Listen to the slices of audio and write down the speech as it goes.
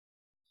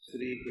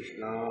श्री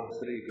कृष्णा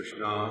श्री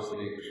कृष्णा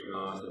श्री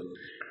कृष्णा श्री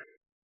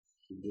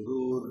कृष्ण।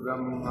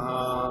 गुरुर्ब्रह्मा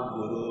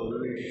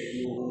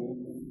गुरुर्विष्णु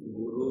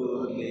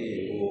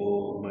गुरुर्देवो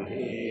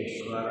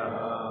महेश्वरः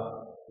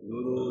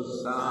गुरुः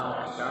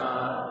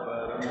साक्षात्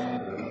परं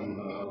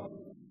ब्रह्म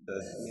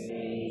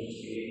तस्मै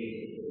श्री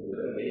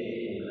गुरवे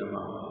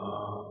नमः।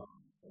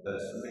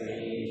 तस्मै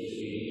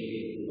श्री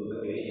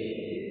गुरवे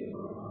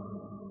नमः।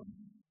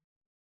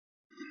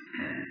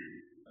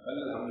 कल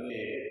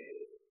हमने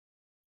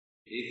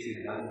एक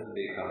सिद्धांत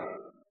देखा,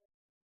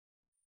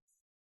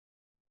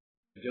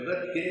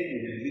 जगत के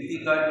निर्मिति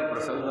का जो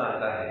प्रसंग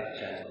आता है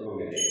शास्त्रों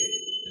में,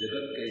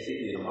 जगत कैसे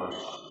निर्माण,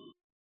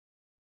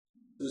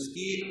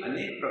 उसकी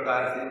अनेक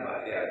प्रकार से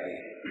बातें आती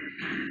हैं।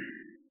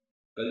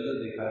 कल जो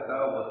देखा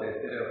था वो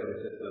 33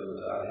 उपनिषद के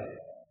अनुसार है।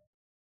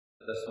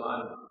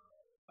 तस्मात्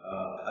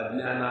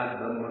अज्ञानात्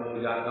ब्रह्मणो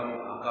जातम्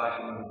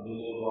आकाशं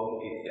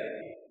बुद्धोर्भवम्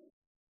इत्यादि।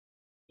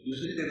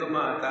 दूसरी जगह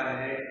में आता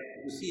है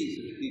उसी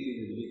सृष्टि की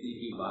निर्मिति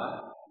की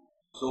बात,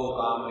 सो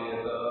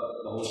कामयत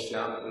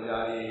बहुश्याम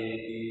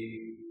प्रजायेति,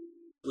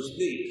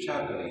 उसने इच्छा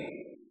करी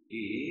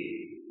कि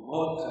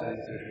बहुत सारी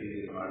सृष्टि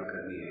निर्माण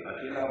करनी है,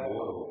 अकेला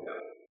बोर हो गया।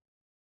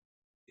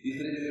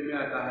 तीसरे जगह में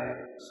आता है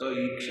स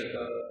ईक्षत,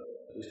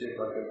 उसने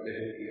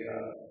कॉन्टेम्पलेशन किया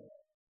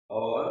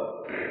और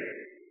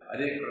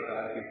अनेक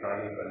प्रकार के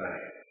प्राणी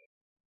बनाए,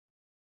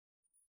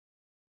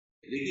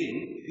 लेकिन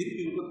फिर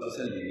भी उनको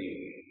तसल्ली नहीं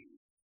हुई।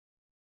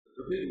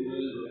 तो फिर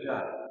उन्होंने सोचा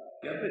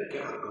क्या मैं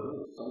क्या करूं,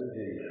 समझ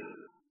नहीं आया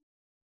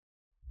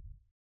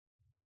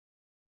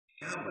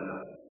क्या बना।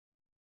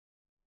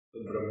 तो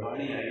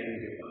ब्रह्माणी आई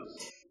उनके पास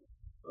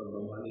और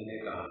ब्रह्माणी ने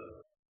कहा,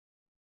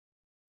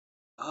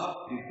 आप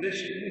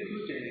डिप्रेशन में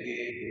क्यों चले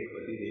गए हे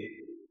पतिदेव?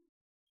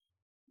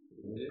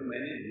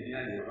 मैंने दुनिया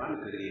निर्माण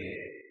करी है,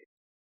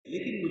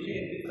 लेकिन मुझे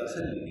अभी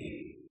तसल्ली नहीं।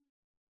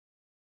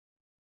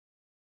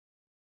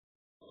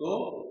 तो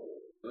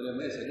बोले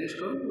मैं सजेस्ट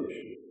करूं कुछ,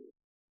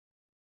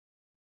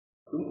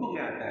 तुमको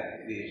क्या आता है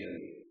क्रिएशन?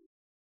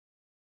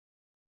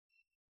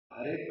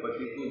 हर एक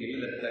पति को यही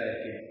लगता है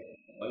कि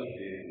भाई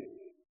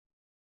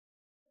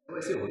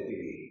वैसे होती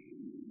नहीं,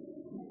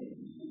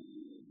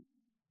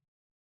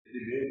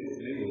 बेवकूफ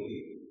नहीं होती,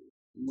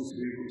 तुम उस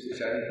बेवकूफ से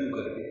शादी क्यों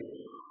करते?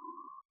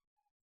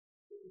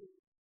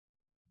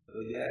 तो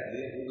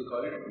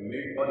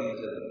मेड फॉर ईच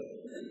अदर।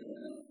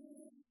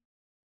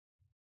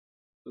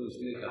 तो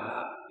उसने कहा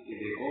कि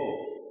देखो,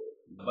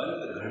 बंद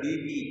घड़ी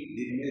भी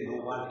दिन में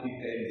 2 बार की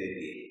टाइम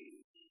देती है,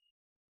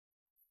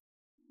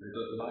 मैं तो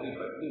तुम्हारी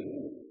पत्नी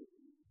हूँ,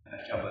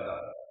 अच्छा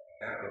बताओ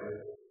क्या करो?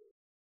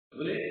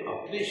 बोले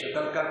अपने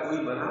शक्ल का कोई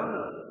बनाओ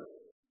ना,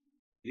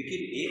 लेकिन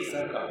एक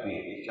सर काफी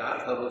है, 4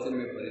 सरों से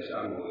मैं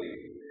परेशान हो गई।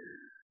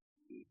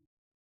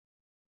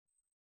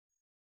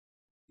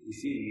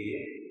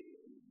 इसीलिए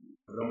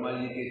ब्रह्मा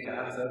जी के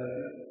 4 सर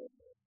हैं,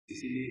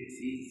 इसीलिए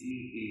सी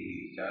के भी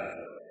 4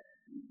 सर हैं।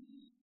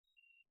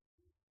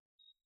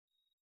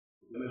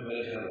 मैं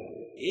परेशान हो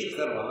गई, एक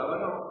सर वाला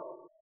बनाओ।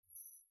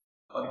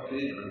 और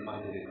फिर ब्रह्मा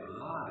जी ने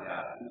कहा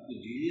यार तू तो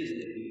जीनियस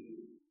नहीं।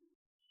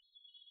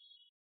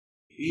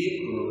 एक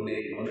उन्होंने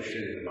मनुष्य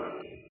निर्माण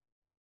किया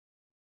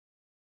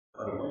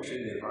और मनुष्य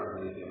निर्माण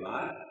होने के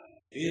बाद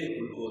फिर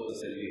उनको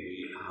तसल्ली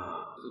हुई, हाँ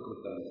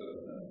सुकृतम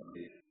सुकृतम।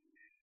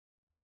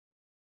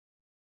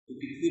 तो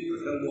कितने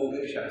प्रसंग हो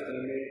गए शास्त्र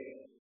में,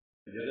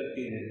 जगत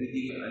की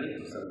निर्मिति के अनेक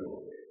प्रसंग हो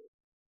गए।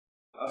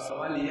 अब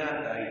सवाल यह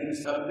आता है इन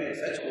सब में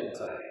सच कौन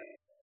सा है?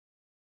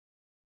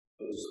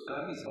 तो उसका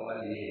भी सवाल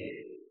ये है,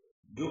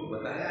 जो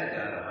बताया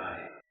जा रहा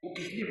है वो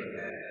किसने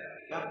बताया जा रहा है,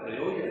 क्या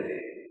प्रयोजन है?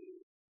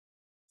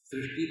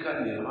 सृष्टि का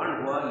निर्माण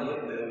हुआ यह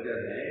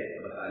प्रयोजन है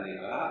बताने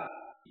का,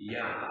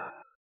 या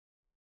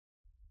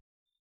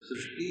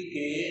सृष्टि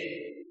के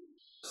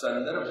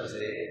संदर्भ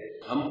से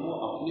हमको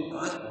अपने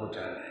पास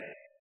पहुंचाना है?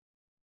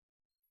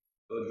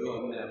 तो जो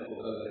हमने आपको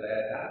कल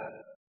बताया था,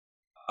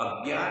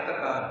 अज्ञात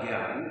का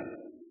ज्ञान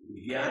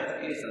ज्ञात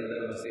के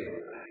संदर्भ से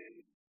होता है।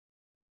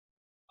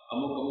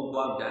 अमुक अमुक को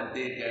आप जानते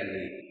हैं क्या?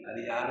 नहीं,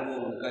 अरे यार वो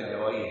उनका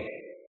जवाई है।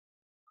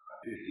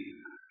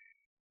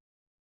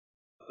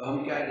 तो हम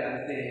क्या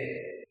जानते हैं?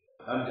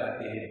 हम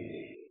जाते हैं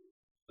दुनिया,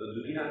 तो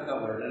दुनिया का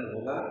वर्णन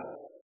होगा,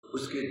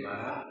 उसके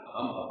द्वारा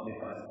हम अपने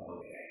पास पहुंच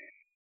गए।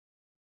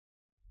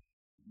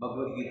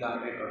 भगवद गीता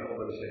में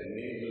कठोपनिषद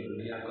में जो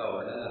दुनिया का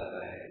वर्णन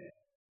आता है,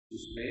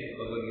 उसमें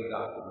भगवद गीता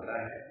आपको पता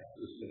है,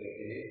 उसमें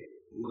कहते हैं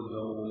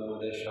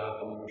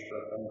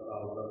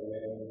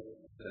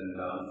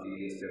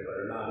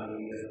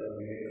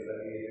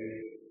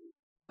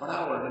बड़ा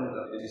वर्णन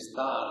करते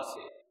विस्तार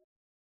से,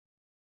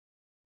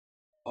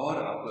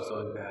 और आपको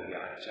समझ में आ गया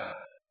अच्छा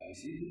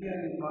ऐसी दुनिया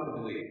निर्माण हो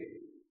गई।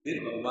 फिर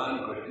भगवान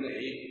कृष्ण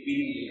एक पिन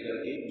लेकर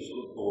के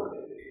उसको तोड़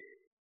देते,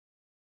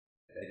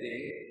 कहते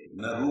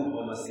न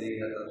रूपमस्य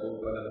न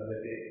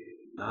तथोपलभ्यते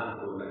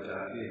नान्तो न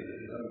चापि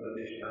नृतं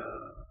प्रतिष्ठा।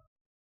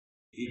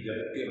 इस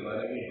जगत के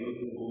बारे में जो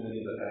तुमको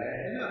मैंने बताया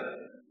है ना,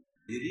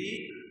 यदि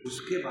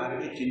उसके बारे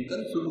में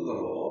चिंतन शुरू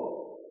करो,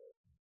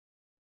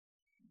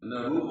 न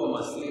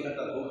रूपमस्य न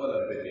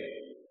तथोपलभ्यते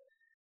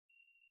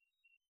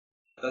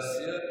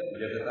तस्य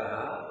जगतः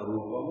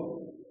रूपम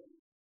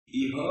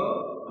यह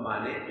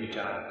माने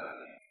विचार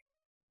कार्य।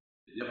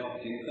 जब आप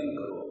चिंतन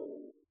करो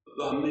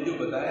तो हमने जो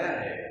बताया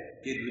है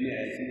कि दुनिया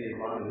ऐसी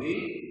निर्माण हुई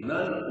न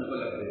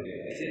उपलब्ध है,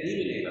 ऐसे नहीं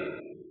मिलेगा।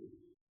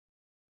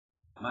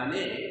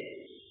 माने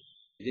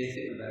जैसे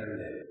उदाहरण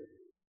है,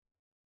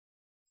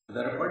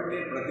 दर्पण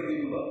में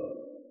प्रतिबिंब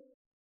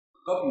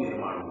कब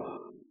निर्माण हुआ?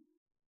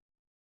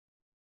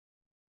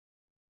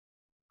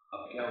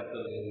 अब क्या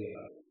उत्तर देंगे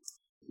आप?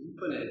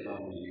 सिंपल है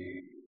स्वामी जी,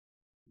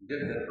 जब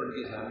दर्पण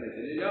के सामने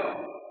चले जाओ,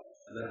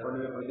 दर्पण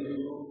में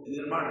प्रतिबिंब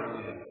निर्माण हो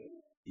गया।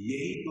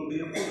 यही तो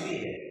बेवकूफी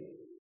है।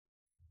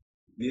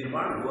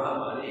 निर्माण हुआ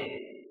माने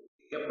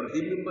क्या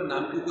प्रतिबिंब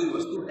नाम की कोई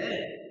वस्तु है?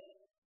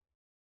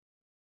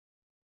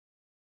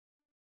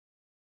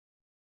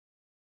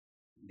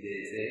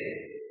 जैसे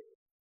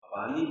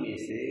पानी में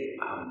से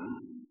हम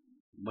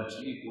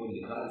मछली को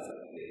निकाल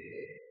सकते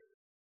हैं,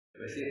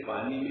 वैसे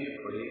पानी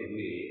में पड़े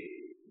हुए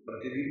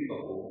प्रतिबिंब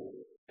को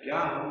क्या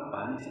हम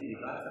पानी से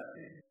निकाल सकते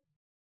हैं?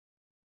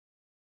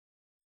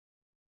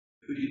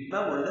 तो जितना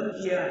वर्णन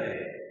किया है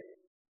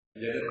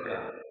जगत का,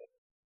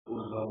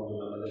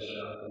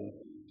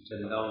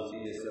 चंदांसी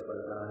जैसे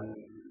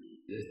प्रधानी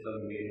जैसे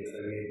मेरे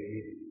सगे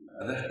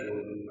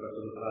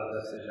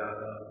अधस्टोदस्य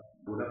जाता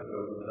गुणक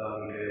प्रबुद्धा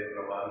विजय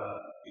प्रवाला,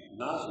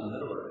 इतना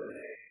सुंदर वर्णन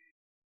है।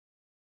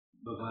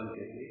 भगवान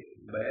कहते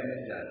बयान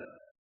नहीं जाना,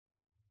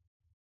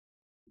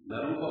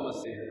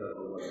 नरूपमस्य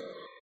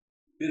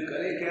फिर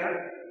करे क्या?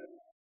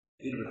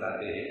 फिर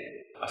बताते हैं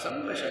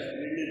असंख्य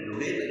शस्त्र ने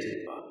जुड़े न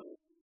चिंता।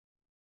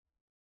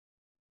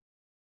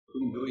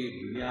 तुम जो ये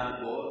दुनिया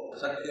को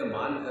सत्य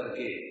मान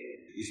करके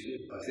इसमें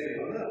फंसे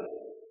हो ना,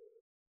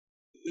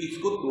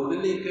 इसको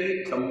तोड़ने की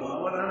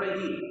संभावना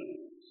नहीं।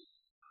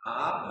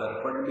 आप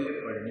दर्पण में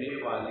पड़ने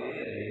वाले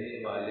रहने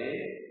वाले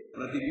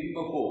प्रतिबिंब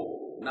को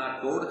ना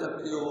तोड़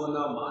सकते हो,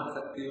 ना मार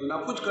सकते हो, ना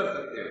कुछ कर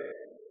सकते हो।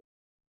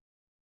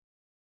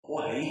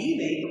 वो है ही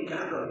नहीं तो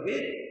क्या करोगे?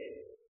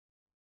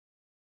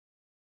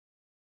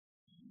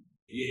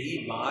 यही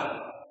बात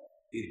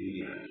इस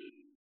दुनिया की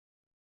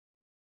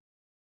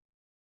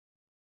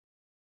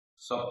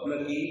स्वप्न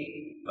की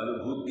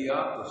अनुभूतियां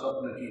और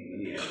स्वप्न की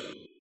दुनिया,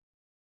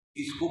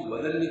 इसको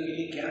बदलने के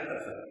लिए क्या कर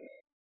सकते हैं?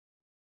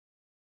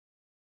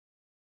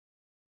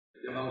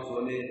 जब हम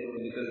सोने तो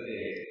निकलते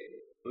हैं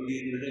तो ये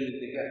निर्णय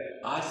लेते क्या,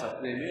 आज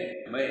सपने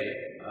में मैं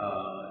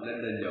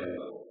लंदन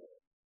जाऊंगा।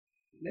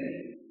 नहीं,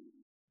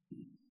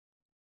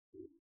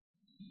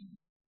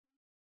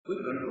 कोई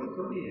कंट्रोल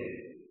थोड़ी है,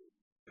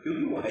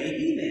 क्योंकि वो है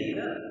ही नहीं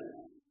ना।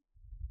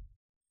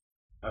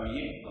 अब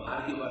ये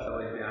बाहर की बात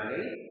समझ में आ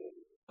गई,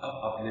 अब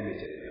अपने में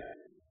चले गए।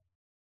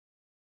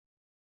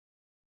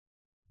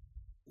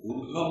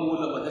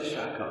 ऊर्ध्वमूल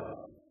मदशाखा,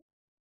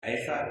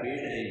 ऐसा पेड़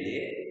है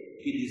ये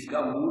कि जिसका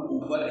मूल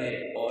ऊपर है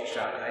और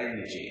शाखाएं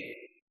नीचे है।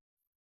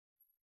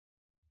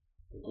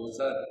 तो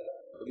सर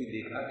कभी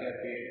देखा क्या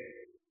पेड़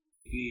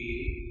कि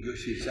जो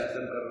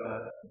शीर्षासन कर रहा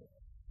है,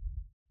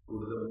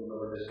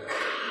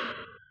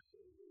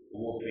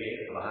 वो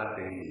पेड़ बाहर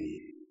कहीं नहीं,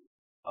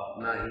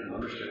 अपना ही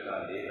मनुष्य का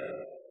देह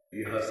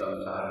यह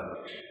संसार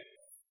वृक्ष है।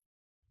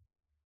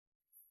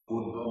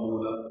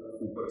 ऊर्ध्वमूल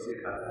ऊपर से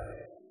खाता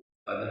है,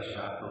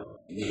 अधशाख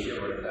नीचे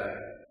बढ़ता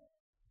है।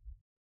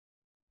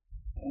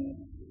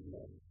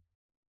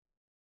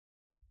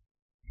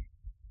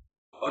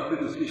 और फिर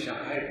उसकी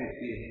शाखाएं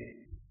टूटती हैं,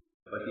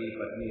 पति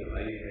पत्नी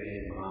भाई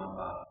बहन माँ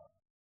बाप।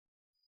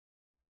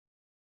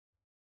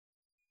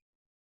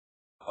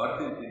 और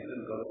फिर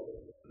चिंतन करो,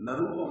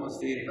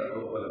 नरूपमस्ते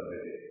तथोपलब्ध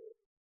है।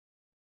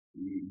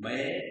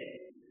 मैं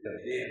जब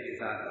देह के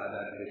साथ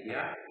आधार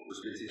किया,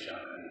 उसमें से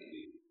शाखा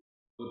निकली,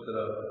 पुत्र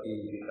पति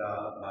पिता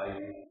भाई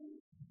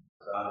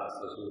सास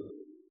ससुर।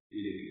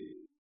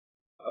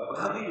 अब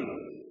कहाँ भी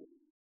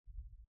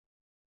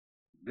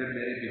जब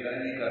मेरे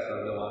पिताजी का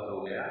स्वर्गवास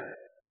हो गया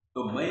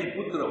तो मैं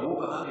पुत्र हूं,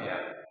 कहाँ गया?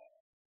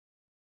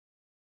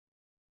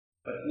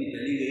 पत्नी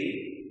चली गई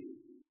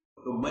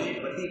तो मैं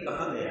पति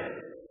कहाँ गया?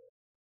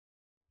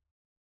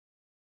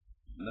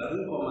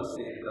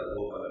 नरूपमस्य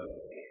तथोपलब्ध।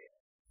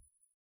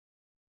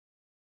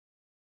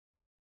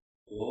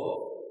 तो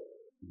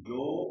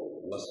जो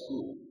वस्तु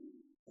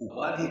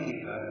उपाधि के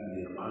कारण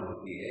निर्माण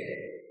होती है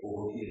वो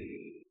होती है,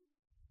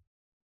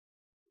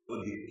 वो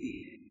दिखती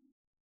है।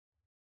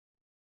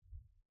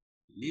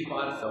 ये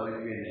बात समझ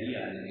में नहीं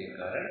आने के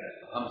कारण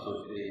हम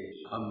सोचते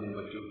हमने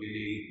बच्चों के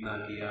लिए इतना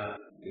किया।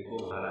 देखो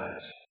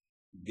महाराज,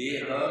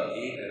 देह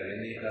एक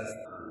रहने का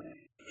स्थान है,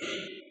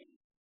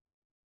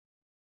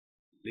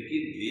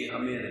 लेकिन देह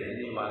में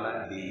रहने वाला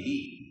देही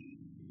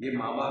ये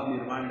माँ बाप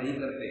निर्माण नहीं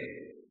करते।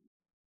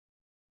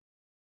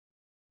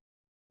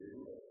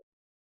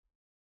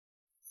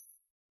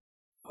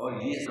 और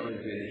ये समझ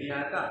में नहीं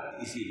आता,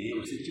 इसीलिए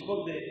उसे चिपक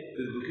गए,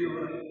 फिर दुखी हो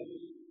गए।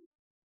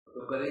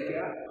 तो करे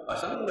क्या?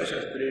 असंग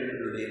शस्त्रेण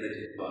दृढ़ेन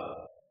चित्वा,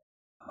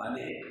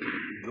 माने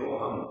जो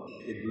हम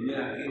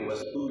दुनिया के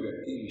वस्तु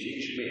व्यक्ति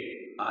विशेष में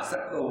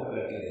आसक्त होकर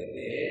के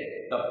रहते हैं,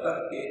 तब तक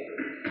के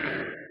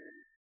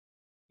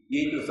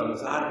ये जो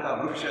संसार का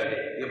वृक्ष है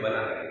ये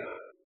बना रहेगा।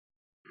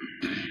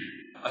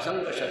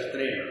 असंग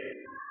शस्त्रेण,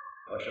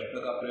 और शब्द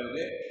का प्रयोग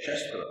है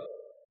शस्त्र।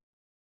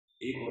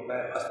 एक होता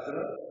है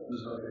अस्त्र,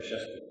 दूसरा होता है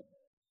शस्त्र।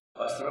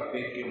 अस्त्र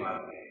फेंक के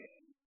मारते हैं,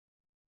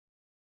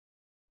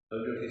 तो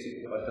जो किसी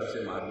को पत्थर से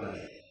मारना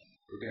है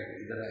तो क्या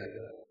इधर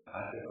आएगा,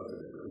 हाथ में पकड़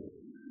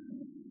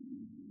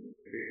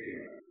फेंक के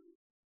मार।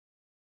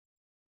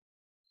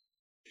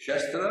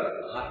 शस्त्र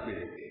हाथ में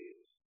लेते हैं,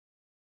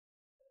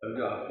 तो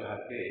जो आपके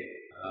हाथ पे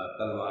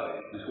तलवार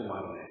है जिसको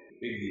मारना है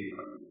फेंक दिए,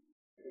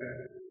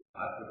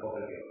 हाथ में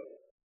पकड़ के।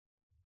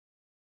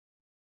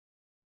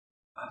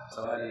 अब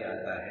सवाल ये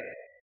आता है,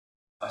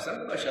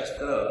 असंख्य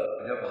शस्त्र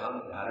जब हम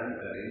धारण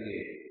करेंगे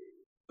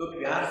तो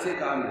प्यार से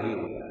काम नहीं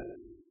होता।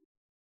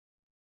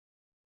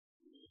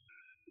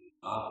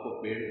 आपको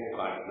पेड़ को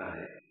काटना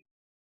है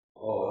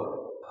और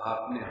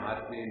आपने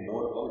हाथ में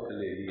मोर पंख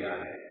ले लिया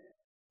है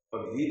और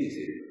धीरे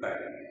से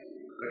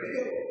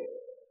कटेगा वो,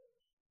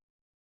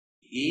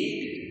 एक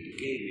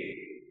झटके में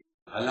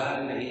हला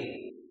नहीं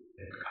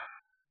झटका।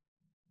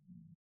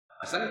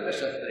 असंख्य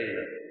शस्त्रेण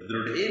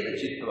दृढ़ेन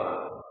चित्वा।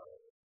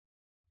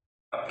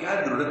 अब क्या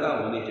दृढ़ता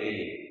होनी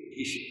चाहिए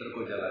इस चित्र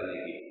को जलाने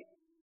की?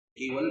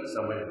 केवल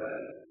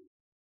समझदारी।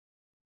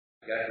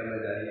 क्या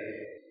समझदारी है?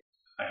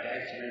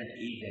 Attachment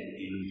is an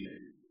illusion.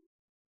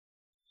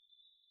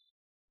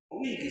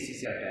 कोई किसी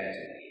से अटैच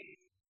नहीं,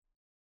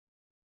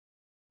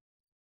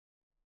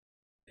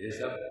 ये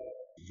सब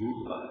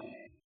झूठ बात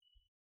है।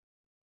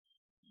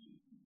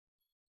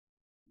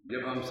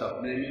 जब हम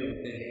सपने में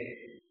होते हैं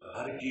तो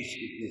हर चीज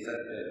कितनी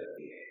सत्य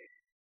लगती है।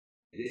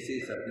 जैसे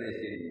सपने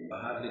से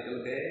बाहर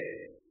निकल गए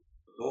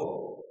तो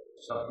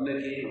सपने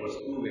की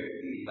वस्तु,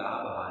 व्यक्ति,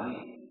 लाभ, हानि,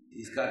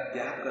 इसका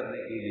त्याग करने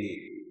के लिए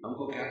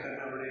हमको क्या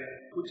करना पड़ेगा?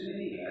 कुछ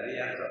नहीं, अरे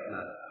यार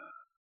सपना था।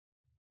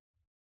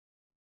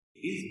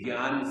 इस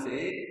ज्ञान से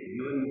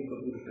जीवन मुक्त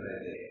पुरुष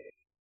रहते हैं।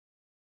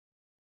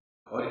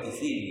 और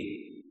इसीलिए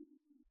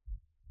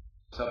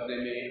सपने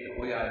में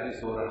कोई आदमी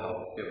सो रहा हो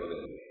उसके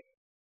बगल में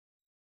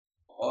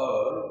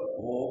और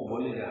वो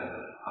बोले जा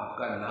रहा,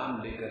 आपका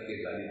नाम लेकर के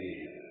गाली दे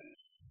जा रहा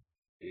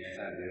है,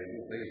 ऐसा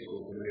बेवकूफ है, इसको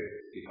तुम्हें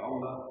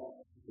सिखाऊंगा,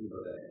 तुम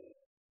बताए।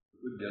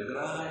 कुछ जग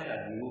रहा है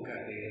आदमी, वो क्या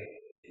कहेगा?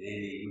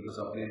 नहीं, उनको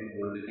सपने में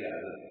बोलने की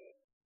आदत है,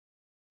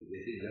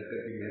 जैसे जग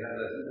करके मेरा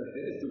दर्शन करते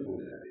हैं चुप हो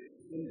जाते।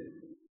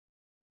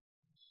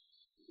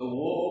 तो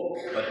वो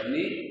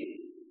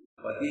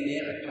पति ने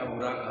अच्छा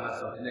बुरा कहा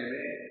सपने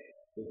में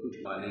तो कुछ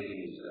मानेगी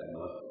उसका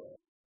मत,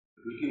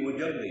 क्योंकि वो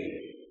जग रही है।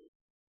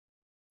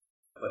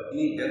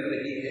 पत्नी जग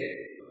रही है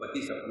तो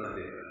पति सपना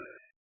देख रहा है।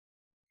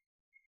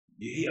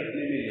 यही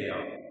अपने में ले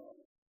आओ।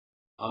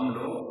 हम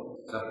लोग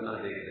सपना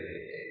देख रहे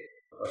हैं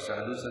और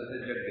साधु संत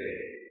जग गए,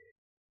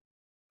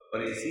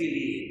 और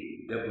इसीलिए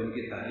जब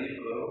उनकी तारीफ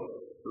करो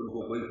तो उनको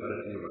कोई फर्क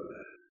नहीं पड़ता,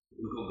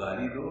 उनको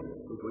गाली दो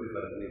तो कोई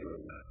फर्क नहीं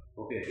पड़ता।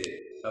 वो कहते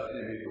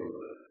सपने भी बोल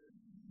रहा।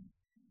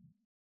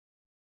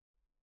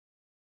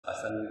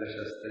 असंग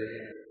शस्त्रे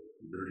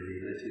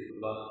दृढ़ेन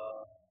चित्वा।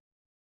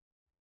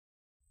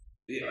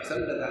 ये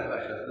असंगता का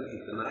शस्त्र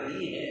इतना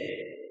ही है,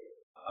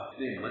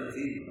 अपने मन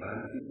से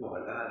भ्रांति को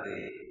हटा दे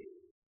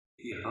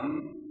कि हम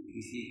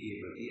किसी के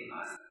प्रति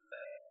आसक्त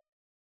है।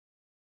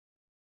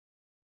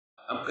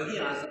 हम कहीं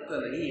आसक्त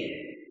नहीं है,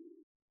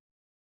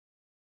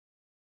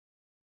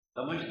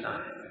 समझना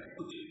है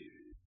कुछ।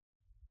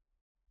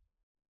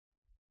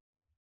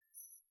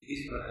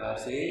 इस प्रकार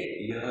से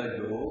यह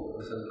जो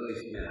प्रसंग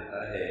इसमें आता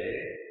है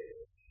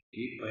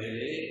कि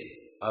पहले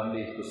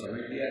हमने इसको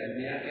समझ लिया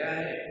दुनिया क्या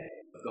है,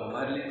 तो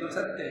हमारे लिए तो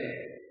सत्य है,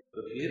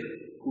 तो फिर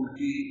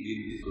उल्टी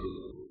गिनती शुरू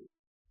करो।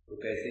 तो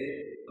कैसे?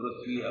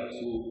 पृथ्वी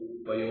अप्सु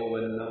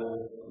पयोवन्नो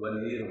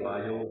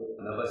वन्नीर्वायो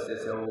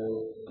नभस्यसो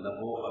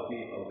नभो अपि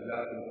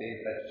अव्याकृते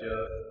तच्च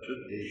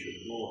शुद्धे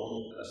शुद्धो हम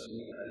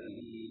अस्मि हरि।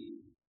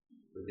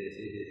 तो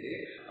जैसे जैसे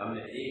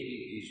हमने एक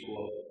एक चीज को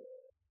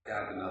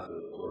त्यागना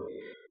छोड़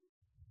दिया।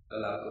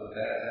 कल आपको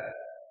बताया था,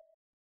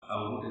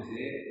 अंगूठे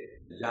से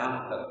जांघ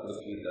तक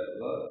पृथ्वी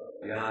तत्व,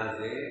 यहाँ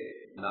से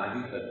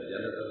नाभि तक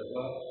जल तत्व,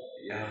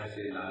 यहाँ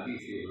से नाभि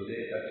से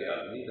हृदय तक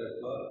अग्नि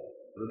तत्व,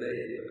 हृदय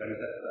से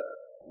कंठ तक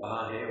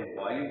वहाँ है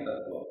वायु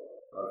तत्व,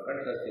 और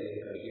कंठ से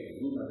लेकर के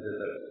भूमध्य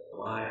तक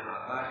वहाँ है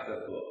आकाश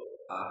तत्व,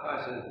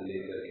 आकाश से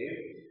लेकर के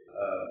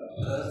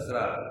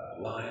सहस्रार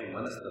वहाँ है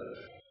मनस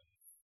तत्व।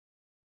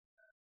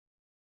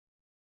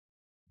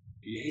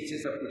 यही से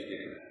सब कुछ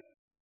लिखना है।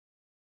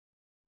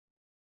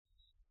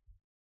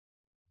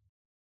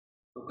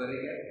 तो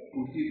करेगा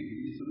टूटी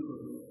शुरू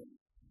कर दो।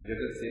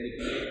 जगत से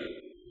निकले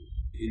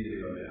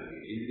इंद्रियों में आ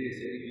गए, इंद्रिय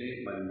से निकले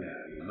मन में आ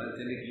गए, मन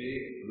से निकले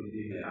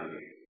बुद्धि में आ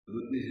गए,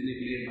 बुद्धि से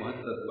निकले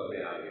महत्त्व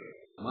में आ गए,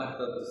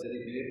 महत्त्व से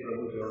निकले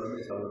प्रभु चरणों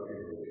में समर्पित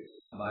हो गए।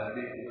 बाद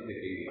में कुछ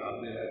देखेंगे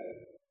आपने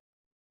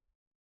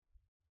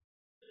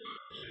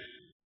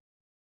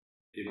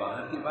ये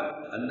बाहर की बात,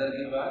 अंदर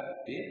की बात,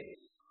 फिर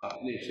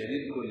अपने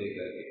शरीर को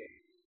लेकर के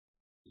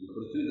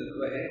पृथ्वी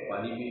तत्व है,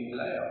 पानी में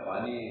मिलाया,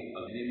 पानी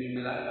अग्नि में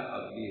मिलाया,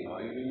 अग्नि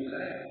वायु में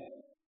मिलाया।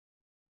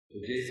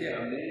 तो जैसे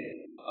हमने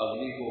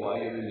अग्नि को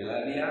वायु में मिला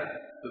दिया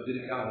तो फिर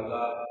क्या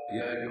होगा?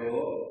 यह जो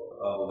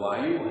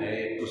वायु है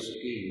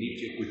उसके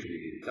नीचे कुछ भी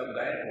नहीं, सब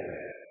गायब हो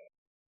गया।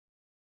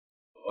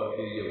 और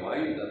फिर ये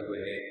वायु तत्व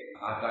है,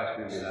 आकाश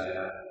में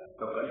मिलाया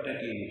तो कंठ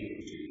के नीचे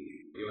कुछ नहीं है।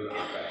 केवल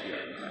आकाशीय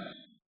आकाश।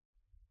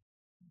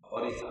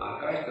 और इस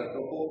आकाश तत्व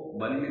को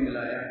मन में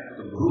मिलाया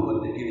तो भ्रू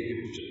मध्य के नीचे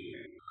कुछ नहीं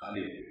है,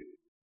 खाली है।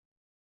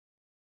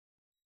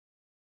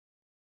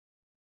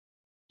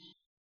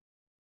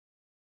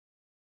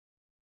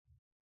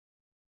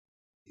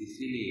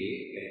 इसीलिए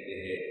कहते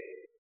हैं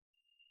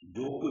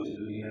जो कुछ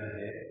दुनिया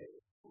है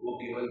वो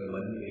केवल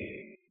मन में है,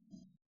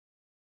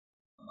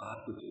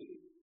 बात कुछ नहीं।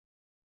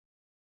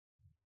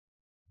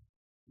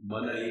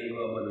 मन एव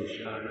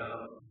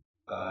मनुष्याणाम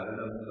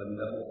कारणम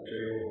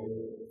बंधमोक्षयोः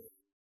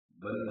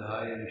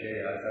बंधाय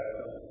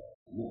विषयासक्तम्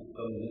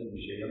मुक्तम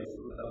विषयम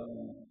स्मृतम।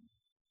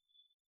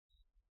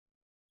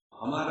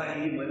 हमारा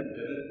ही मन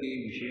जगत के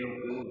विषयों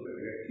को,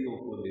 व्यक्तियों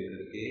को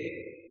लेकर के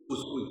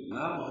उसको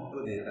इतना महत्व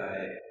देता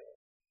है,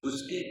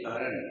 उसके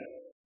कारण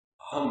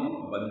हम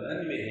बंधन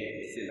में हैं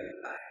ऐसे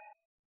लगता है।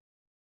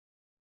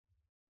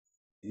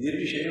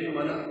 निर्विषय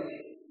मन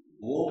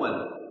वो मन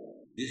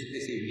जिसमें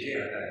से विषय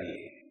हटा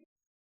दिए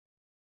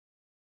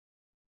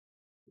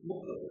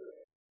मुक्त।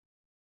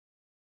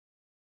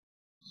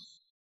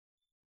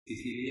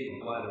 इसीलिए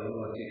भगवान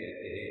ब्रह्मवती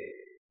कहते हैं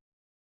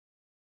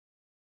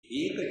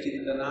एक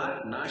चिंतना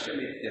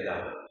नाशमित्यदा,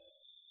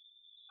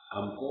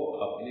 हमको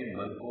अपने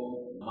मन को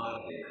मार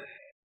देना है।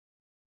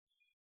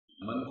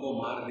 मन को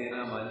मार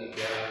देना माने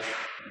क्या?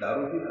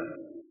 दारू पीना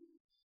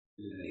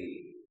नहीं,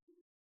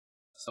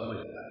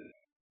 समझदारी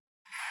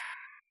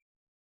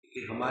कि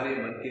हमारे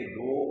मन के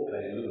दो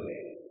पहलू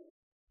हैं।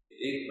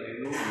 एक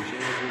पहलू विषय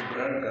को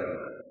ग्रहण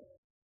करना,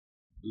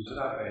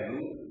 दूसरा पहलू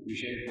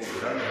विषय को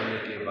ग्रहण होने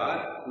के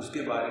बाद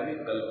उसके बारे में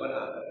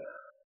कल्पना करना।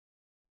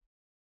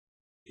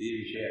 ये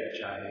विषय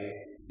अच्छा है,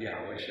 ये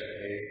आवश्यक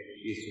है,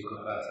 ये सुख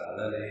का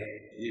साधन है,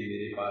 ये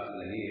मेरे पास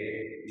नहीं है,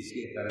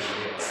 इसके कारण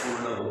मैं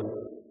अपूर्ण हूँ।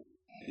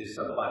 ये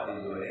सब बातें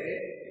जो है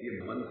ये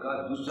मन का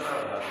दूसरा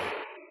भाग है।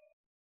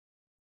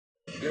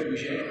 जब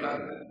विषय का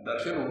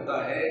दर्शन होता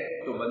है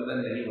तो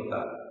बंधन नहीं होता।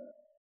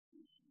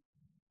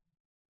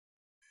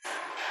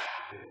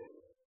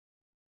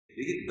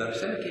 लेकिन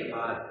दर्शन के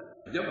बाद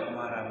जब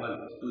हमारा मन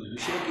उस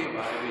विषय के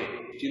बारे में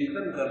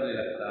चिंतन करने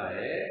लगता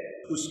है,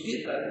 उसके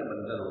कारण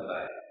बंधन होता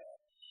है।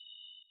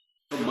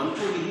 तो मन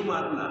को नहीं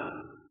मारना।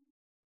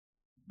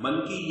 मन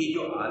की ये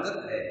जो आदत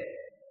है,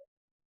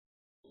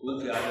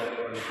 उनकी आदत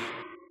है मन की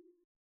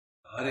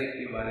हर एक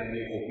के बारे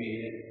में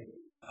ओपिनियन,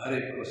 हर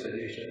एक को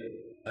सजेशन,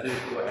 हर एक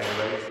को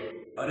एडवाइस,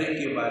 हर एक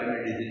के बारे में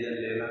डिसीजन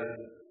लेना,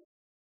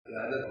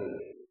 आदत हो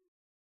गई।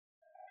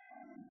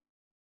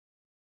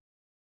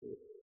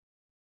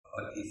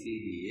 और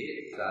इसीलिए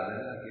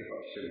साधना के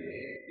पक्ष में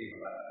एक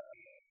बात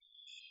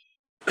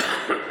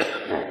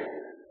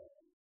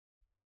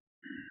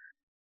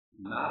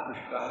ना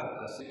पृष्ठा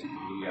कस्यचित्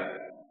भूयात्,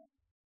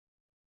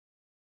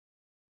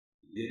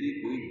 यदि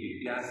कोई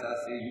जिज्ञासा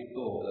से युक्त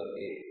होकर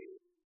के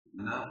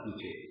ना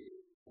पूछे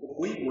तो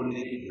कोई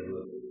बोलने की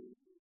जरूरत नहीं।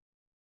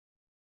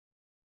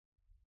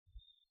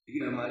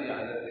 लेकिन हमारी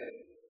आदत है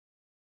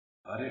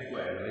हर एक को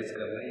एडवाइस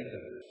करना ही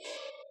करना,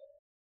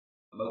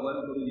 भगवान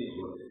को भी नहीं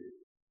छोड़ते।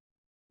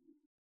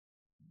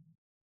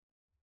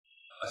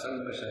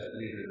 असंग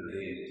शास्त्री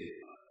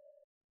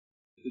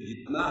तो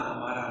जितना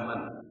हमारा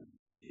मन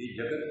इस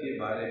जगत के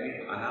बारे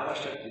में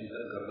अनावश्यक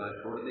चिंतन करना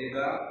छोड़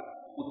देगा,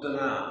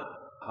 उतना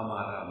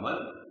हमारा मन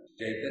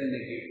चैतन्य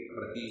के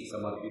प्रति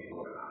समर्पित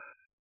हो रहा है।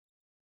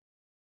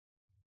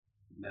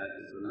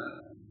 मैंने सुना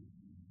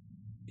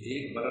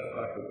एक बर्फ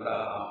का टुकड़ा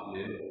आप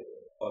ले लो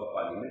और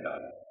पानी में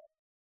डालो,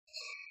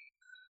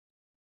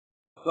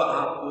 तो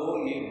आपको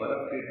ये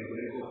बर्फ के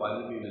टुकड़े को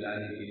पानी में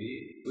मिलाने के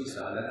लिए कोई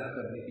साधना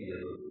करने की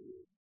जरूरत नहीं,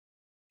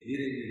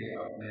 धीरे धीरे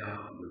अपने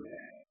आप मिल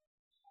जाए।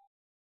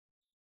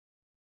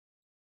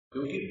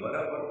 क्योंकि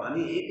बर्फ और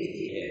पानी एक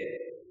ही है।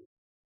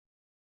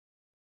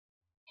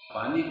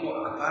 पानी को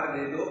आकार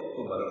दे दो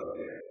तो बर्फ हो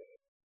गया,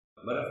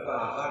 बर्फ का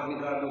आकार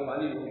निकाल दो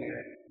पानी हो गया।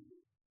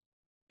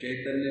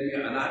 चैतन्य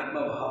में अनात्म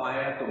भाव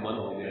आया तो मन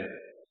हो गया,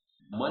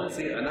 मन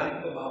से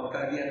अनात्म भाव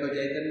हटा दिया तो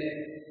चैतन्य।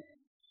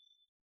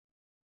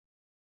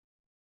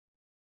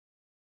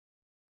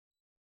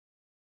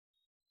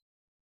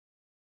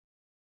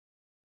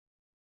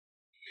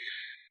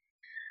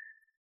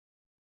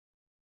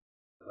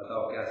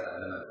 बताओ क्या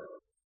साधना करो?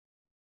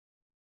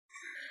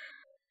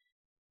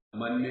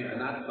 मन में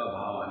अनात्म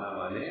भाव आना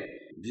वाले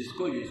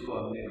जिसको जिसको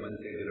हमने मन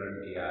से ग्रहण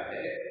किया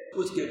है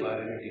उसके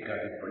बारे में टीका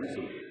टिप्पणी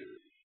सुनिए।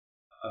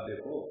 अब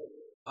देखो,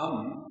 हम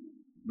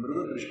मृग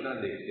तृष्णा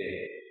देखते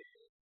हैं,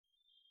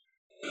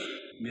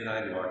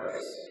 मिराज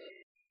वाटर्स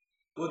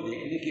को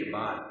देखने के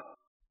बाद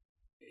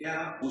क्या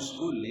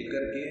उसको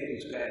लेकर के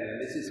उसका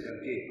एनालिसिस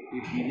करके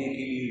पीने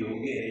के लिए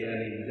योग्य है या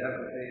नहीं विचार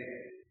करते हैं?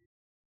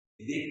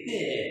 देखते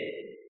हैं,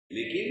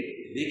 लेकिन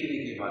देखने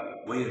के बाद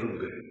वही रुक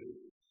गए,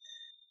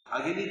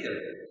 आगे नहीं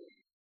चलते,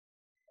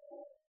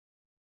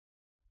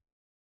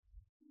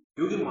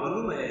 क्योंकि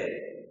मालूम है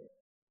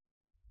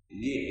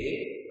ये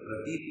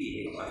प्रतीति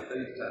है,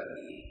 वास्तविकता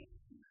नहीं है।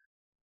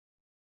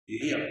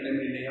 यही अपने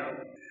में ले आओ।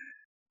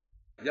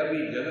 जब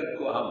इस जगत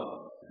को हम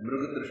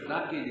मृग तृष्णा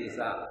के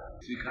जैसा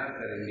स्वीकार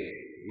करेंगे,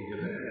 इस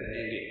जगत में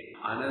रहेंगे,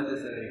 आनंद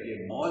से रहेंगे,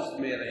 मौज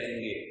में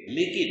रहेंगे,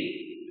 लेकिन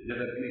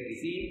जगत में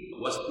किसी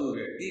वस्तु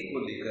व्यक्ति को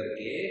लेकर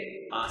के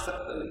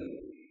आसक्त नहीं।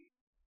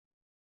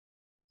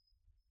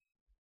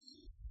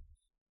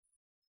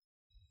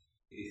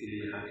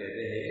 इसलिए यहाँ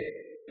कहते हैं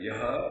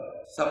यह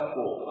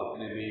सबको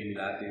अपने में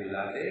मिलाते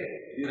मिलाते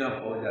फिर हम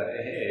पहुंच जाते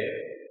हैं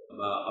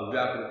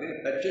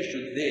अव्याकृत तच्च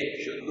शुद्धे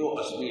शुद्धो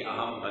अस्मि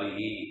अहम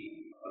हरि।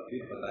 और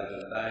फिर पता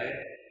चलता है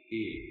कि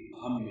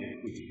हम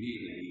में कुछ भी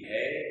नहीं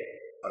है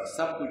और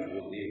सब कुछ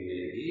होते हुए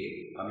भी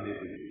हमने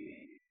कुछ भी नहीं।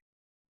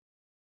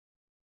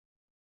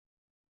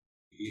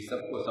 ये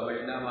सबको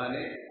समझना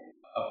माने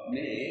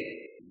अपने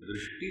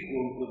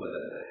दृष्टिकोण को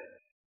बदलना है।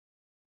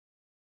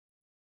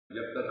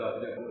 जब तक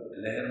अपने को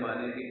लहर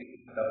मानेंगे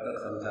तब तक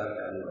संसार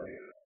चालू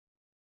रहेगा।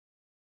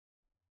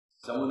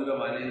 समुद्र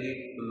मानेंगे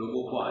तो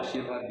लोगों को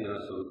आशीर्वाद देना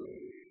शुरू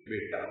करेंगे,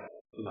 बेटा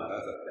तुम्हारा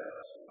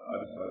सत्यानाश,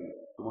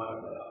 तुम्हारा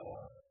बड़ा हो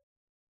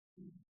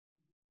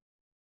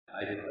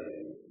आशीर्वाद।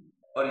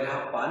 और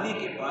यहाँ पानी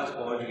के पास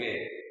पहुंच गए,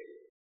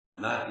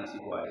 ना किसी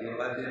को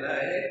आशीर्वाद देना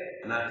है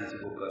ना किसी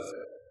को कर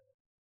सकते।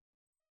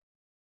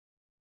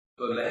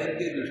 तो लहर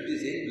की दृष्टि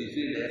से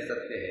दूसरी लहर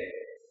सत्य है,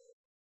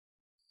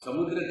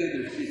 समुद्र की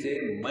दृष्टि से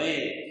मैं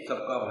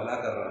सबका भला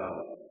कर रहा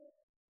हूं,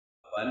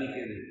 पानी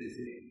की दृष्टि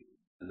से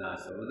ना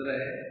समुद्र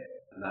है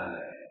ना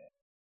लहर।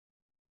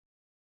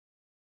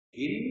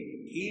 इन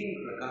तीन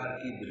प्रकार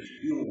की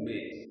दृष्टियों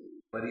में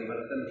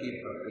परिवर्तन की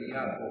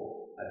प्रक्रिया को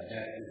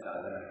आध्यात्मिक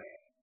साधना है।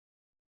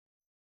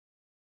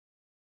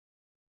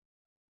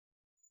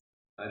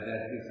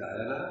 आध्यात्मिक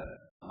साधना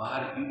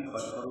मारपीट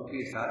पत्थरों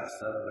के साथ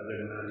सर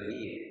रगड़ना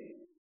नहीं है।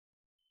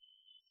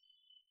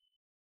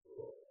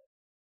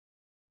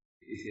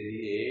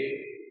 इसलिए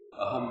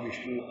अहम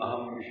विष्णु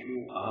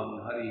अहम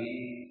हरि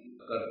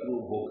कर्तृ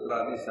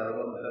भोक्तादि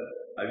सर्वम तत्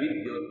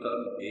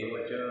अविद्योत्तम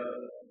एवच।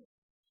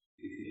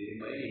 इसलिए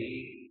मैं ही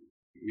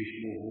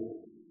विष्णु हूँ,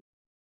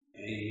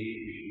 मैं ही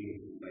विष्णु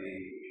हूँ, मैं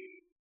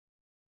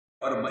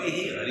और मैं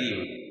ही हरि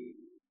हूँ।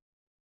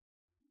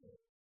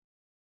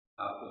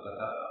 आपको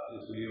कथा आपने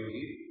सुनी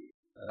होगी,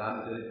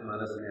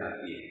 रामचरितमानस में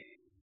आती है।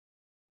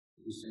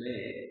 उसमें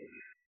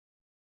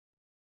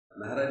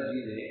नारद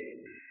जी ने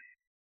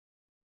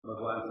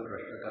भगवान से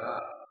प्रश्न करा,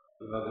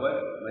 तो भगवान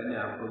मैंने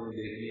आपको भी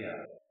देख लिया,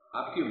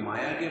 आपकी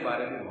माया के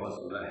बारे में बहुत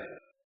सुना है,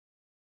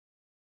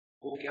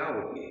 वो क्या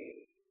होती है?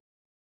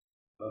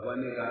 भगवान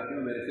ने कहा कि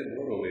मेरे से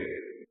बोर हो गए।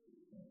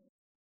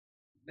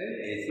 नहीं,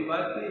 ऐसी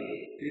बात नहीं,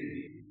 फिर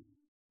भी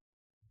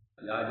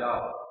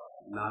जाओ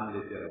नाम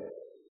लेते रहो।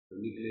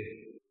 तो निकले,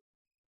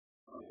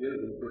 फिर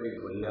उनको एक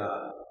बढ़िया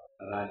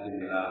राज्य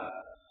मिला,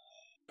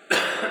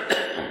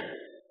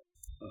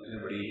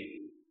 उसमें बड़ी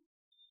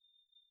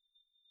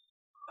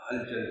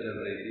हलचल चल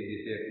रही थी,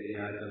 जिसे अपने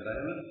यहाँ चल रहा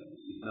है ना,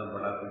 इतना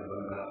बड़ा कुछ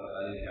बन रहा, पता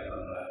नहीं क्या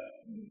बन रहा है,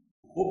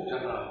 खूब चल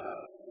रहा था।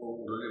 तो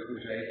उन्होंने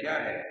पूछा ये क्या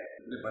है?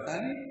 उन्हें पता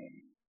नहीं,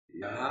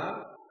 यहाँ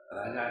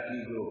राजा की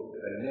जो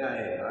कन्या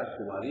है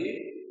राजकुमारी,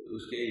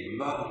 उसके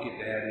विवाह की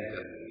तैयारी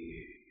चल रही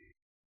है।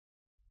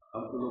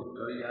 हमको लोग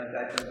तो यहाँ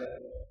क्या चल रहा है?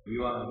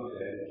 विवाह की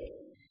तैयारी।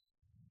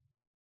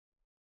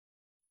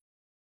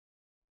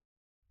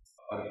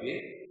 और फिर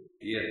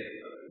ये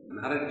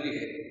नारद जी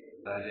है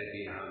राजा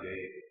के यहाँ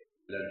गए,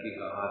 लड़की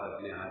का हाथ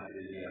अपने हाथ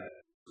में लिया,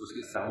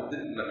 उसके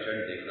सामुद्रिक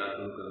लक्षण देखना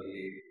शुरू कर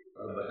दिए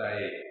और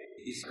बताए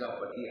इसका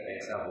पति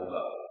ऐसा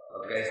होगा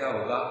और कैसा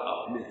होगा,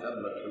 अपने सब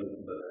लक्षण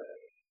बताए।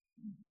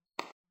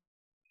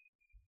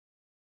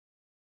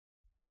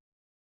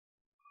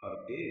 और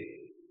फिर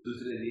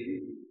दूसरे दिन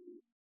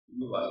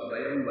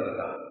स्वयं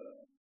बरता,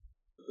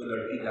 तो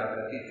लड़की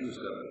जाकर के चूज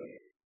कर रही है।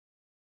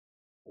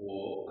 वो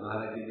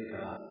नारद जी ने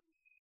कहा,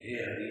 हे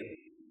हरि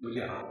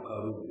मुझे आपका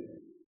रूप दे।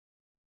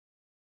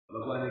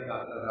 भगवान ने कहा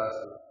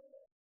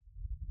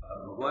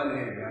भगवान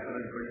है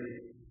व्याकरण पढ़िए,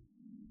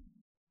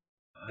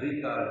 हरि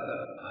का अर्थ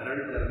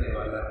हरण करने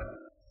वाला,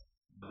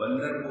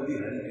 बंदर को भी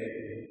हरि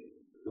कहते हैं।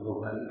 तो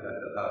भगवान का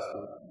तथास्तु।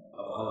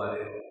 अब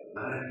हमारे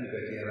नारायण जी का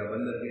चेहरा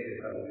बंदर के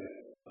जैसा हो गया।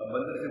 अब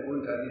बंदर से कौन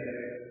शादी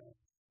करेगा?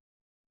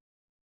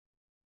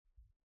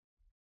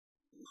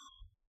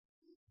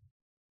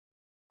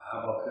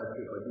 आप अपने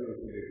आपके पतियों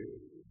को देखो,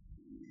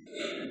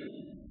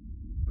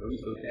 कभी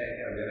सोचा है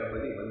क्या मेरा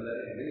पति बंदर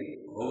है? नहीं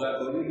होगा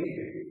तो भी नहीं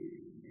है।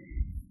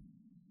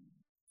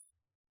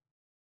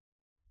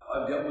 और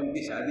जब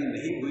उनकी शादी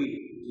नहीं हुई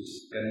उस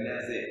कन्या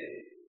से,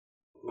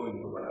 तो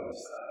उनको बड़ा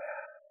गुस्सा आया।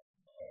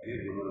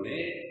 फिर उन्होंने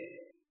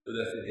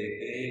उधर से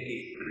देखते हैं कि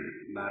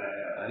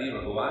नारायण हरि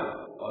भगवान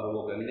और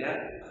वो कन्या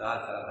साथ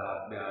साथ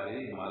हाथ में आ रही,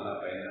 माला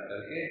पहना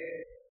करके,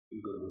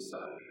 उनको गुस्सा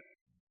आ गया,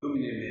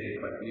 तुमने मेरे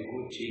पत्नी को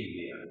छीन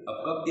लिया।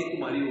 अब कब थी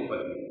तुम्हारी वो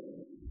पत्नी?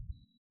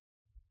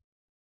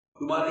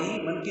 तुम्हारे ही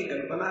मन की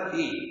कल्पना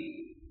थी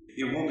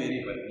कि वो मेरी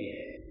पत्नी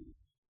है।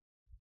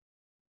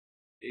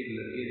 एक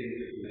लड़के ने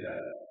मुझे पूछा,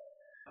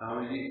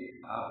 स्वामी जी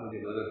आप मुझे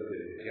मदद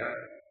करें क्या?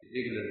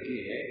 एक लड़की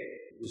है,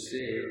 उससे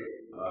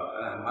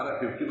हमारा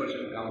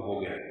 50% काम हो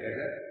गया।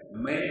 कैसा?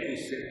 मैं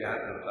उससे प्यार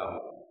करता हूँ,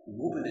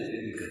 वो मुझे से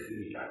नहीं करती,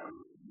 नहीं क्या करूँ?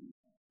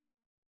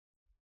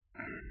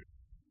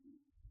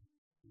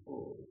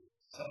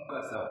 सबका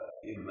सब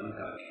ये मन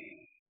का खेल।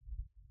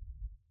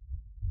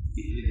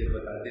 इसलिए जब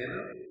बताते हैं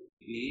ना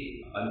कि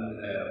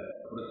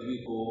पृथ्वी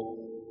को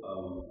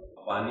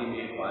पानी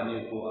में, पानी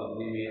को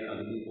अग्नि में,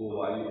 अग्नि को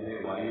वायु में,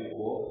 वायु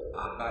को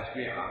आकाश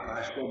में,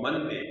 आकाश को मन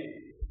में।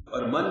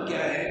 और मन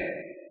क्या है?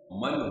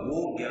 मन वो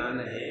ज्ञान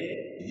है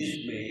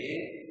जिसमें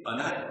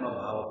अनात्म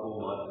भाव को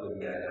महत्व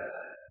दिया जाता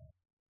है।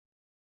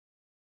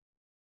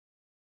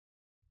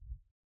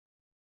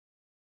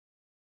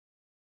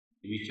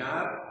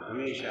 विचार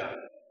हमेशा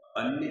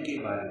अन्य के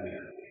बारे में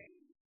आते हैं,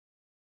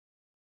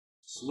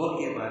 स्व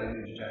के बारे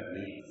में विचार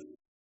नहीं।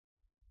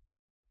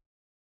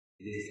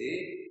 जैसे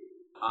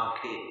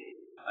आंखें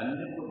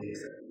अन्य को देख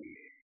सकती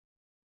है,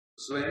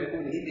 स्वयं को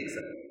नहीं देख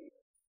सकती।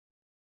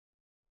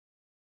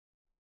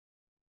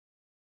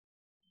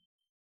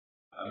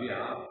 अभी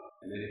आप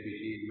मेरे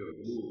पीछे जो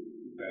ब्लू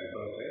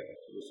बैकग्राउंड है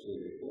उसको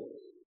देखो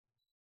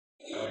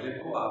और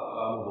देखो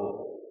आपका अनुभव,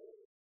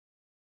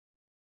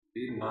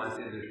 फिर वहां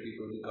से दृष्टि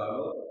को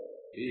निकालो,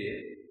 फिर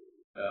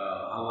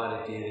हमारे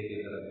चेहरे की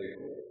तरफ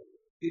देखो,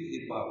 फिर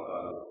सिर्फ आपका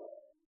अनुभव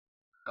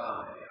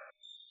कहाँ है,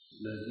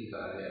 नजदीक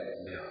आ गया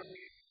अपने आप।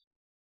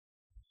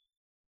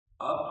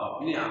 अब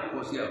अपनी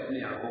आंखों से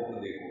अपनी आंखों को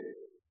देखो,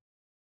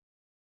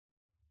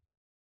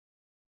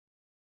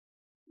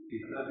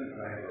 कितना भी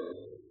ट्राई करो,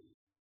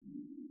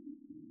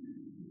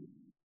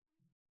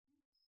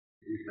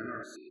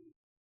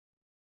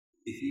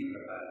 इसी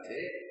प्रकार से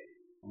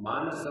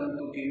मानसम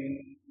तो किम,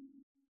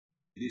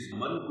 जिस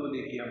मन को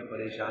लेके हम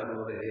परेशान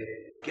हो रहे हैं,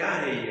 क्या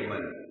है ये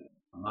मन?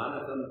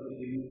 मानसम तो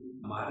किम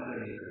मार्ग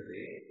नहीं करते।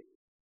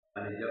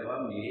 जब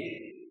हम ये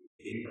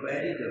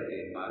इंक्वायरी करते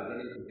हैं, मार्ग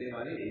नहीं करते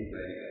माने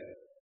इंक्वायरी करते,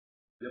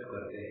 जब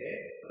करते हैं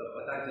तो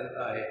पता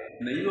चलता है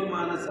नहीं वो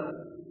मानसम।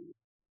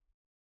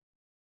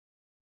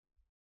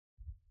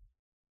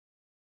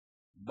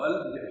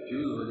 बल्ब जब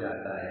फ्यूज हो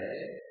जाता है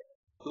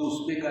तो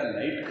उसमें का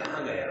लाइट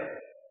कहाँ गया?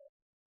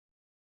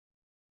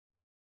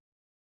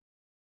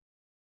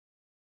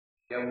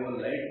 क्या वो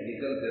लाइट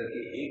निकल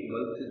करके एक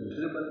बल्ब से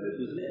दूसरे बल्ब में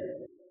घुस गया?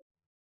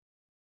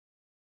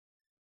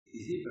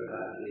 इसी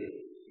प्रकार से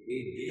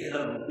एक देह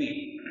रूपी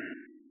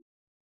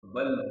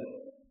बल्ब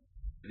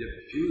जब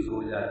फ्यूज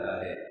हो जाता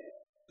है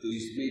तो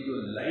इसमें जो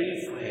लाइफ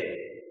है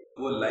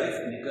वो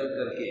लाइफ निकल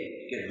करके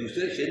क्या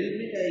दूसरे शरीर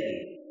में जाएगी?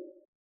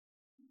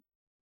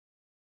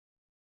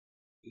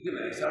 लेकिन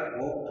ऐसा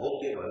ठोक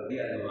के भर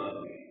दिया दिमाग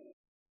में।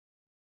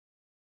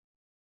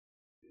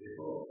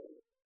 देखो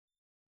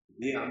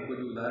ये हमको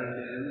जो उदाहरण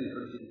दे रहे हैं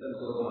इसको चिंतन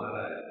करो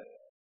महाराज।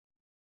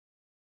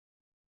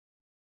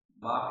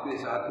 बाप के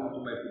साथ हूं तो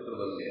मैं पुत्र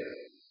बन गया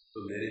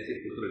तो मेरे से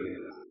पुत्र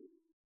निकला,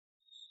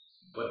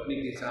 पत्नी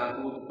के साथ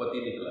हूं तो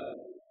पति निकला,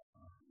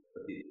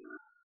 पति,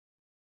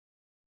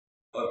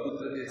 और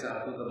पुत्र के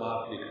साथ हूं तो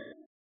बाप निकला,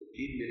 तो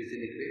ठीक मेरे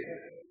से निकलेगा।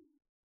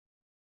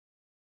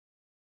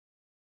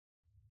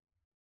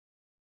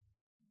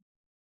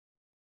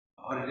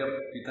 और जब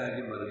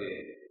पिताजी मर गए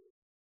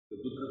तो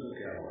पुत्र को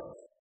क्या हुआ?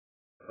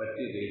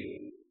 पत्नी गई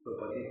तो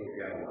पति को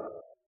क्या हुआ?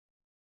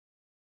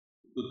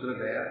 पुत्र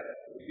गया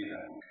तो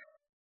पिता को।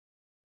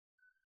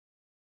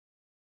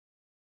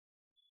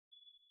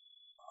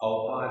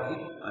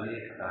 औपाधिक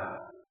अनेकता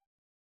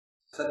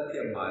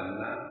सत्य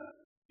मानना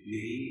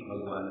यही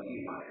भगवान की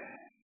माया है।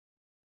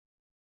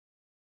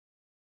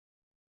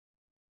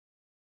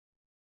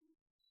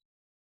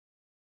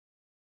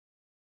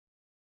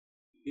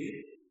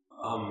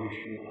 अहम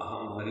विष्णु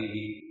अहम हरि,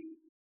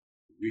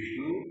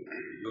 विष्णु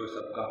जो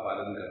सबका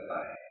पालन करता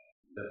है।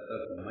 जब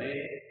तक मैं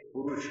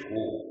पुरुष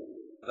हूं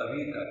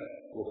तभी तक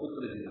वो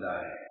पुत्र जिंदा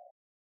है,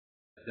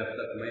 जब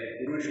तक मैं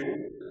पुरुष हूं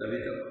तभी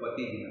तक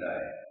पति जिंदा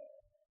है,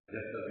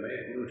 जब तक मैं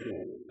पुरुष हूं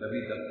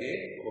तभी तक के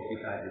वो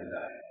पिता जिंदा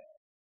है।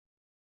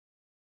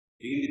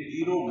 इन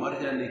तीनों मर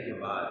जाने के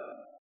बाद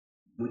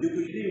मुझे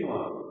कुछ नहीं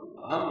हुआ,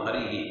 हम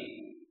हरि ही।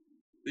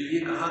 तो ये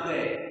कहाँ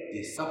गए?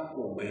 ये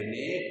सबको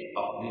मैंने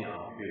अपने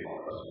आप में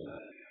वापस बना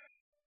लिया।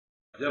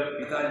 जब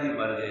पिताजी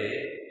मर गए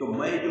तो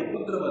मैं जो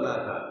पुत्र बना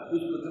था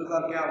उस पुत्र का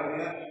क्या हो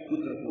गया?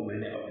 पुत्र को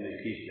मैंने अपने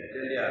खींच लिया,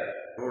 चल यार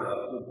छोड़, अब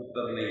तू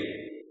पुत्र नहीं है।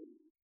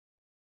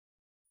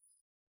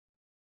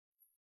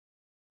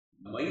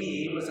 मैं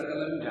एव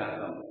सकलम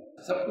जातम,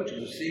 सब कुछ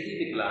मुझसे ही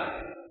निकला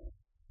है,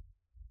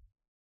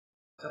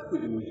 सब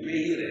कुछ मुझ में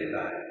ही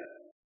रहता है,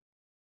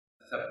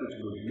 सब कुछ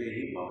मुझ में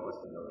ही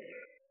वापस लौटेगा।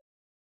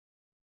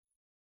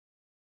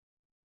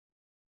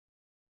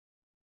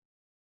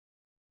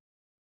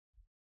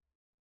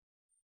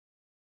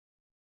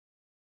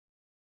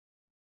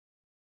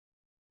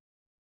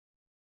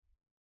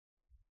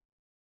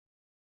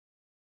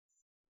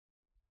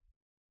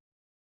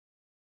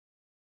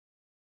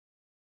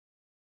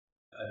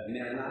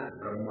 अज्ञानात्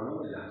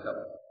ब्रह्मणोऽजातं,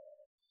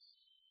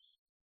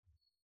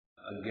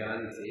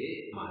 अज्ञान से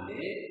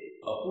माने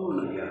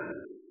अपूर्ण ज्ञान।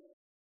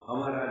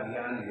 हमारा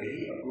ज्ञान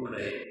यही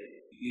अपूर्ण है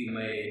कि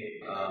मैं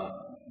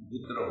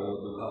पुत्र हूँ,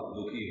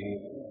 दुखी हूँ,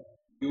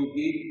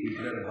 क्योंकि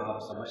विग्रह भाव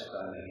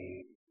समझता नहीं।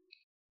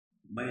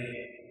 मैं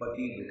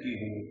पति दुखी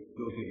हूँ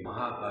क्योंकि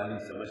महाकाली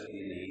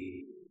समझती नहीं।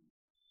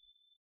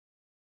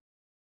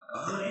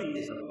 कहाँ है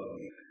ये संभव?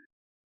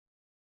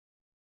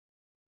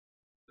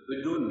 तो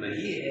जो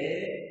नहीं है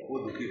वो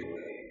दुखी हो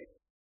रहे।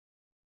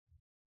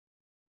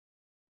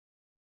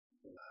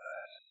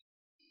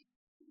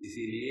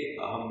 इसीलिए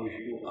अहम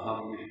विष्णु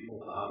अहम विष्णु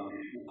अहम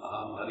विष्णु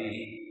अहम हरि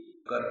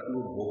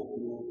कर्तृ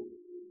भोक्तृ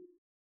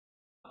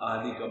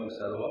आदिकम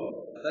सर्वम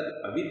तद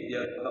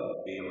अविद्यत्म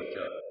एव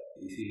च।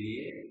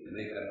 इसीलिए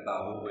मैं करता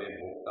हूँ, मैं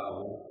भोगता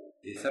हूँ,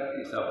 ये सब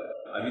की सब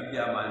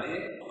अविद्या माने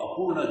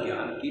अपूर्ण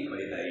ज्ञान की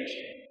पैदाइश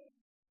है।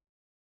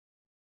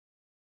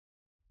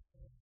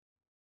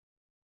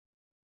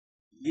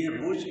 ये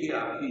रोज की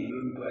आपकी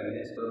जीवन को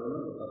एनालाइज करो ना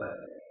तो पता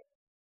है।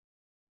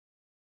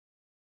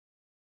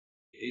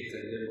 एक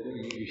सज्जन को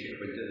ये विषय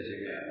पंचदशी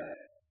में आता है,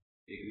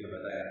 एक ने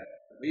बताया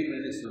भाई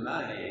मैंने सुना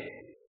है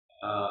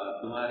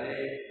तुम्हारे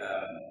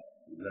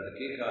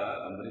लड़के का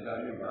अमेरिका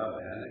में बड़ा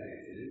भयानक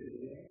एक्सीडेंट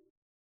हुआ,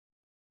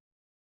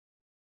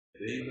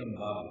 एकदम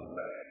भाव हो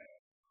रहा है,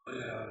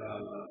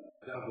 राम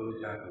क्या बोलो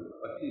क्या करो,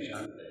 पत्नी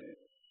शांत है।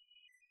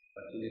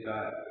 पत्नी ने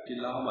कहा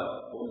चिल्लाओ मत,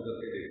 फोन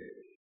करके देखो।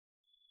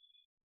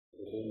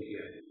 तो फोन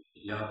किया,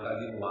 यहाँ का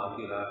दिन वहाँ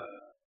की रात,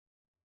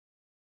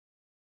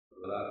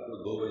 रात को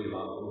 2 बजे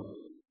वहाँ फोन है।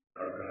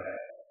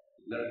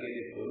 लड़के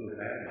ने फोन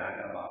उठाया,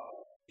 ढाका बाप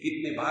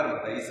कितने बार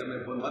बताया इस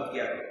समय फोन मत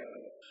किया करो।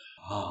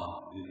 हाँ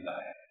जिंदा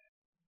है।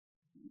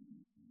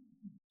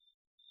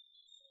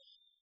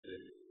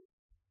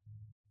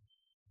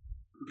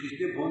 तो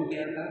किसने फोन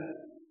किया था?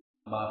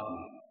 बाप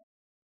ने।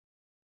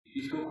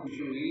 किसको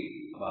खुशी हुई?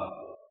 बाप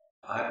को।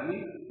 आदमी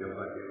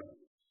व्यवहार के।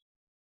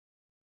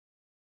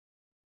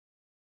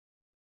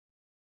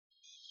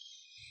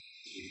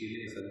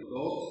 इसीलिए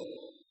संतो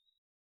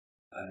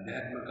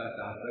अध्यात्म का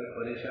तात्पर्य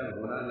परेशान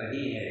होना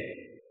नहीं है।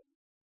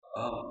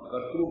 हम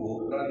कर्तृ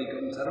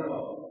भोक्तादिकम सर्व,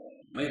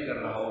 मैं कर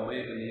रहा हूँ, मैं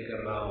नहीं कर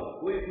रहा हूँ,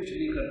 कोई कुछ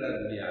नहीं करता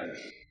दुनिया में,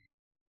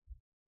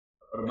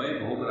 और मैं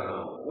भोग रहा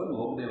हूँ। कौन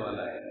भोगने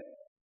वाला है?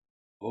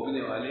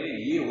 भोगने वाले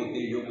ये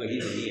होते जो कहीं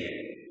नहीं है।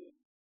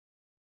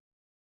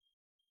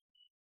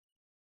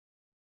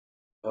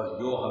 और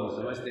जो हम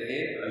समझते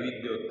हैं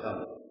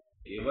अविद्योत्थम,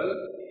 केवल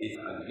इस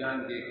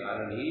अज्ञान के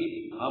कारण ही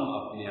हम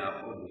अपने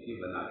आप को दुखी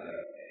बना कर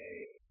रखते हैं।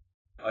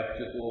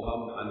 अच्युतो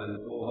हम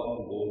अनंतो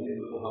हम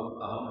गोविंदो हम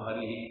अहम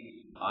हरि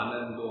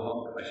आनंदो हम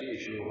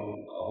अशेषो हम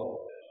अहो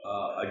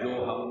अजो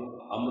हम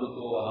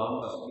अमृतो हम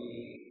अस्मि।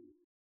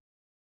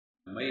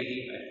 मैं ही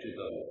अच्युत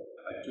हूँ।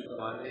 अच्युत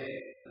माने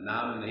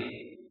नाम नहीं,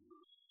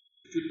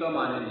 अच्युत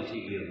माने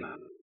नीचे गिरना।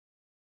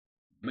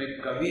 मैं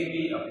कभी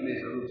भी अपने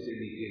स्वरूप से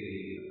नीचे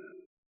नहीं गिरना।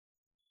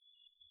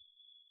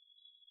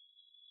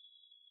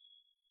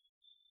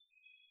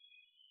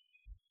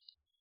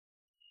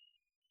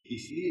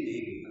 इसलिए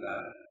नहीं गिरता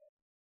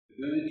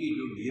क्योंकि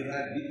जो गिरा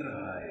दिख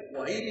रहा है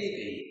वो ही नहीं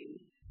कहीं।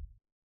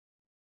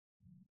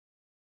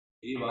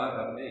 ये बात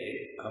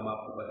हम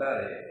आपको बता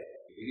रहे हैं,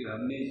 लेकिन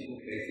हमने इसको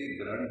कैसे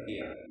ग्रहण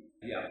किया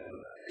ये आपको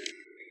बता रहे हैं।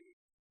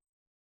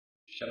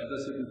 शब्द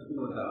से कुछ नहीं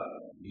होता,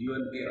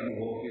 जीवन के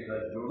अनुभव के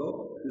साथ जोड़ो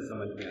फिर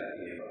समझ में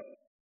आती है बात।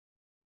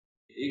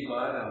 एक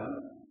बार हम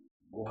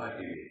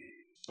गुवाहाटी में,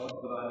 बहुत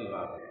पुरानी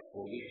बात है,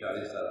 होगी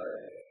 40 साल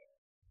पहले,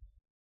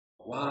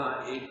 वहाँ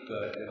एक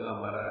जगह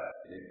हमारा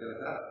डायरेक्टर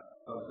था,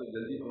 हम तो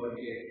जल्दी पहुँच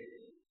गए,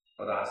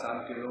 और आसाम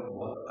के लोग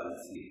बहुत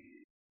आलसी,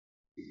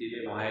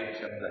 इसीलिए वहाँ एक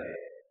शब्द है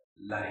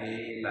लाहे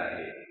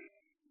लाहे,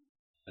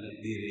 धीरे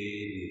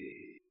धीरे।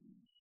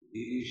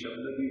 धीरे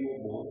शब्द भी वो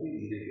बहुत ही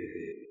धीरे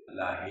कहते,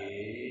 लाहे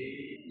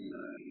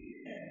लाहे।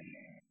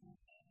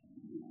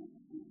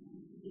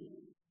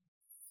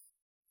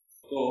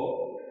 तो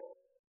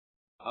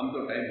हम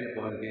तो टाइम पे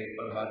पहुंच गए,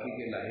 पर बाकी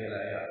के लाहे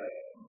लाहे आ गए।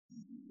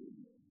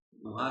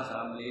 वहां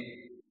सामने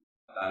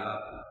तालाब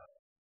था,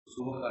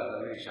 सुबह का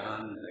समय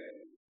शांत लगे,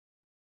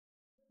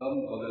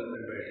 हम बगल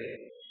में बैठे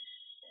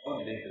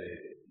और देख रहे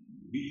थे,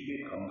 बीच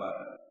में खंबा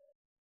था,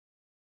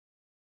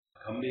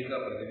 खंबे का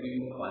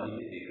प्रतिबिंब पानी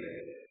में देख रहे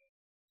थे।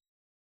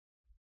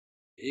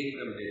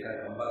 एकदम देखा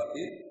खंबा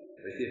स्थिर,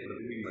 वैसे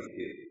प्रतिबिंब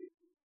स्थिर।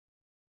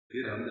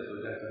 फिर हमने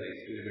सोचा थोड़ा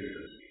एक्सपेरिमेंट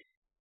करते,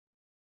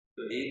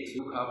 तो एक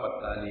सूखा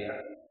पत्ता लिया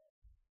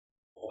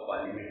और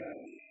पानी में डाल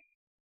दिया।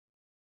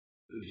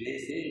 तो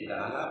जैसे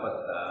डाला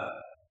पत्ता,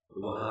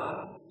 वहां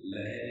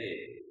लहरें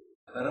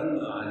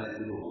तरंग आने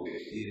शुरू हो गए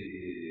धीरे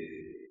धीरे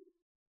धीरे,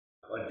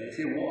 और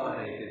जैसे वो आ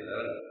रहे थे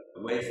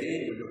तरंग, वैसे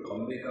वो जो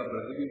खंबे का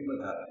प्रतिबिंब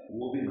था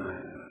वो भी मान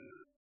रहा।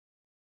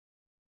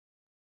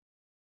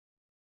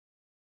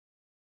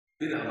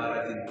 फिर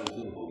हमारा चिंतन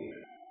शुरू हो गया,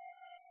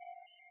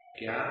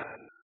 क्या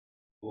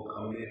वो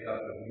खंबे का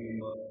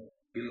प्रतिबिंब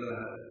हिल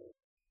रहा है?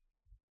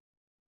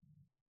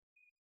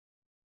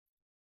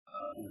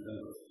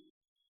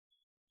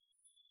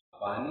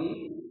 पानी,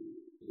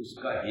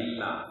 उसका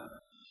हिलना,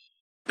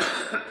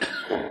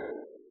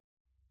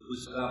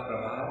 उसका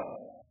प्रभाव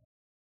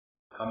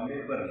खंबे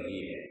पर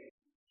नहीं है।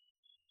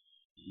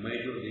 मैं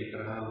जो देख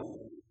रहा हूं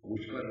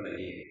उस पर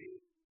नहीं है,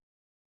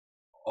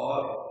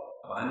 और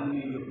पानी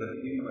में जो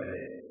प्रतिबिंब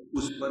है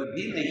उस पर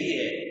भी नहीं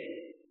है।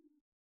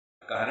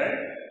 कारण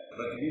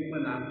प्रतिबिंब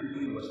नाम की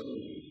कोई वस्तु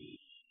नहीं,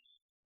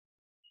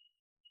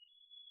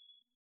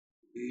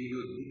 ये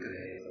जो दिख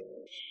रहे हैं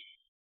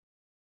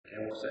क्या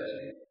वो सच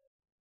है?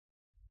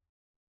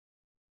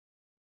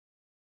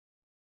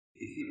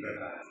 इसी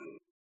प्रकार से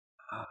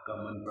आपका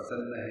मन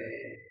प्रसन्न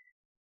है,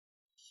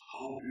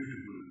 हाउ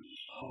ब्यूटीफुल,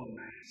 हाउ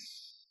नाइस,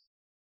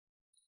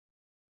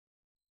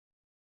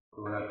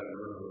 थोड़ा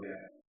गड़बड़ हो गया।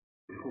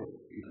 देखो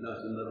इतना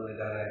सुंदर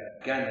नजारा है,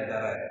 क्या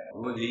नजारा है,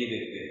 रोज यही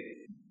देखते हैं,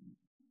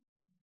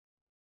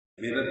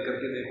 मेहनत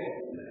करके देखो,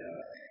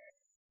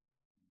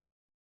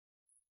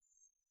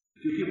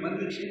 क्योंकि मन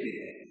विक्षेपित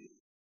है।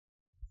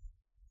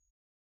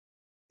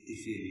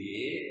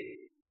 इसीलिए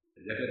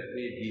जगत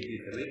में जीते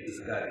समय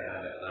इसका ध्यान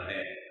रखना है।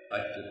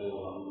 अच्युतो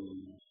हम,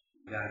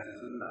 ध्यान से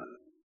सुनना,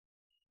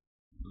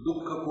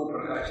 दुख को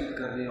प्रकाशित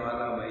करने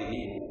वाला मैं ही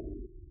हूँ,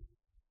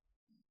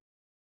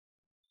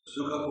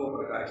 सुख को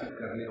प्रकाशित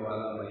करने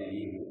वाला मैं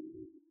ही हूँ।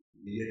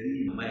 यदि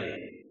मैं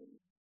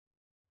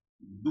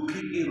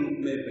दुखी के रूप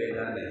में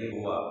पैदा नहीं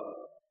हुआ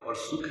और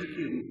सुखी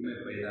के रूप में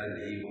पैदा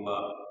नहीं हुआ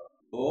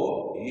तो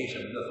ये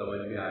शब्द समझ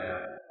में आया,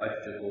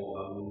 अच्युतो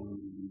हम।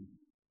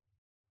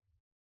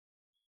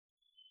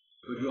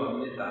 तो जो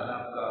हमने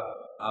तालाब का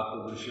आपको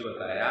दृश्य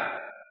बताया,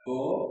 तो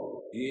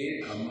ये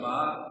खंबा,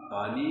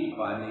 पानी,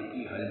 पानी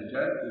की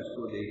हलचल,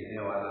 उसको देखने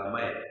वाला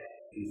मैं,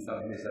 इन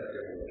सब में सत्य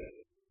हो गया।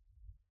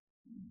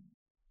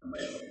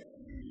 मैं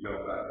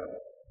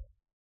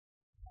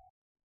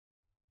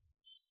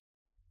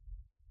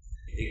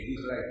एक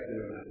दूसरा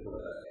एक्सपेरिमेंट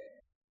होता है।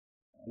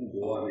 हम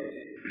गोवा में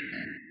थे,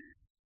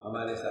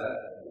 हमारे साथ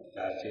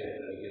 4-6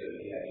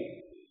 लड़के आई,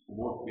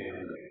 बोट में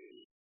हम गए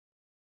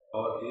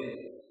और फिर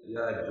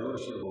या जोर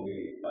से हो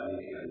गई पानी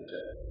की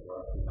हलचल,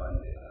 तूफान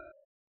देखा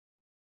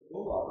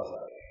तो वापस आ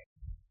गए।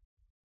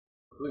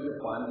 तो जब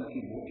पानी की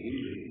बोट हिल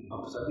रही,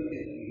 हम सभी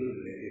हिल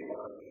रहे थे,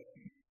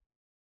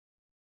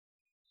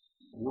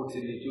 बोट से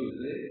नीचे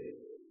उतरे,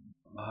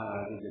 बाहर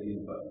आके जमीन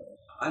पर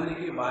आने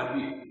के बाद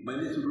भी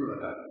मैंने शुरू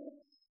रखा,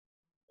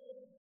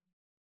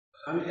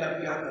 हम आप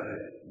क्या कर रहे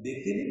हैं,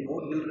 देखते नहीं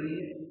बोट हिल रही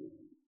है,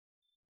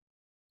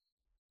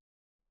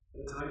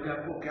 तो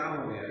आपको क्या हो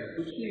गया?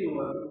 कुछ नहीं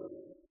हुआ,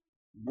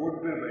 बोट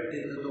पे बैठे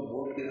थे तो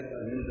बोट के अंदर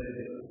हिल रहे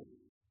थे।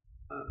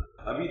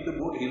 अभी तो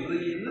बोट हिल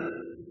रही है ना,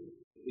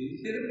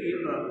 इससे हिल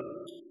रहा,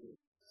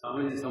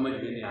 समझ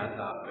में नहीं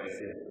आता आप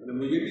कैसे,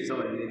 मुझे भी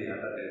समझ में नहीं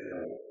आता कैसे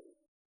हो।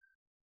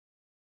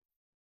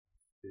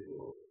 देखो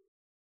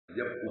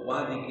जब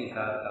उपाधि के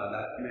साथ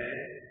तादाद में है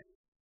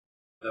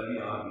तभी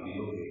आप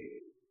हिलोगे।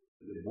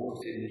 बोट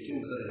से नीचे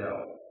उतर जाओ,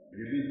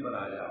 जमीन पर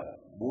आ जाओ,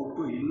 बोट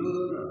को हिलो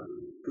दो ना,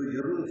 तो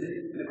जरूर से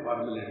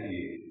फॉर्मेलिटी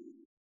है।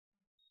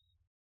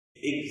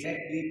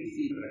 एग्जैक्टली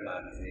इसी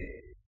प्रकार से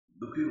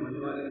दुखी होने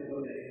वाले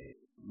कौन है?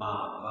 माँ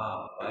बाप,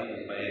 भाई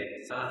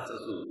बहन, सास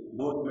ससुर,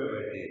 बोट में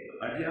बैठे,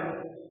 हट जाओ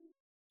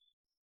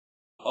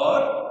और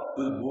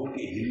उस बोट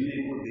के हिलने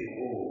को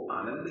देखो,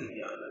 आनंद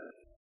ही आनंद।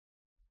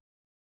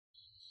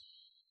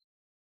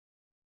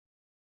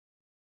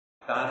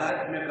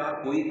 तादात्म्य का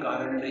कोई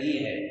कारण नहीं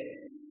है,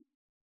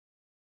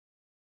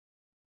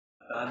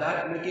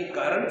 तादात्म्य के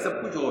कारण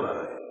सब कुछ हो रहा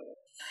है।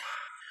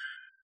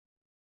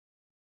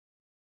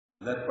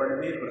 दर्पण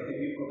में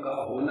प्रतिबिंब का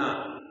होना,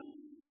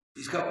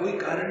 इसका कोई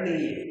कारण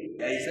नहीं है,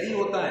 ऐसा ही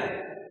होता है।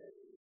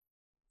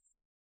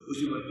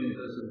 उसी पर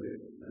चिंता सुन रहे,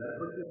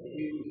 दर्पण में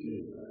प्रतिबिंब कुछ नहीं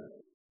होता है।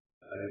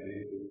 अरे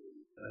बिल्कुल,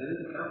 अरे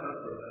तो क्या फर्क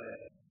पड़ता है?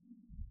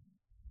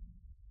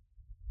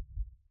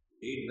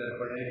 एक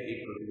दर्पण है, एक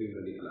प्रतिबिंब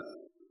निकला,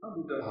 अब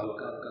उधर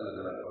हल्का हल्का लग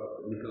रहा है,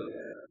 निकल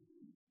गया।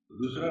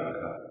 दूसरा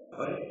रखा,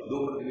 अरे 2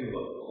 प्रतिबिंब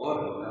और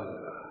हल्का लग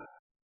रहा है।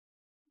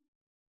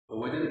 तो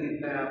वजन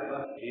कितना है आपका?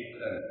 1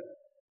 टन।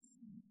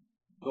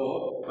 तो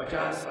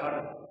 50-60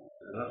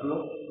 रख लो,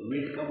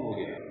 वेट कम हो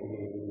गया।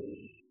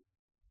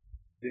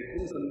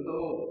 देखो संतो,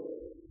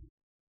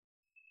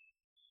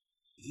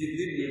 जिस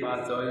दिन ये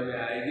बात समझ में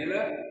आएगी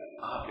ना,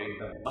 आप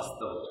एकदम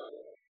मस्त हो जाओगे।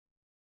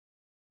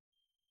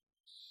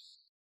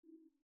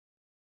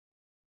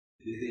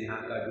 जैसे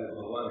यहाँ का जो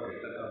भगवान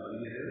कृष्ण का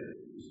मंदिर है,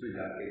 उस पर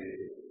जाके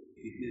देखो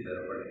कितने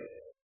दर्पण है,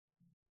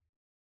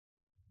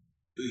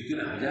 तो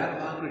इतने 1000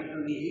 वहां कृष्ण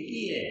ने एक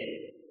ही है,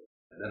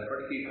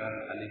 दर्पण के कारण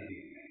अनेक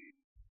दिखते हैं।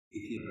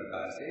 इसी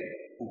प्रकार से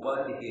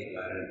उपाधि के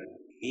कारण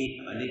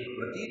एक अनेक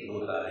प्रतीत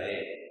होता है,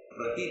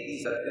 प्रतीति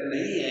सत्य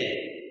नहीं है,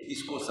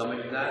 इसको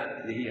समझना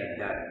यही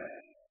अध्यात्म है।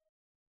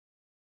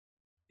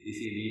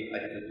 इसीलिए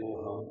अच्युतो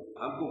हम,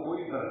 हमको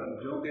कोई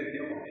फर्क जो के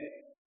त्यों है।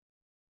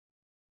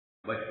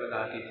 बचपन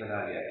आके चला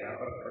गया, क्या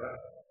फर्क पड़ा?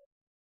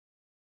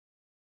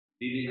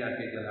 टीवी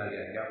जाके चला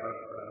गया, क्या फर्क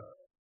पड़ा?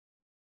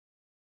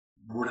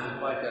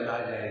 बुढ़ापा चला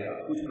जाएगा,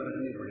 कुछ फर्क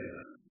नहीं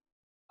पड़ेगा,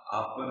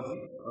 आप पर भी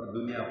और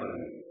दुनिया पर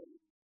भी।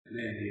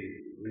 नहीं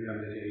भैया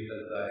मुझे यही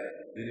लगता है,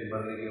 मेरे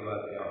मरने के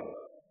बाद क्या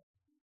होगा?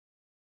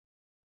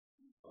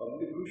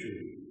 पब्लिक खुश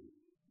होगी,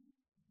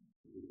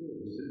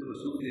 दूसरे को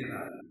सुख देना,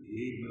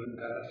 यही जीवन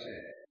का लक्ष्य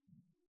है।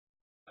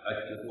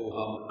 अच्युतो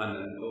हम,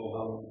 अनंतो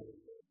हम,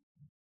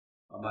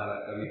 हमारा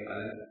कभी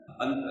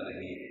अंत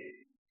नहीं है।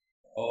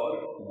 और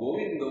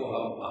गोविंदो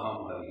हम, अहम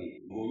हरि।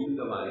 गोविंद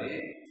माने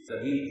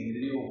सभी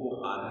इंद्रियों को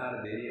आधार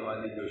देने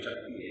वाली जो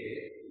शक्ति है,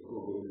 वो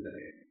गोविंद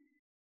है।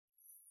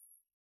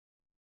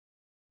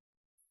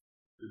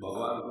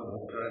 भगवान को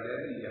भोग चढ़ा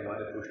जाए, ये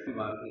हमारे पुष्टि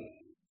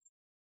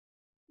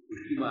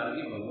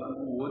मार्गी भगवान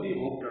को वो नहीं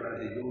भोग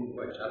चढ़ाते जो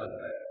उनको अच्छा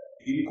लगता है,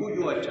 इनको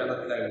जो अच्छा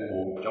लगता है वो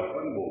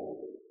 56 भोग।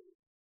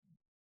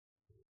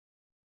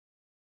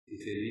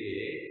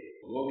 इसलिए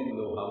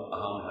गोविंदो हम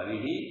अहम हरि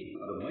ही,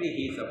 और मैं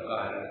ही सबका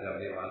हरण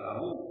करने वाला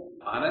हूँ।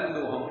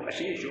 आनंदो हम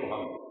अशेषो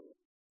हम,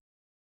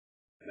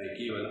 मैं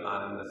केवल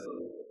आनंद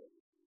स्वरूप।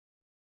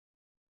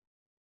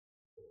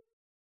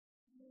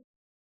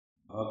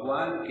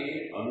 भगवान के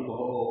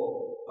अनुभव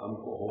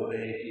हमको हो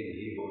रहे कि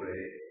नहीं हो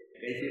रहे,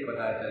 कैसे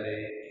पता चले?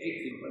 एक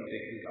सिंपल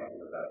टेक्निक आपको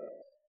बता दें।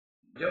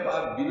 जब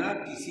आप बिना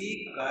किसी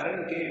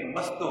कारण के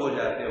मस्त हो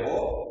जाते हो,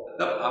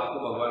 तब आपको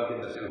भगवान के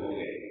दर्शन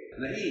होंगे।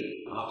 नहीं,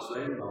 आप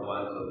स्वयं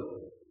भगवान स्वरूप।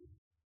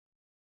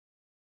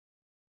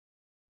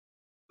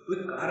 कोई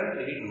कारण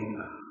नहीं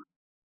ढूंढना।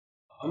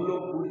 हम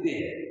लोग पूछते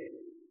हैं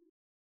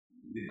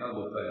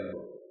गुप्ता जी को,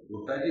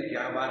 गुप्ता जी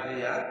क्या बात है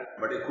यार,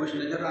 बड़े खुश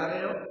नजर आ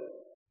रहे हो?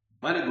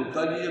 माने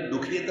गुप्ता जी जब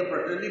दुखी है तो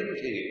प्रश्न नहीं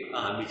पूछेंगे,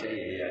 हाँ हमेशा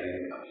यही यार,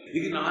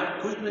 लेकिन आज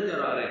खुश नजर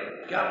आ रहे हैं,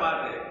 क्या बात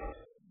है?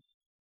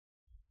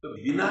 तो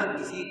बिना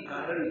किसी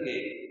कारण के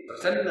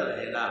प्रसन्न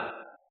रहना,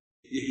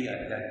 यही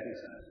आध्यात्मिक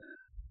साधना।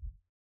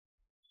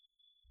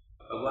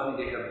 भगवान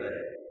के शब्द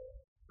है,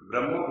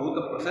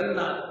 ब्रह्मभूत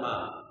प्रसन्नात्मा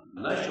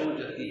न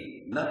शोचति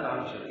न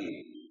कांक्षति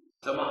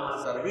समः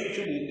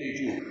सर्वेषु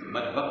भूतेषु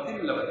मद्भक्तिं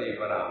लभते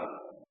पराम्।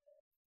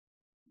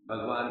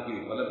 भगवान की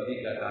उपलब्धि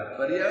का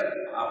तात्पर्य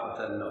आप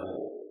प्रसन्न हो,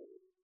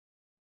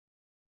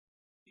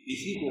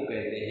 इसी को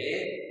कहते हैं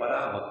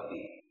पराभक्ति।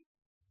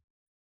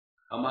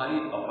 हमारी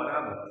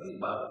अपराभक्ति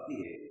भक्ति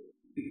है,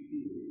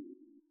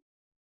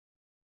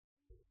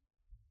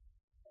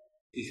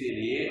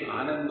 इसीलिए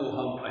आनंदो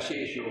हम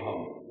अशेषो हम,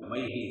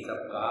 मैं ही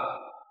सबका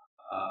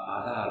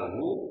आधार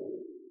हूँ,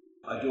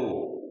 अजो,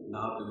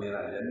 ना तो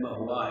मेरा जन्म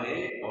हुआ है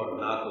और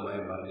ना तो मैं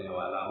मरने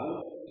वाला हूँ,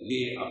 ये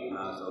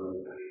अपना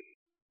स्वरूप है।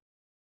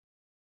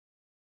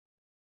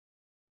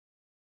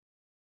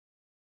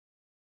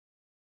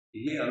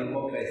 ये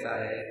अनुभव कैसा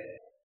है?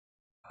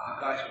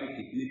 आकाश में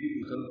कितनी भी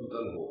उथल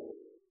पुथल हो,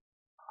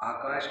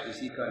 आकाश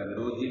किसी का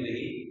विरोधी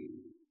नहीं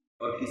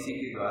और किसी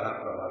के द्वारा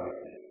प्रभावित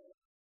नहीं।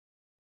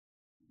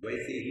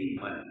 वैसे ही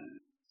मन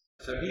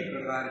सभी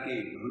प्रकार के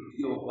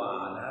वृत्तियों का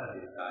आधार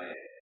देता है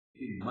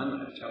कि मन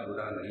अच्छा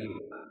बुरा नहीं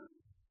होता।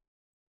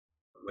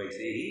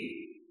 वैसे ही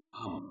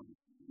हम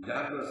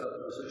जागृत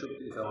स्वप्न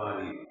सुषुप्ति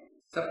समाधि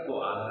सबको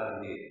आधार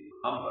दे,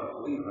 हम पर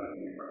कोई फर्क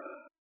नहीं पड़ा।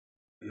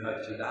 यह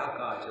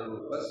चिदाकाश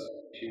रूपस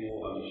शिवो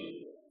हम शिव,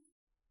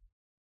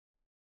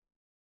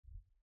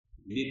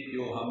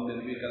 नित्यो हम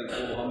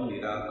निर्विकल्पो हम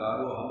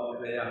निराकारो हम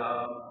अव्ययः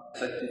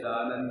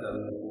सच्चिदानंद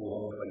रूपो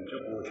हम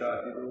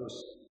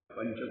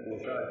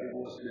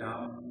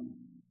पंचकोशातिदोषम्यहम्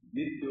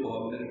नित्यो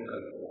हम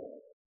निर्विकल्पो।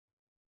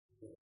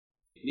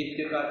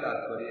 नित्य का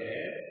तात्पर्य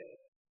है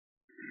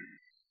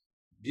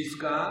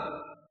जिसका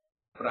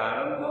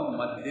प्रारंभ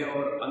मध्य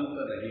और अंत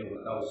नहीं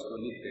होता, उसको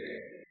नित्य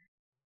कहते हैं।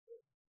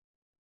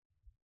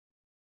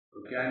 तो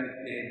क्या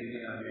नित्य है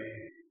दुनिया में?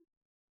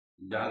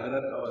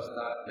 जागृत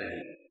अवस्था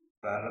नहीं,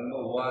 प्रारंभ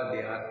हुआ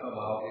देहात्म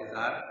भाव के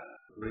साथ,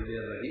 थोड़ी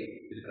देर रही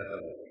फिर खत्म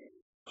हो गई,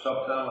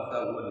 स्वप्नावस्था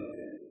हुआ नित्य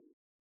है।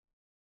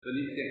 तो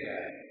नित्य क्या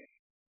है?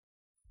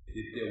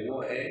 नित्य वो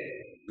है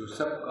जो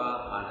सबका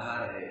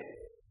आधार है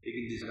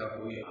लेकिन जिसका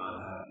कोई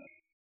आधार नहीं,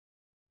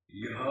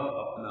 यह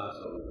अपना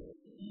स्वरूप।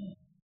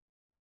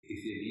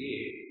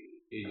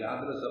 इसीलिए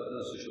जागृत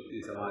स्वप्न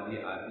सुषुप्ति समाधि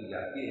आती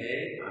जाती है,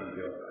 हम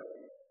व्यवहार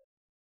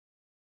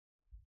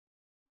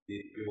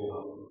नित्यो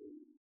हम।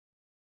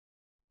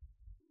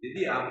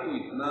 यदि आपको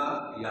इतना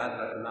याद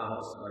रखना हो,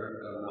 स्मरण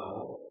करना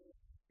हो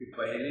कि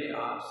पहले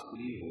आप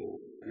स्त्री हो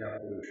या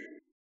पुरुष हो,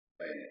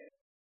 पहले,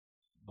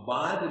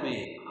 बाद में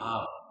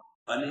आप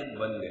अनेक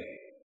बन गए,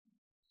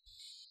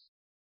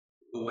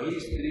 तो वही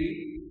स्त्री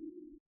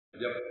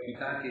जब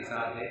पिता के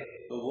साथ है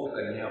तो वो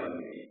कन्या बन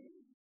गई,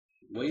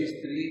 वही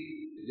स्त्री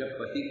जब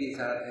पति के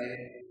साथ है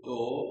तो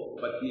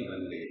पत्नी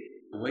बन गई,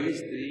 वही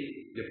स्त्री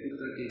जब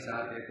पुत्र के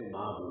साथ है तो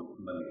मां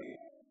बन गई।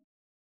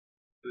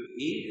 तो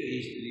एक ही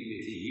स्त्री में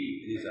से ही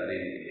इतने सारे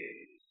निकले।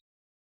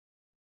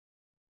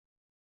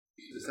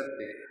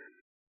 सत्य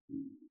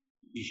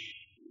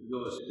जो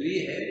स्त्री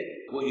है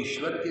वो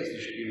ईश्वर के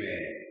सृष्टि में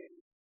है,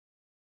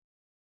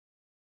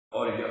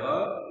 और यह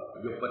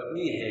जो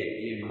पत्नी है,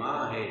 ये माँ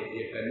है,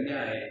 ये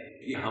कन्या है,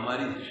 ये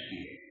हमारी सृष्टि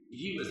है,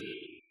 जीव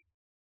सृष्टि।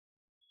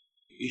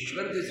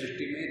 ईश्वर की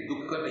सृष्टि में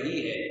दुख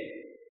नहीं है,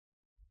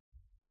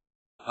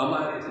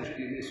 हमारी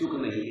सृष्टि में सुख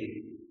नहीं है।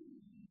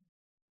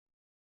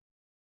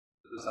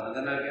 तो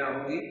साधना क्या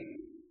होगी?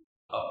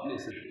 अपने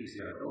सृष्टि से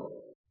हटो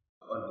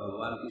और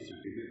भगवान की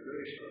सृष्टि में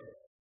प्रवेश करो।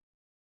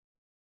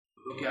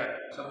 तो क्या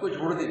सबको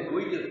छोड़ दे?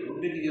 कोई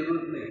छोड़ने की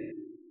जरूरत नहीं।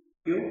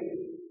 क्यों?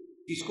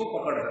 किसको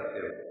पकड़ सकते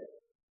हो?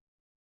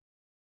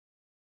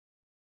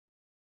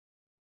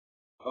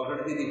 पकड़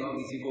के दिखाओ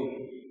किसी को भी।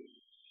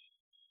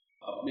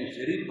 अपने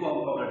शरीर को हम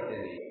पकड़ते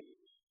नहीं।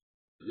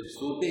 जब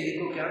सोते हैं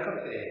तो क्या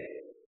करते हैं?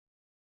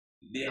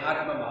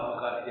 देहात्म भाव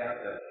का त्याग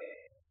करते हैं,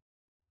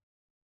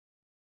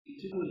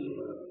 किसी को नहीं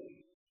पकड़ते।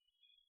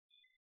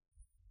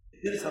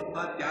 फिर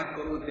सबका त्याग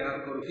करो, त्याग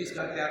करो।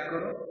 किसका त्याग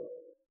करो?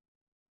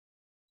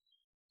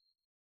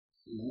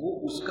 वो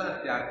उसका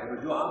त्याग करो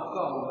जो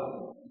आपका होगा।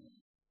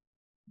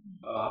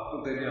 आप तो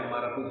कहते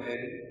हमारा कुछ है,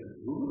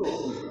 ढूंढ लो,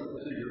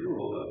 कुछ जरूर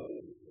होगा।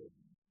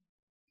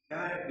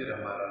 क्या है फिर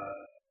हमारा?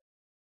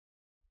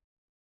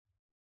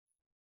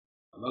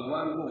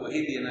 भगवान को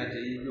वही देना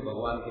चाहिए जो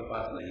भगवान के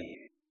पास नहीं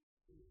है।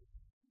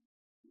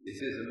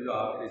 जैसे समझो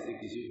आप जैसे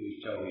किसी को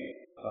इच्छा हुई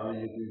स्वामी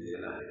जी को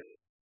देना है,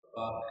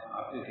 तो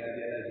आपने क्या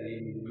देना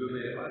चाहिए? जो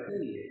मेरे पास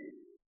नहीं है।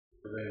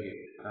 तो कहेंगे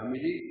स्वामी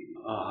जी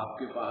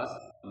आपके पास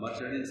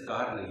मर्सिडीज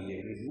कार नहीं है,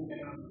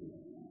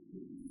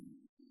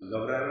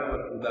 घबराना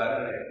मत,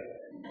 उदाहरण है।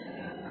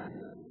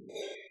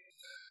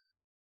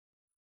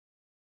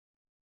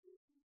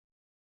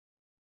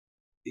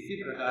 इसी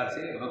प्रकार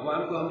से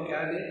भगवान को हम क्या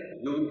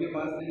दें जो उनके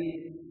पास नहीं है?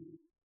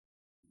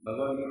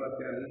 भगवान के पास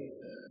क्या नहीं?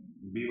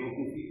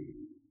 बेवकूफी,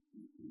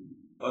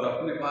 और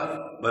अपने पास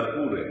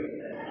भरपूर है।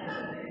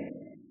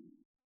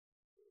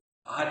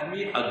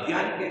 आदमी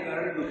अज्ञान के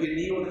कारण दुखी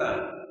नहीं होता,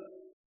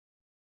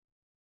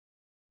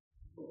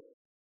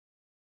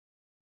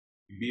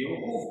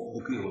 बेवकूफ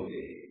दुखी होते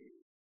हैं,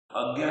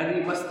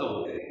 अज्ञानी मस्त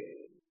होते हैं।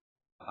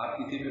 आप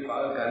किसी भी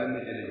पागल खाने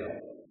में चले जाओ,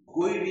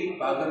 कोई भी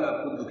पागल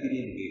आपको दुखी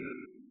नहीं दिखेगा।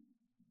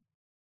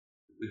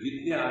 तो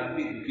जितने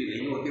आदमी दुखी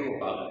नहीं होते वो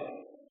पागल है,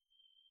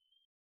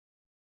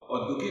 और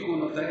दुखी कौन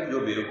होता है? जो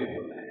बेवकूफ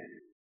होता है।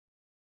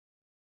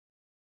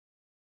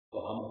 तो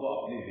हमको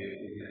अपनी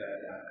बेवकूफी का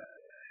त्याग कर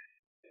देना है।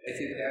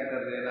 ऐसे त्याग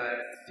कर देना है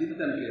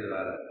चिंतन के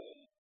द्वारा।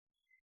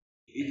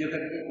 इस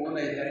जगत में कौन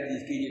ऐसा है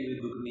जिसके जीवन में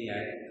दुख नहीं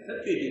आए?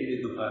 सबके जीवन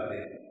में दुख आते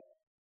हैं।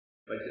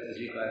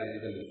 पंचदशी कार्य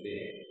निकल लिखते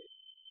हैं,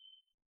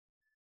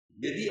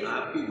 यदि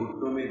आपके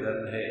घुटनों में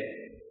दर्द है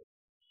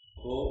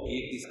तो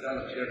एक इसका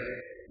लक्षण है,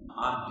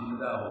 आप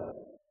जिंदा हो,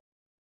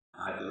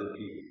 आज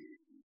रोटी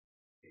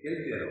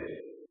खेलते रहो।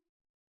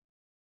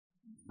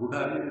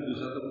 बुढ़ापे में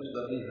दूसरा तो कुछ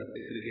कर नहीं सकते,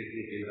 क्रिकेट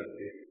नहीं खेल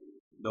सकते,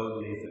 दौड़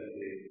नहीं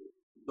सकते,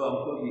 तो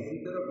हमको इसी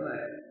तरफ ना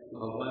है।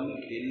 भगवान ने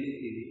खेलने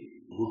के लिए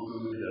घुटनों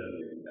में दर्द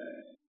देता है।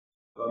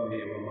 कम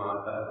एवं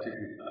माता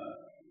चिकित्सा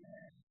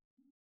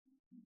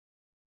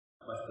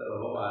मस्त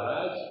रहो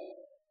महाराज।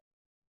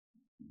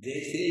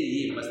 जैसे ये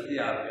मस्ती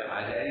आप पे आ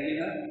जाएगी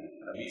ना,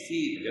 अब इसी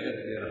जगत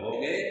में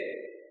रहोगे,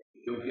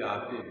 क्योंकि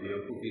आपने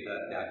बेवकूफी का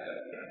त्याग कर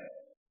दिया है।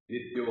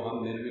 नित्यो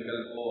हम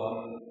निर्विकल्पो हम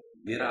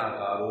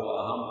निराकारो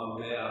अहम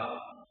अव्यय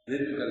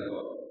निर्विकल्प।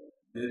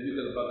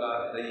 निर्विकल्प का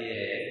अर्थ ये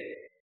है,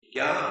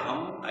 क्या हम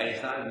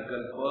ऐसा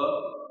विकल्प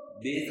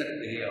दे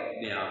सकते हैं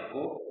अपने आप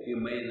को कि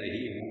मैं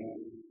नहीं हूं?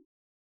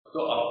 तो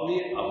अपने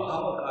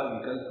अभाव का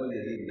विकल्प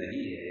यदि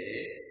नहीं है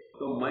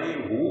तो मैं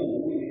हूं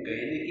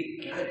कहने की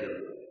क्या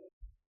जरूरत है?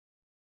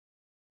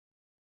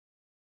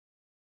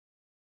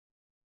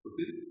 तो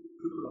फिर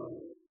चुप रहो।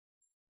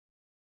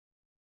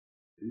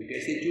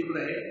 कैसे चुप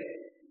रहे?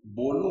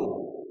 बोलो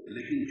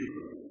लेकिन चुप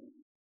रहो,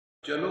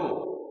 चलो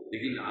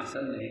लेकिन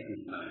आसन नहीं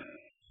टूटना है,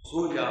 सो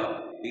जाओ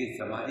लेकिन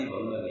समाधि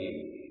भंग नहीं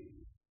होगी,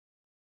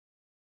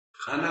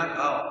 खाना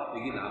खाओ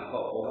लेकिन आपका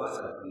उपवास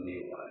खत्म नहीं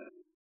हुआ है।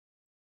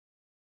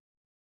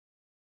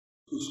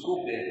 उसको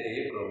कहते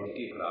हैं प्रभु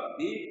की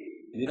प्राप्ति।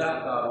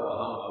 निराकारो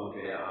अहम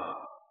अव्यय,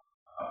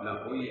 अपना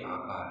कोई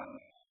आकार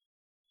नहीं।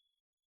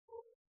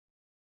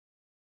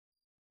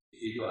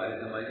 ये जो आर्य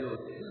समाज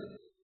होते हैं ना,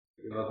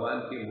 भगवान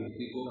की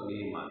मूर्ति को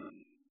नहीं मानते।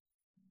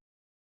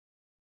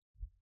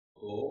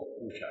 तो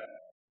पूछा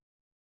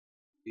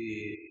कि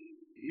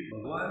ये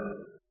भगवान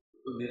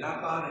तो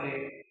निराकार है,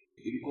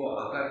 इनको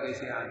आकार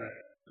कैसे आ गए?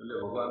 तो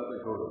भगवान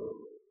को छोड़ो,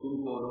 तुम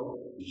बोलो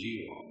जीव,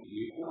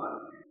 जीव को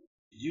मानते हैं।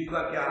 जीव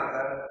का क्या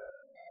आकार है?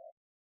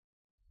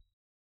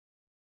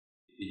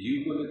 जीव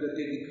को लेकर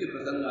के कितने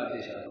प्रसंग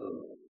आते शास्त्रों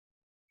में।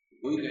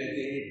 कोई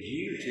कहते हैं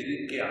जीव शरीर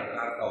के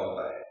आकार का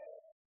होता है,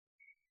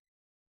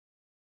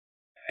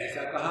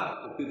 ऐसा कहा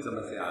तो फिर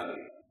समस्या आ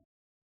गई।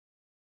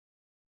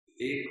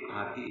 एक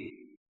हाथी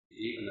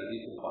एक नदी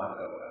को पार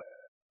कर रहा है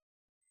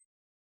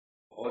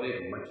और एक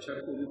मच्छर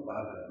को भी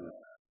पार करना है।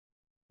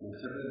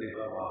 मच्छर ने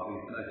देखा वहां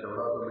इतना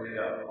चौड़ा तो मेरे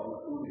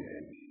टूट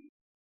जाएंगे,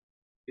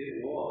 फिर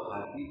वो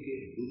हाथी के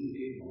दुम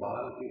के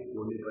बाल के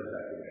कोने पर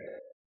जाके बैठा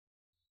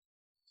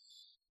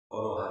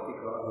और वो हाथी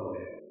क्रॉस हो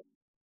गया।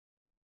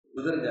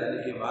 उधर जाने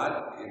के बाद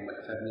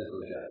मच्छर ने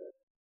सोचा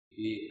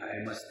कि आई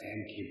मस्ट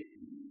थैंक यू।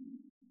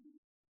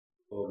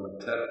 तो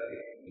मच्छर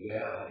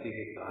गया हाथी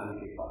के कान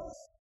के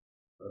पास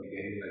और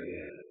कहने लगे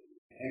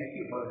thank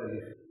you for the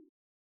lift.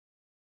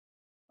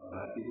 और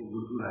हाथी को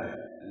गुड़गुड़ाया,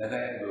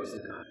 लगाया जोर से,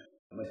 कहा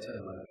मच्छर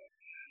मर गया।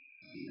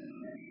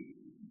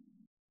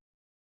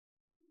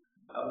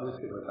 अब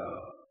मुझे बताओ,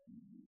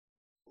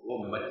 वो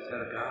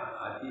मच्छर का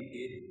हाथी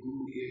के दुम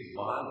के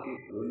बाल के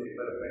कोने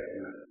पर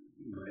बैठना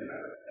महंगा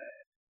लगता है।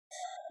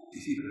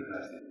 इसी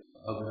प्रकार से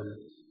भगवान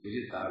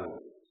मुझे तारो,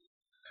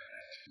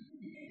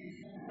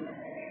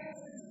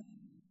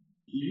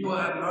 you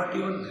are not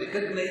even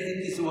recognized in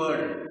this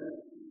world.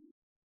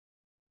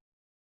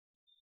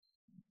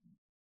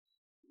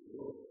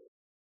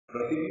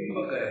 प्रतिबिंब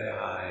कह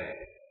रहा है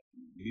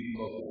बिंब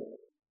को,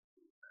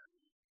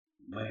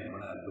 मैं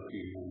बड़ा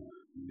दुखी हूँ,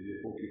 मेरे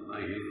को कितना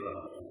हिल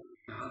रहा हूँ,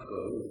 क्या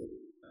करूँ?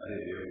 अरे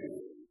देखो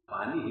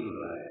पानी हिल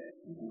रहा है,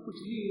 कुछ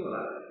नहीं हो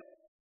रहा है।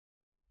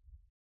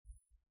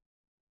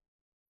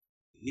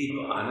 ये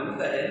जो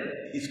आनंद है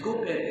इसको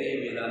कहते हैं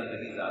वेदांत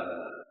की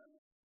साधना।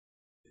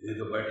 ये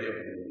तो बैठे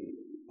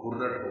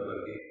कुर्रट होकर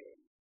के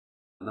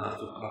ना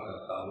सूखा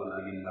करता हूँ ना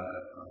गीला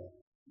करता हूँ।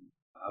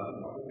 आप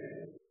मालूम है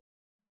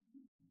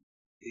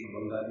एक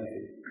बंगाली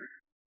थे,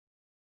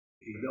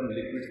 एकदम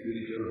लिक्विड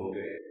स्पिरिचुअल हो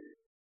गए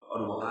और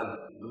वहां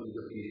लोग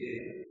जब पीते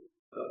हैं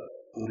तब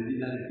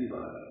ओरिजिनलिटी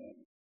बाहर आती है।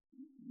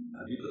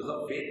 अभी तो सब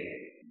फेक है,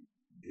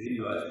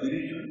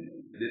 स्पिरिचुअल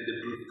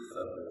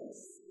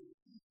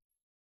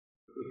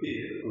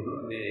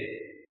उन्होंने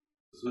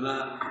सुना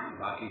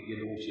बाकी के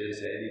लोग शेर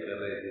शायरी कर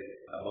रहे थे,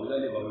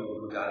 बंगाली बाबू को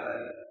कुछ आता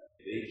है,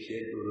 एक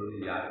शेर तो उन्होंने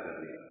याद कर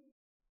लिया,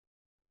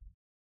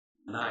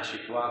 ना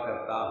शिकवा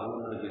करता हूँ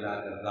ना गिला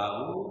करता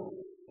हूँ,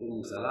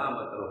 तुम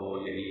सलामत रहो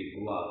यही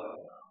दुआ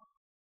करता हूँ।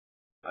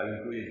 अब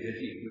इनको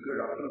जैसी क्योंकि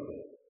डॉक्टर थे,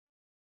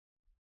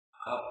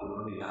 आप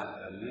उन्होंने याद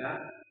कर लिया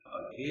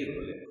और फिर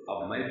बोले अब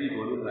मैं भी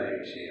बोलूंगा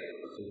एक शेर,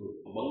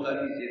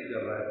 बंगाली शेर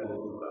कर रहा है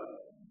उर्दू का,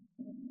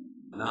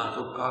 ना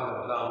सूखा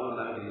करता हूँ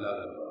ना गीला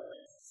करता हूँ,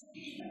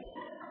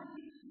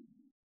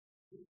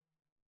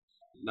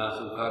 ना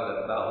सूखा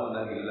करता हूँ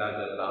ना गीला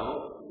करता हूँ,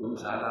 तुम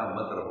साला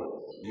मत रहो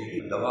यही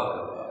दवा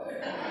करता हूँ।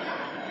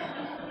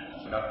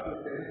 डॉक्टर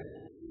थे।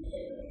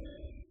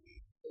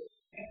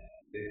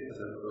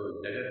 देखो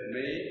जगत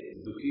में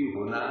दुखी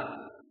होना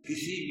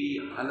किसी भी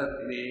हालत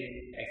में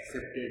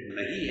एक्सेप्टेड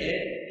नहीं है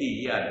कि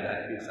ये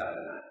आध्यात्मिक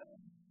साधना है।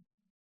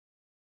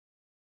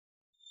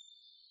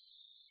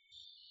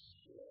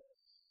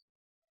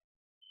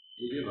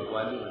 मुझे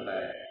भगवान ने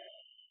बताया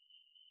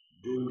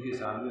जो उनके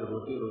सामने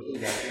रोते रोते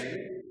जाते हैं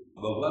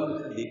भगवान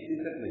उसे देखते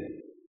तक नहीं।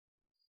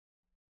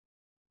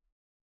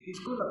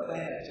 किसको लगता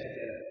है अच्छा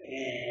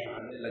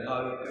आने लगा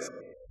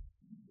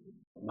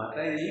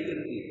माता यही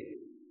करती है,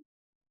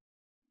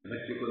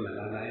 बच्चे को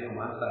नहलाना है वो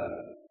मानता है,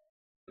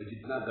 तो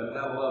जितना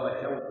गंदा हुआ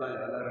बच्चा उतना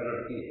ज्यादा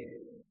रगड़ती है।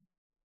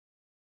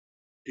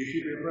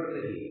 टिश्यू पेपर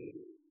नहीं,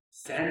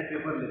 सैंड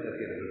पेपर लेकर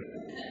के रगड़ती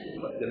है,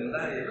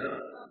 गंदा है ना,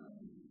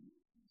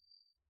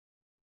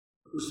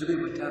 उससे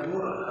बच्चा रो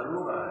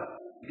रहा है,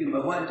 लेकिन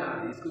भगवान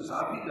चाहते इसको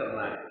साफ ही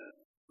करना है,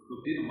 तो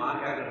फिर माँ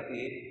क्या करती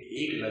है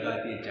एक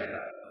लगाती है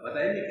चाटा,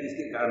 बताइए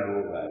किसके कारण रो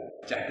रहा है,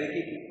 चाटे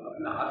की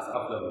अपना हाथ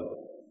साफ कर लो।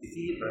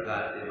 इसी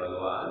प्रकार से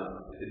भगवान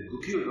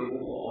दुखी लोगों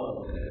को और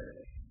दुखी करते हैं।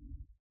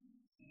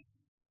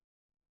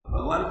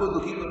 भगवान को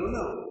दुखी करो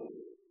ना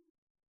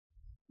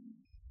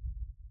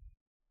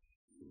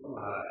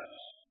महाराज।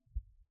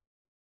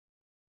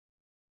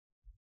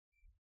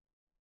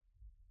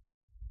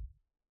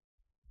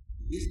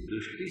 इस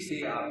दृष्टि से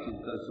आप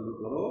चिंतन शुरू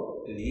करो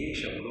तो ये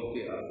शब्दों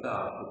के अर्थ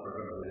आपको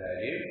प्रकट हो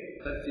जाएंगे।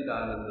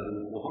 सच्चिदानंद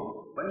रूप हम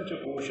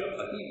पंचकोश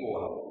अति को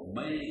हम,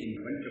 मैं इन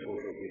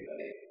पंचकोशों के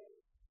तले।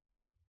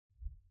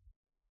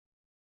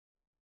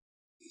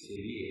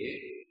 इसीलिए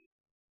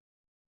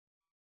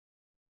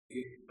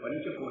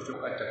पंचकोशों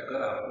का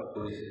चक्कर आपको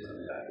थोड़ी सी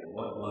समझा के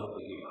बहुत महत्व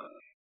की बात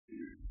है।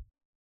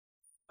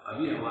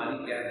 अभी हमारी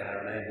क्या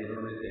धारणा है,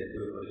 जिन्होंने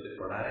तैतृय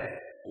पढ़ा है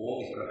वो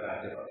इस प्रकार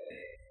से पढ़ते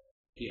हैं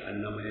कि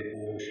अन्नमय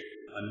कोश,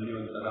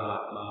 अन्योंतरा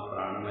आत्मा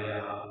प्राणमय,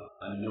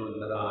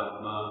 अन्योंतरा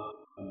आत्मा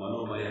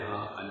मनोमय,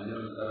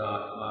 अन्योंतरा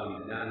आत्मा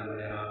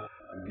विज्ञानमय,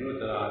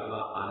 अन्योंतरा आत्मा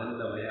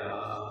आनंदमय।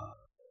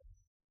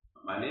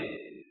 माने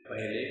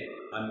पहले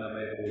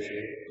अन्नमय कोश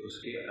है,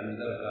 उसके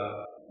अंदर का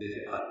जैसे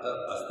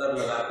अस्तर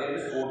लगाते हैं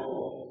कोट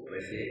को,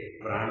 वैसे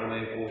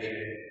प्राणमय कोश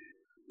है,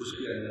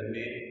 उसके अंदर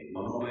में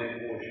मनोमय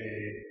कोश है,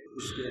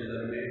 उसके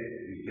अंदर में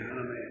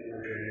विज्ञानमय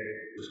कोश है,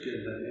 उसके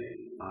अंदर में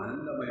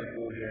आनंदमय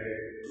कोश है,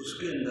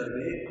 उसके अंदर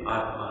में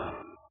आत्मा है।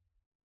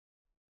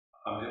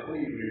 अब देखो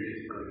ये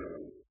बिल्डिंग कर रहे हो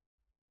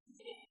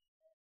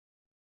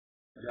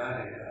जा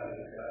गए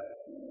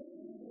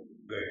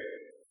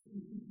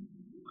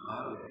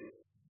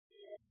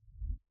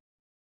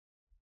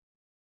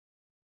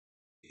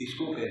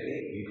इसको कहते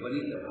हैं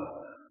विपरीत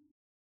भावना।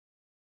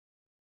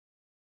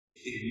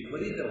 इस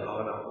विपरीत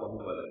भावना को हम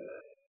बदलना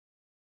है।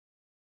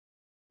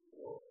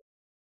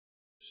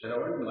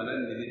 श्रवण मनन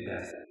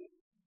निधिध्यासन,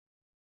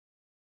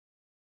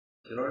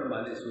 श्रवण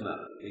माने सुना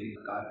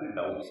लेकिन काफी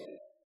डाउट्स है,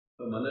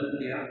 तो मनन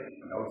किया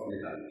डाउट्स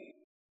निकाल दिए,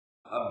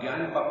 अब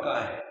ज्ञान पक्का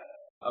है,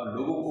 अब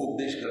लोगों को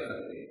उपदेश कर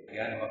सकते हैं,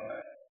 ज्ञान पक्का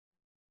है,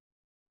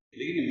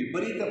 लेकिन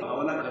विपरीत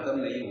भावना खत्म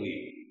नहीं हुई।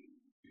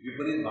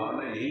 विपरीत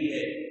भावना यही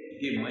है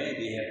कि मैं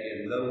देह के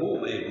अंदर हूं,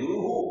 मैं गुरु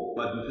हूं,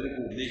 मैं दूसरे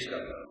को उपदेश कर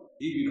रहा हूं,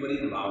 ये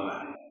विपरीत भावना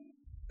है।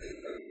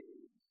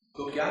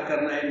 तो क्या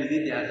करना है?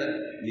 निधिध्यासन।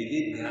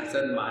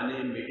 निधिध्यासन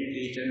माने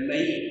मेडिटेशन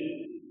नहीं।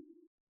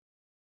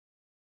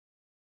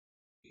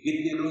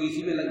 कितने लोग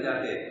इसी में लग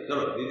जाते हैं,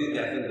 चलो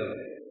निधिध्यासन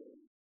करते हैं।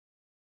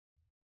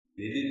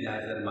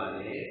 निधिध्यासन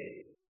माने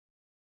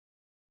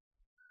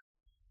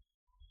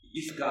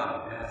इसका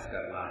अभ्यास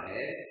करना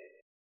है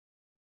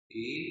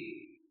कि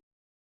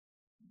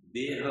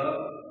देह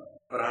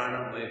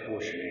प्राणमय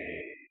कोश में है,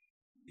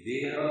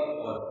 देह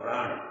और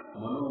प्राण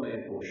मनोमय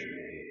कोश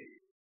में है,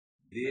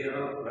 देह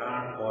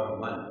प्राण और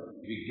मन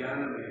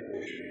विज्ञानमय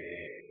कोश में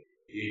है,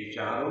 ये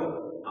चारों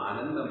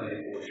आनंदमय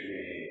कोश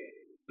में है।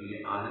 तो ये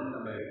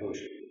आनंदमय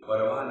कोश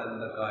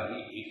परमानंद का ही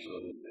एक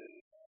स्वरूप है।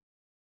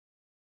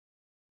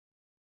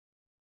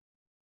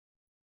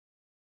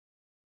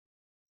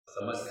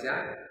 समस्या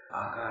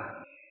आकार में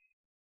है।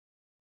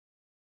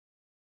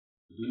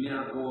 दुनिया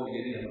को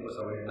यदि हमको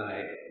समझना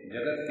है,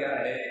 जगत क्या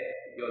है,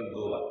 केवल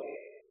दो बातें,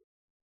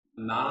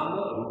 नाम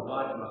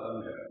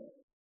रूपात्मकम जगत।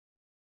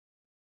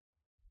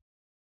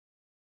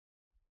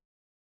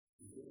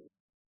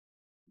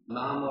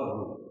 नाम और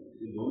रूप,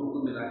 ये दोनों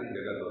को मिला के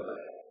जगत होता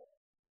है।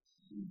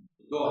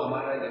 तो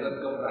हमारा जगत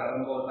का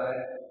प्रारंभ होता है,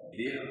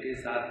 देह के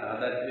साथ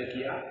तादात्म्य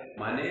किया,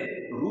 माने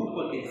रूप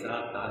के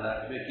साथ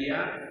तादात्म्य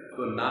किया,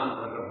 तो नाम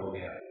प्रकट हो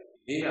गया।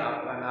 ये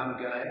आपका नाम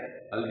क्या है?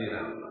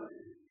 हल्दीराम।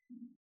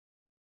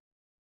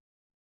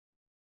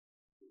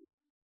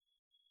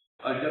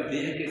 और जब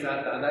देह के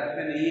साथ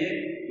तादात्म्य नहीं है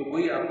तो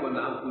कोई आपको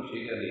नाम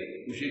पूछेगा नहीं,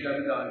 पूछेगा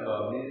भी तो आप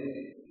जवाब नहीं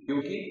देंगे,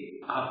 क्योंकि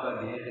आपका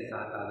देह के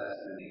साथ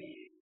तादात्म्य नहीं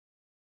है।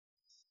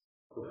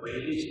 तो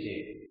पहली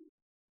स्टेप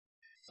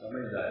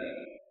समझदारी,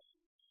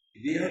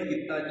 देह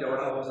कितना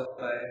चौड़ा हो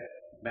सकता है?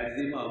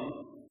 मैक्सिमम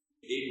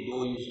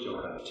 1-2 इंच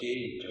चौड़ा, 6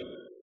 इंच चौड़ा।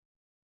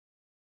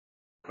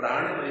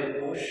 प्राणमय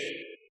कोश,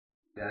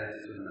 ध्यान से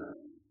सुनना,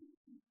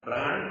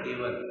 प्राण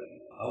केवल,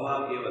 हवा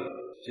केवल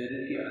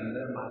शरीर के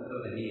अंदर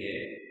मात्र नहीं है,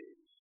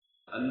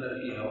 अंदर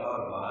की हवा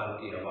और बाहर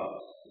की हवा,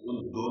 उन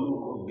दोनों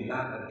को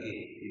मिला करके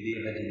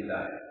देह जिंदा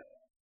है।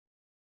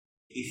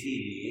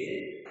 इसीलिए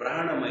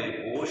प्राणमय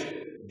कोश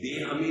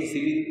देह में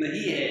सीमित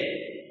नहीं है,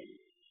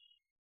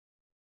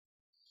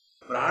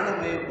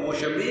 प्राणमय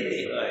कोश में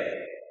देह है।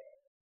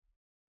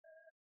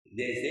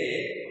 जैसे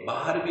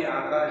बाहर भी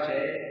आकाश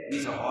है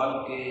इस हॉल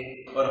के,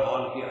 और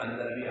हॉल के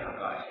अंदर भी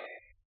आकाश है।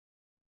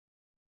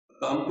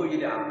 तो हमको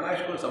यदि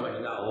आकाश को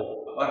समझना हो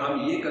और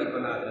हम ये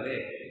कल्पना करें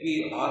कि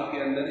हॉल के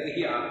अंदर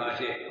ही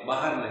आकाश है,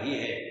 बाहर नहीं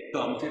है, तो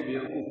हमसे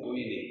बेवकूफ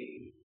कोई नहीं।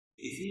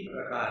 इसी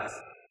प्रकार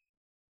से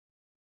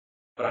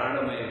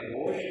प्राणमय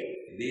कोश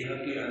देह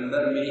के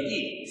अंदर में ही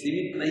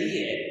सीमित नहीं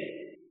है,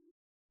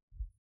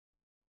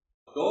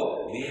 तो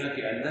देह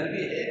के अंदर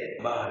भी है,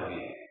 बाहर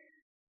भी है,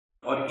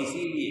 और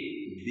इसीलिए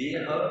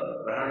देह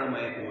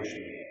प्राणमय कोश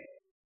में है।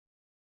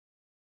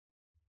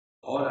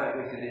 और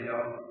आगे चले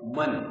जाओ,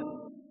 मन,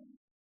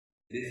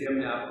 जैसे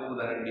हमने आपको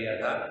उदाहरण दिया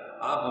था,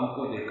 आप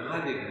हमको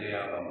कहाँ देख रहे हैं?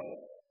 आप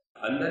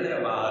हमको अंदर या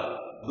बाहर,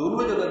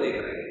 दोनों जगह देख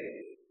रहे हैं।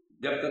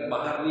 जब तक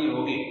बाहर नहीं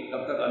होगी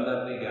तब तक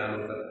अंदर में ज्ञान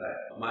हो सकता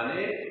है।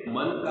 माने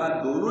मन का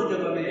दोनों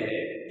जगह में है,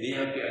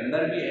 देह के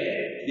अंदर भी है,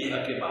 देह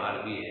के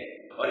बाहर भी है,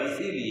 और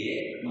इसीलिए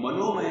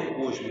मनोमय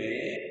कोश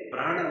में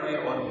प्राणमय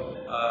और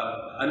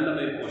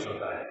अन्नमय कोश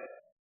होता है,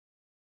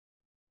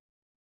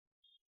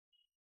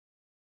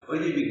 और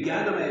ये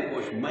विज्ञानमय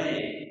कोश मय।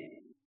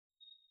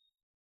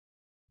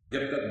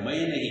 जब तक मैं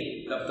नहीं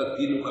तब तक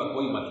तीनों का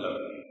कोई मतलब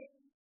नहीं।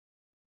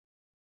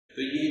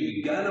 तो ये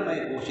विज्ञानमय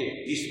कोश है,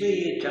 इसमें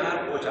ये 4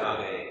 कोश आ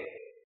गए,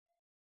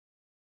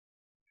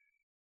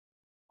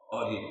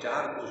 और ये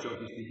 4 कोशों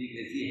की स्थिति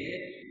कैसी है?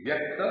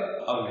 व्यक्त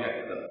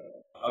अव्यक्त,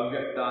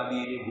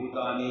 अव्यक्तादि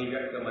भूतानि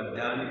व्यक्त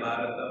मध्यानि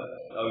भारत,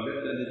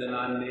 अव्यक्त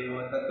निधनान्येव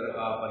तत्र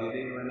का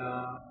परिदेवना।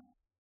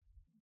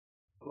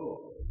 तो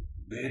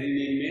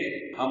बहरीनी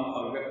में हम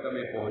अव्यक्त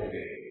में पहुंच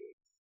गए,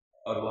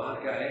 और वहां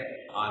क्या है?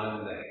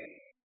 आनंद है।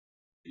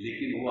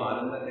 लेकिन वो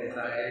आनंद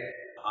कैसा है?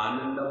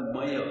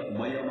 आनंदमय,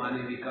 मय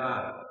माने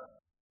विकार।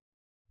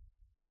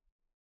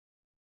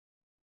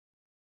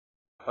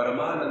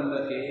 परमानंद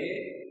के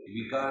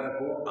विकार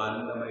को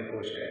आनंदमय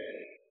कोश कहते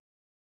हैं।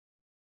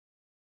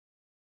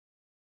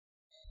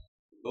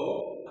 तो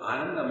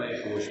आनंदमय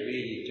कोश में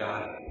ये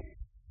 4 है,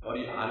 और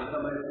ये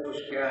आनंदमय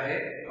कोश क्या है?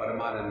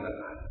 परमानंद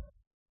का।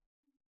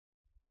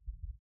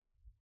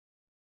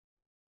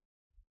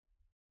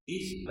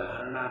 इस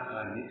धारणा का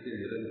नित्य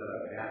निरंतर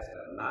अभ्यास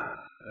करना,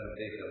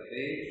 करते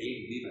करते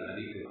एक दिन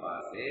हरि कृपा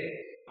से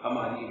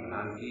हमारी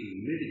भ्रांति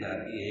मिट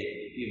जाती है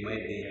कि मैं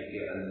देह के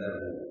अंदर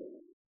हूं।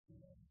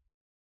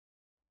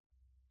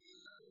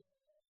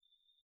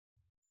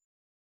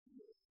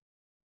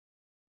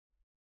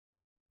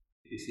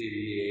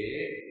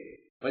 इसीलिए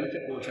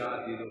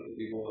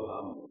पंचकोशादिगो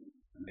हम,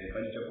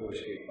 पंचकोश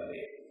के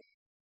परे,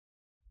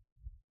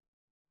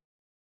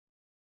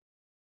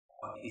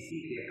 और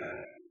इसी के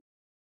कारण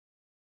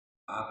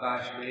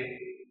आकाश में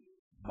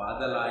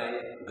बादल आए,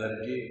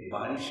 गरजे,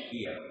 बारिश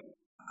किया,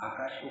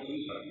 आकाश को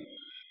कोई फर्क नहीं।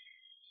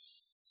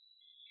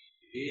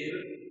 फिर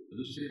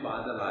दूसरे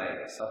बादल आए,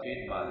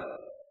 सफेद बादल,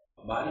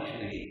 बारिश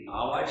नहीं,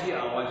 आवाज ही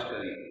आवाज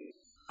करी,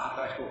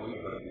 आकाश को कोई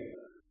फर्क नहीं।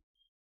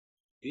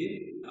 फिर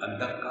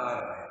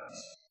अंधकार आए,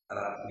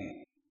 रात्रि,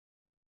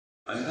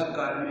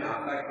 अंधकार में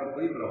आकाश पर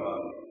कोई प्रभाव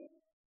नहीं,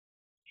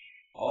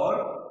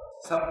 और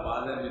सब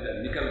बादल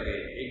निकल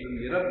गए,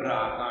 एकदम निरभ्र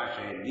आकाश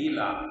है,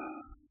 नीला,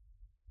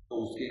 तो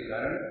उसके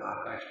कारण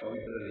आकाश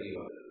पवित्र नहीं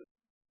होता।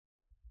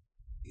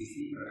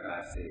 इसी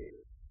प्रकार से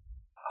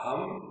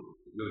हम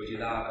जो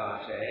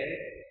चिदाकाश है,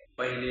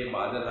 पहले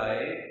बादल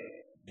आए,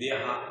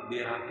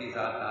 देहा के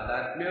साथ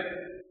तादात्म्य,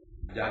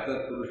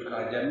 जागृत पुरुष का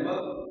जन्म,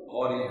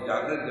 और इस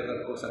जागृत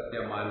जगत को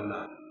सत्य मानना,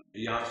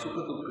 यहाँ सुख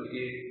दुख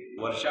के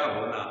वर्षा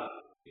होना,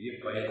 ये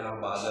पहला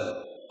बादल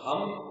हम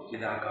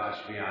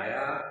चिदाकाश में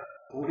आया,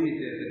 थोड़ी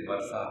देर से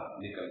वर्षा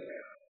निकल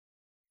गया।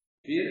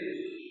 फिर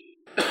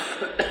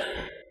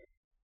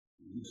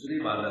दूसरे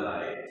बादल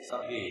आए,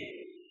 सफेद,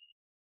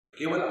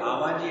 केवल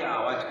आवाज ही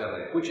आवाज कर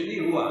रहे, कुछ नहीं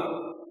हुआ,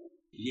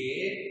 ये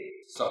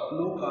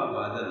सपनों का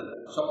बादल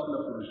स्वप्न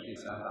पुरुष के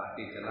साथ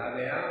आके चला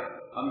गया,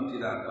 हम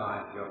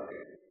चिराकाश झोंके,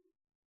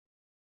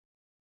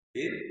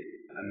 फिर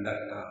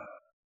अंधकार,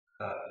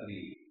 रात्रि,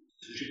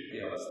 सुषुप्ति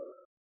अवस्था,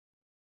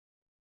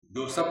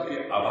 जो सबके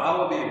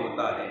अभाव में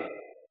होता है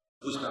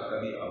उसका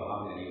कभी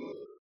अभाव नहीं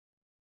होता।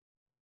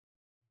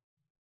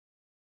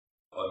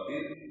 और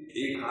फिर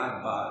एक हाथ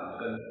बार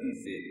गलती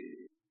से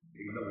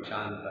एकदम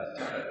शांत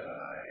चल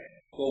रहा है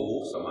तो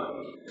वो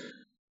समाधि,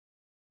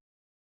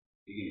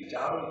 लेकिन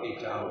चारों के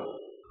चारों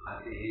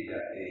आते ही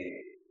जाते हैं,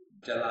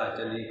 चला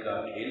चली का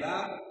खेला,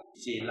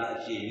 चेला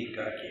चेली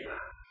का खेला।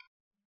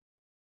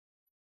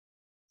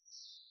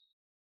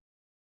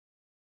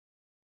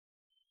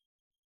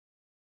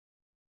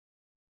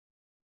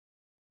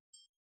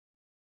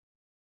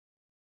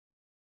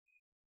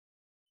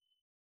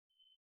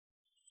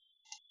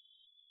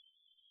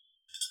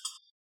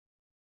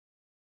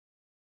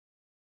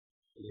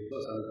 ये तो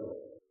संतो।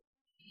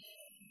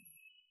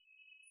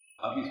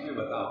 अब इसमें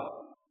बताओ,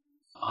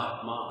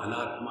 आत्मा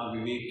अनात्मा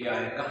विवेक क्या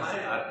है? कहाँ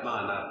है आत्मा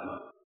अनात्मा?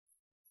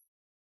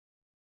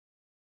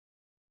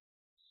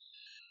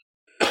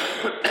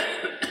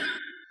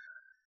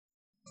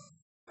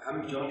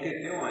 हम चौंके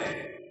क्यों आए?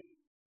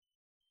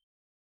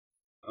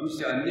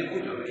 हमसे अन्य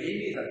कुछ हो ही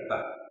नहीं सकता।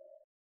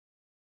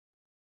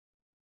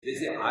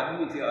 जैसे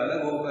आदमी से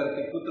अलग होकर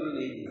के पुत्र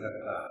नहीं जी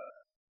सकता,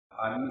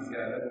 आदमी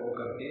से अलग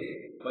होकर के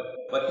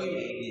पति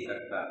नहीं जी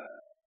सकता,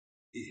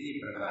 इसी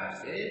प्रकार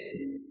से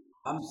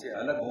हमसे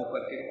अलग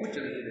होकर के कुछ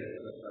नहीं रह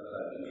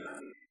सकता दुनिया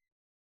में,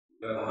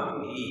 जब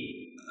हम ही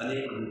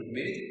अनेक रूप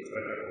में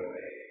प्रकट हो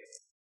गए।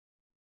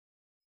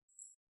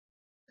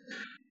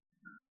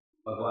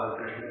 भगवान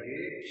कृष्ण के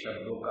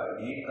शब्दों का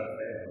एक अर्थ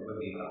है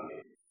भगवद्गीता में,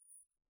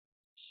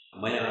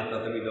 मया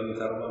ततमिदं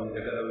सर्वं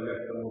जगदं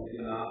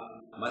व्यक्तमूर्तिना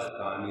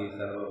मस्तानि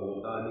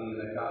सर्वभूतानि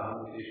न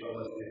चाहं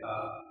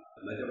केशवस्थितः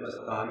न च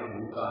मस्तानि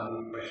भूतानि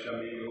पश्य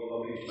मे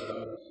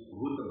योगमीश्वरं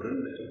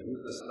भूतभृन्न च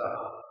भूतस्थः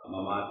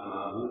ममात्मा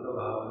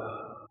भूतभावना।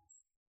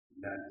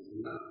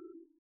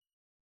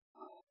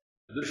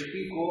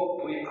 दृष्टि को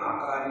कोई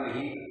आकार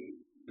नहीं,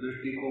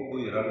 दृष्टि को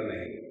कोई रंग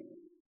नहीं,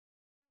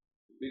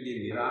 तो ये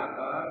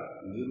निराकार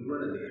निर्गुण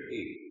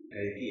दृष्टि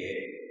कहती है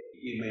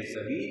कि मैं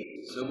सभी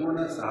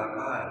सगुण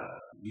साकार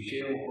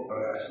विषयों को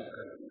प्रकाशित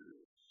करती हूँ।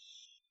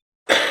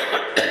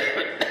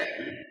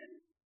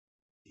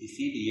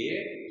 इसीलिए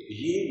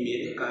ये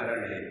मेरे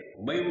कारण है,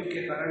 मैं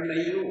उनके कारण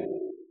नहीं हूं।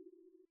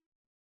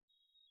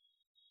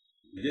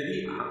 यदि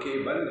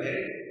आंखें बंद है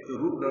तो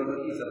रूप रंग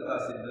की सत्ता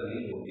सिद्ध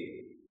नहीं होती,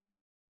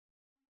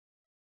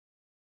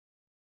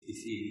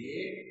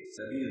 इसीलिए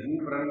सभी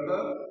रूप रंग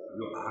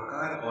जो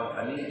आकार और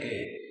अनेक है,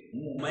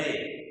 मैं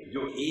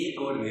जो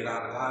एक और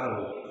निराकार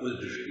हो उस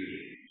दृष्टि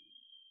में।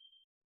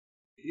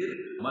 फिर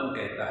मन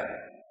कहता है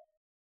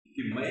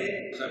कि मैं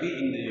सभी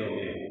इंद्रियों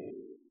में हूं,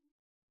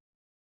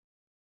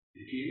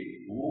 लेकिन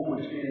वो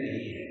मुझमें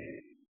नहीं है।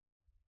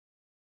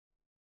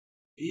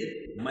 फिर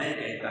मैं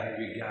कहता है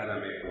विज्ञान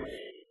में कोश,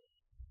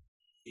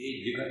 ये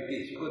जगत के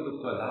सुख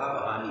दुख लाभ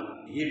हानि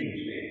ये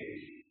मुझमें है,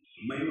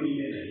 मैं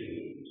उनमें नहीं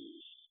हूं।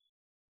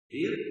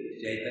 फिर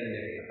चैतन्य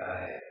कहता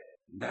है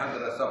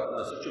जागृत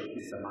स्वप्न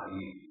सुषुप्ति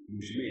समाधि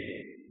मुझमें है,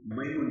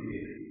 मैं उनमें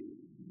नहीं।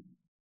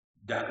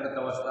 जागृत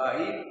अवस्था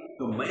आई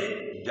तो मैं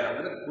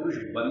जागृत पुरुष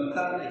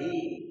बनता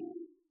नहीं,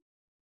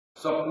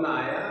 स्वप्न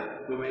आया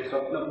तो मैं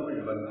स्वप्न पुरुष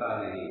बनता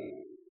नहीं,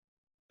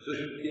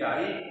 सुषुप्ति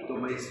आई तो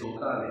मैं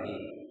सोता नहीं,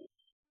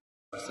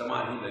 और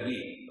समाधि लगी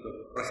तो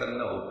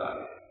प्रसन्न होता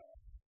है,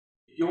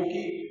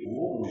 क्योंकि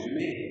वो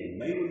मुझमें है,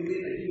 मैं उनमें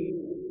नहीं हूं।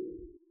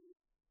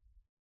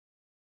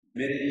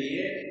 मेरे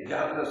लिए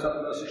जागृत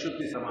स्वप्न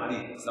सुषुप्ति समाधि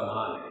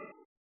समान है।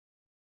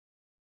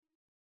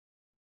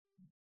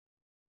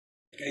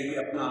 कहीं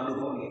अपना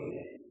अनुभव नहीं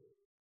है।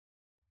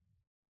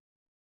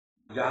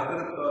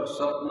 जागृत और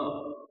स्वप्न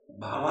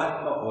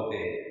भावात्मक होते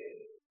हैं,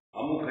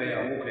 अमुक है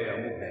अमुक है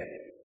अमुक है।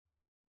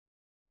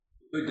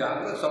 तो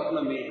जागृत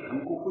स्वप्न में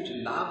हमको कुछ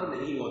लाभ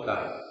नहीं होता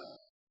है,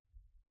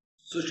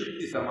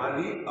 सुषुप्ति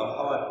समाधि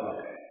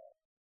अभावात्मक है,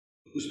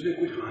 उसमें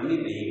कुछ हानि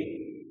नहीं होती।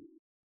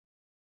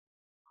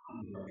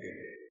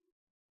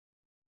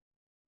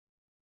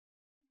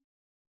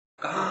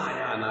 कहाँ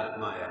आया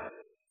अनात्मा आया?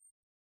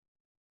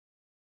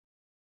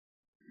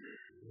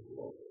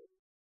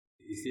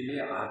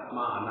 इसीलिए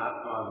आत्मा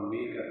अनात्मा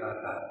विवेक का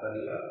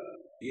तात्पर्य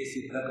ये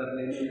सिद्ध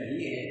करने में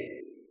नहीं है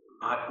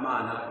आत्मा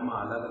अनात्मा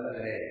अलग अलग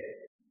है।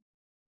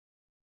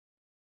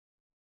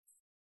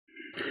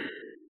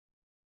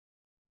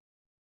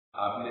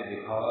 आपने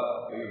देखा होगा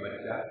कोई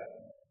बच्चा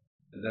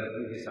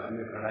दर्पण के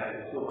सामने खड़ा है,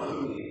 उसको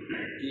मालूम नहीं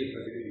कि ये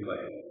प्रतिबिंब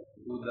है,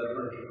 वो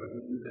दर्पण के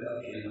प्रतिबिंब के साथ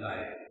खेलता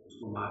है,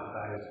 उसको मारता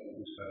है, उसको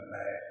कुछ करता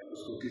है,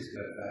 उसको किस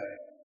करता है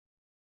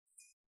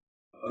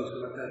और उसको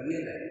लगता है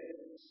रियल है।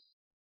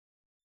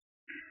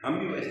 हम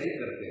भी वैसे ही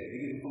करते हैं,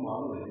 लेकिन उसको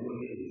मालूम है वो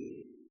नहीं।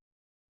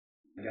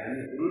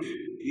 ज्ञानी पुरुष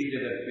इस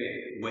जगत पे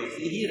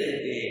वैसे ही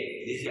रहते हैं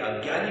जैसे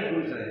अज्ञानी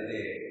पुरुष रहते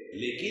हैं,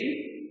 लेकिन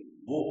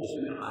वो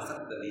उसमें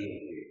आसक्त नहीं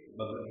होते।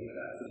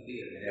 भगवद्गीता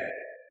अध्याय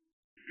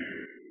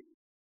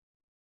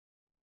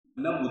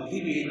न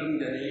बुद्धिभेदम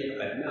जनेत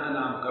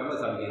अज्ञानाम कर्म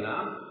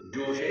संज्ञानाम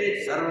जोशेत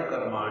सर्व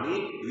कर्माणि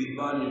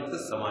विद्वान युक्त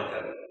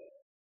समाचार।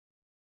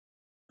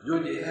 जो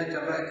जैसा चल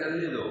रहा है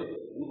चलने दो,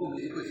 उनको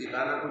किसी को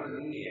सिखाना कुछ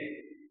नहीं है,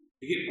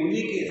 लेकिन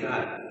उन्हीं के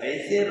साथ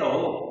ऐसे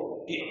रहो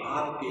कि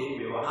आपके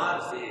व्यवहार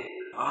से,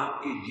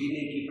 आपके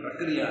जीने की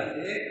प्रक्रिया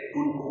से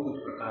उनको कुछ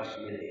प्रकाश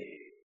मिले।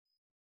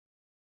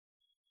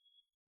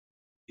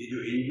 ये जो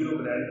एनजीओ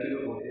ब्रांड के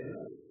लोग होते हैं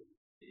ना,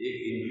 एक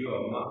एनजीओ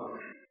अम्मा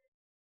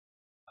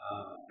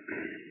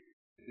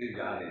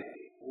जा रहे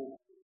थे, वो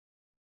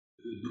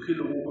दुखी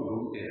लोगों को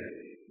ढूंढते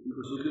रहते,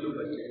 उनको सुखी लोग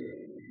बच्चे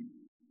नहीं।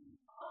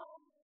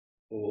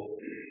 तो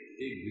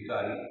एक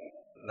भिखारी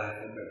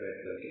रास्ते में बैठ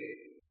करके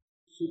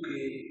सूखे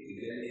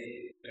गले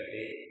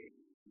कटे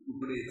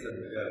टुकड़े सब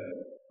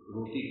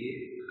रोटी के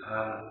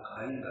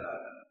खाई करा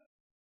था।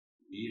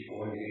 ये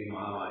पहुंच गई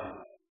माँ आई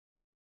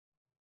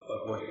और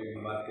पहुंचने की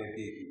बात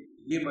कहती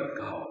ये मत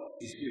खाओ,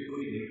 इसमें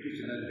कोई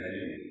न्यूट्रिशनल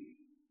वैल्यू नहीं।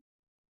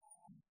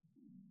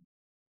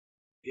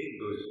 एक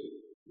दोस्त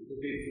तो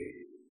फिर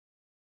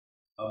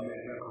अब मैं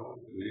क्या खाऊं,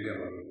 मुझे क्या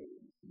मालूम।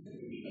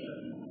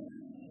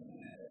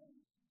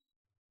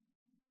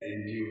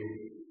 एनजीओ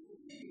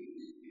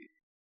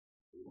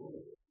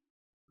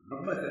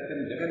ब्रह्म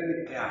सत्यम जगत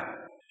मिथ्या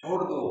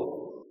छोड़ दो,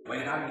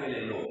 वैराग्य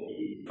ले लो।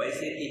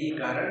 पैसे के ही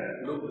कारण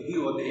लोग दुखी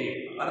होते हैं।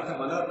 अर्थ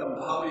मनर्थम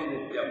भाव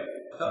नित्यम,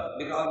 सब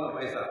निकाल दो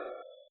पैसा,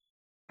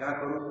 क्या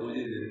करो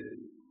तुझे दे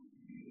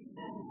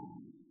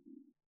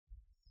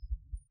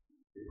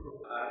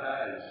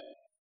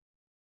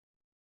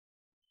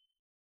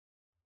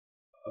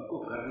हमको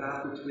करना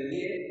कुछ नहीं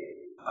है,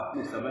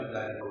 अपनी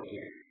समझदारी को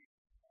किया।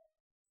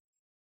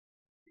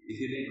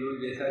 इसीलिए जो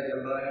जैसा चल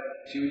रहा है,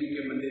 शिव जी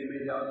के मंदिर में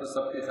जाओ तो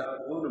सबके साथ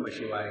ओम नमः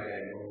शिवाय कह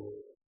दो,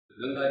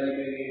 गंगा जी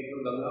में गए तो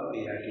गंगा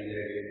मैया की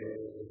जय कह दो,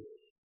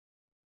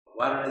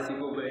 वाराणसी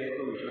को गए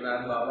तो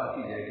विश्वनाथ बाबा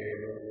की जय कह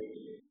दो।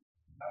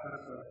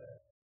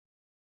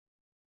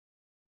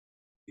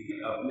 लेकिन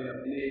अपने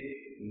अपने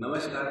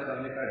नमस्कार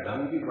करने का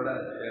ढंग भी बड़ा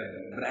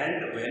ब्रांड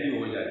वैल्यू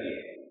हो जाती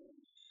है,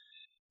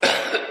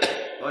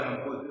 और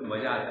हमको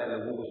मजा आता है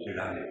लोगों को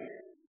चिढ़ाने में।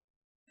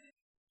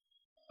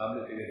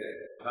 हमने कहते हैं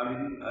स्वामी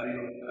जी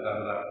हरिओम राम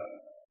राम,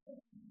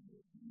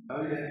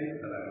 स्वामी जी हरिओम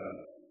राम राम।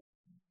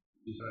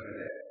 दूसरा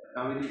कहते हैं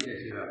स्वामी जी जय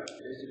श्री राम,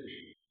 जय श्री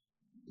कृष्ण,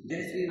 जय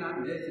श्री राम,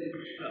 जय श्री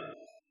कृष्ण।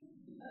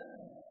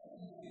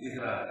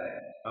 तीसरा आता है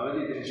स्वामी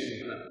जी जय श्री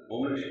कृष्ण,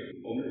 ओम नमः शिवाय,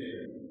 ओम नमः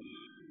शिवाय।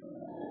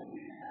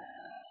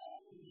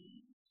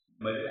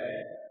 मजा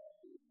आए।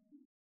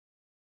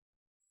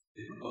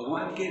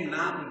 भगवान के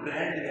नाम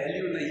ब्रांड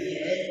वैल्यू नहीं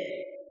है,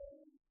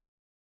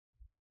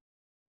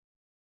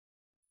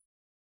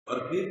 और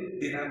फिर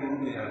तेरा गुरु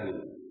मेरा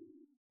गुरु।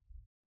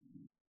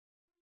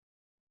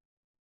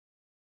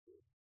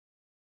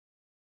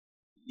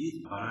 इस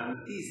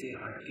भ्रांति से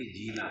हटके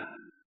जीना,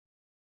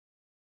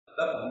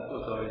 तब हमको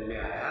समझ में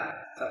आया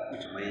सब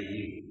कुछ मैं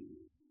ही हूं,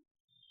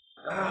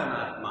 कहा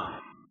अनात्मा है।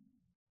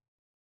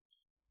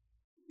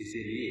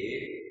 इसीलिए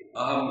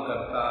अहम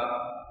कर्ता,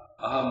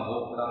 अहम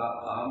भोक्ता,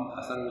 अहम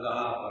असंगः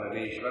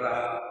परमेश्वरः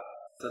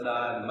सदा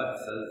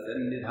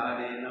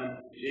मत्सन्निधानेन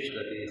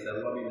श्रेष्ठते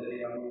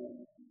सर्वमिन्द्रियम्।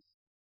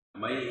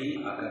 मैं ही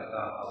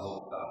अकर्ता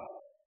अभोक्ता।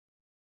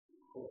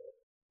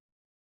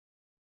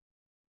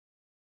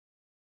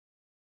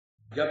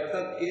 जब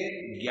तक के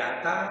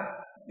ज्ञाता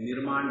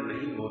निर्माण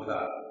नहीं होता,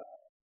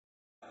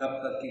 तब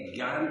तक कि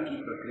ज्ञान की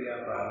प्रक्रिया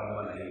प्रारंभ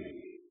नहीं होती।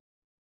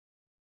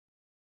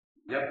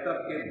 जब तक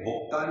के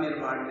भोक्ता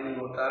निर्माण नहीं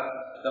होता,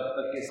 तब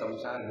तक के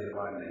संसार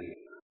निर्माण नहीं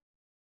होता।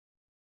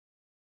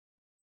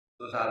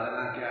 तो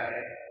साधना क्या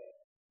है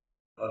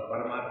और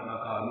परमात्मा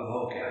का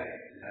अनुभव क्या है,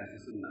 ध्यान से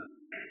सुनना।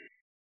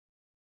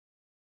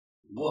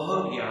 वह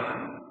ज्ञान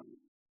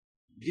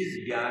जिस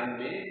ज्ञान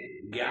में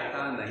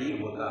ज्ञाता नहीं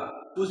होता,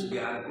 उस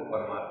ज्ञान को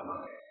परमात्मा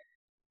है।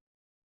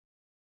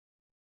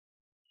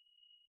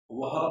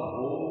 वह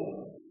भोग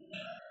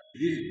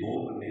जिस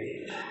भोग में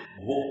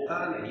भोक्ता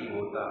नहीं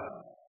होता,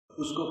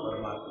 उसको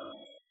परमात्मा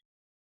है।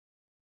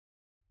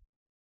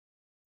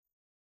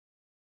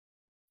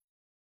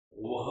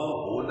 वह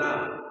होना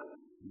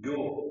जो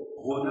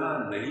होना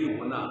नहीं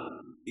होना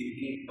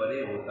इनके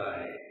परे होता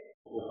है,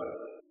 वो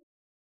परमात्मा।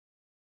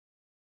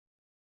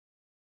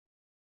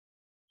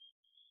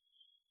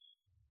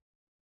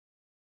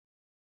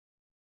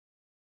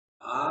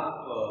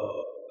 आप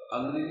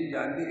अंग्रेजी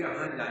जानते क्या?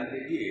 हाँ जानते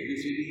कि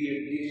ABCD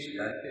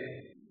जानते हैं।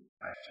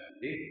 अच्छा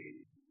ठीक,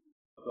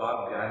 तो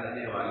आप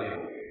जानने वाले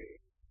हो।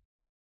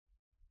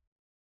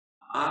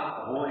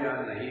 आप हो या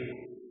नहीं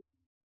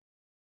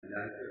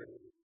जानते हो।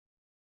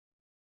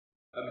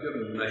 अब जब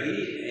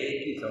नहीं है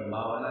की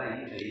संभावना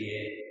ही नहीं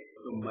है,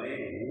 तो मैं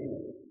हूं,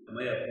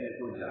 मैं अपने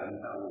को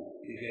जानता हूं,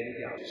 ये कहने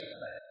की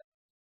आवश्यकता है।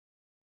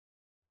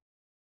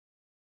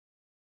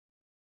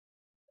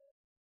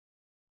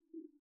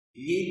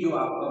 ये जो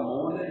आपका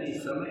मौन है इस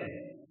समय,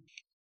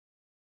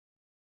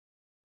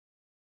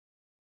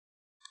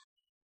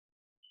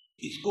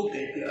 इसको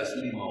कहते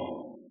असली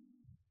मौन।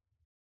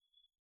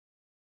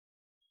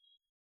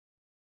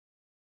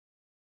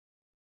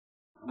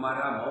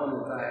 हमारा मौन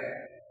होता है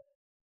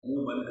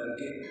मुंह बंद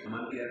करके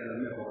मन के अंदर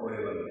में पकोड़े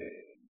बन गए।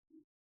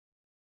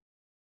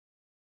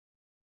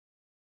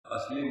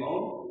 असली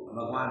मौन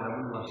भगवान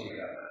रमन महर्षि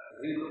का था।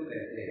 कई लोग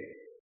कहते हैं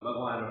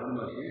भगवान रमन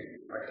महर्षि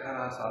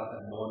 18 साल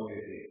तक मौन में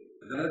थे।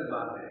 गलत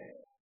बात है।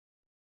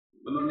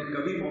 उन्होंने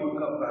कभी मौन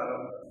का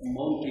प्रारंभ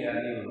मौन किया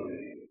नहीं। उन्होंने,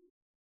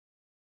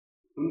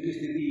 उनकी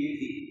स्थिति ये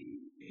थी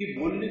कि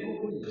बोलने को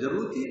कोई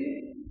जरूरत ही नहीं।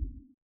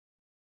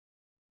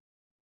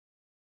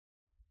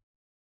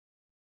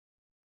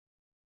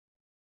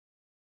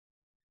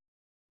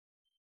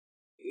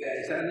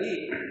 ऐसा नहीं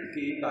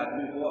कि एक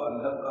आदमी को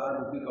अंधकार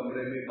रूपी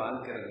कमरे में बांध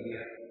के रख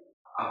दिया,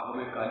 आंखों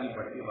में काली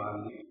पट्टी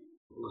बांध दी,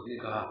 उसने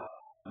कहा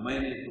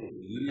मैंने तो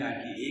दुनिया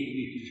की एक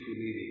भी चीज को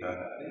नहीं देखा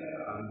था,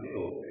 अंधे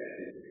हो गए।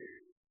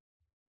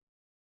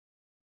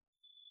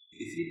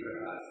 इसी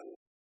प्रकार से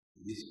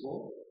जिसको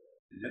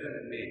जगत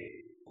में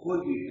कोई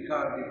भी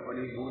विकार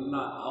टिप्पणी बोलना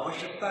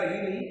आवश्यकता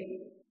ही नहीं,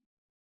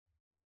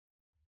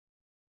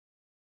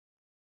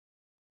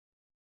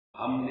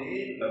 हमने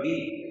कभी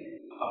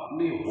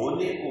अपने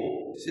होने को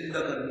सिद्ध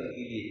करने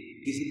के लिए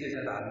किसी के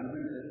साथ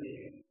आर्ग्यूमेंट कर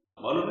दिया,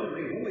 मालूम है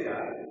मैं हूं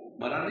यार,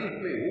 मना नहीं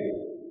मैं हूं।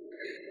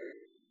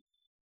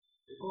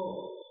 देखो,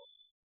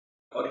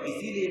 और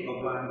इसीलिए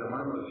भगवान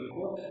रमन महर्षि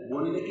को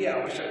बोलने की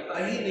आवश्यकता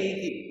ही नहीं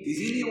थी,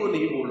 इसीलिए वो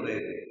नहीं बोल रहे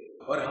थे।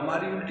 और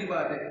हमारी उल्टी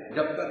बात है,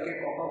 जब तक के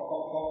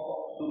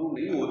शुरू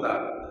नहीं होता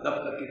तब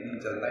तक के दिन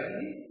चलता ही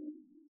नहीं।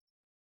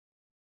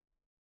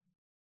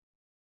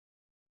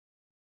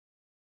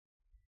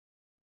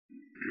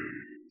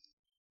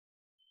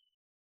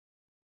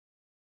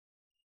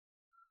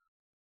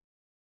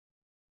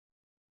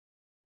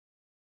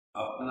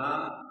 अपना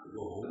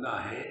जो होना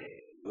है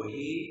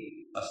वही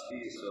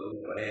असली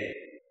स्वरूप है।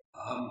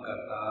 अहम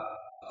करता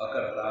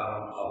अकर्ता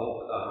हम,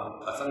 अभोक्ता हम,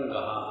 असंग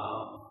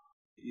हम।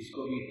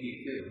 इसको भी ठीक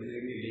से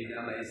धीरे में ले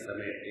जाना इस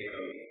समय एक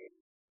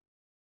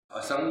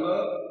असंग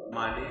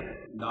माने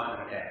नॉन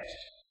अटैच्ड,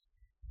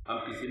 हम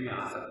किसी में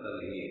आसक्त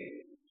नहीं है।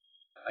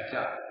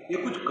 अच्छा,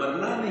 ये कुछ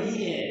करना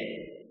नहीं है,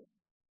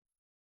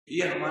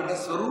 ये हमारा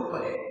स्वरूप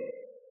है,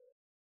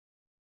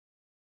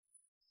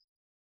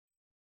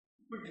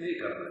 कुछ नहीं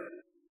करना है।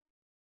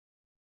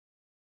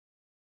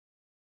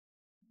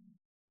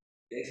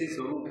 ऐसे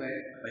स्वरूप है,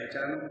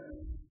 पहचानो।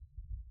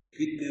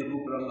 कितने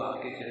रूप रंग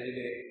आके चले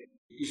गए,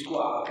 किसको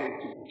आके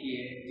चुपकी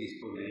है,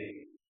 किसको नहीं।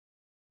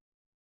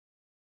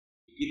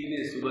 कितने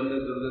सुगंध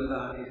दुर्गंध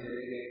आके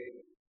चले गए,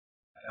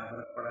 क्या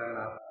फर्क पड़ा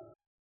ना आपको।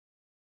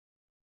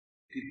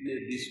 कितने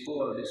डिस्को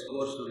और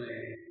डिस्कोर्स सुने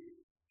हैं,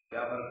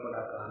 क्या फर्क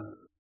पड़ा कान।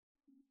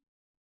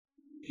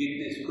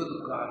 कितने सुख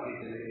दुख आके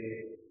चले गए,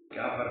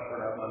 क्या फर्क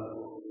पड़ा मन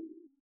को।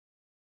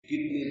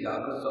 कितने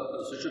जागृत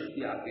स्वप्न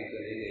सुषुप्ति आके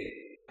चले गए,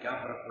 क्या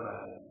फर्क पड़ा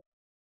है।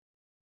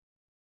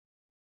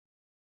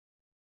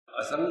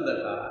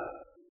 असंगता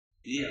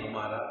ये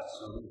हमारा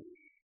स्वरूप,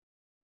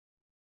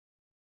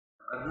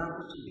 करना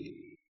कुछ नहीं।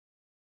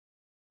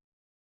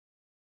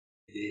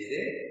 जैसे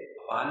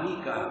पानी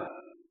का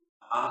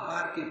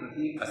आकार के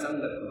प्रति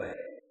असंगत्व है,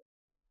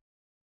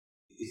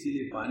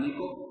 इसीलिए पानी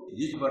को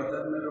जिस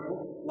बर्तन में रखो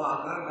वो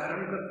आकार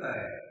धारण करता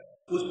है।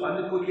 उस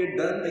पानी को ये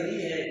डर नहीं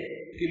है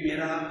कि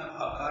मेरा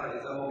आकार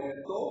ऐसा हो गया,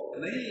 तो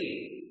नहीं।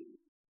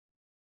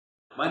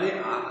 माने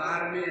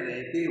आकार में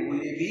रहते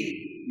हुए भी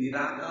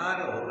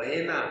निराकार हो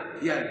रहना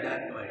यह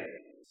अध्यात्म है।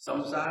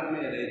 संसार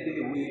में रहते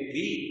हुए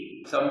भी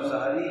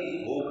संसारी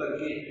होकर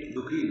के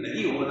दुखी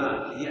नहीं होना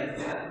यह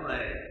अध्यात्म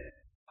है।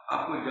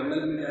 आपको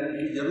जंगल में जाने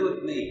की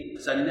जरूरत नहीं,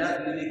 संन्यास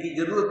लेने की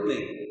जरूरत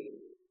नहीं,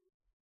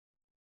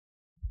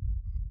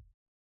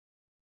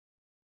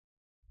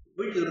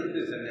 कोई जरूरत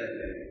नहीं संन्यास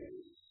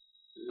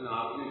लेने।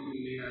 आपने क्यों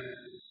लिया,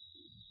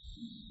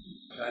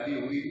 शादी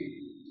हुई,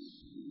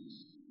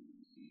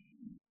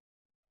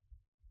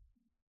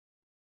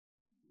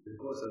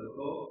 देखो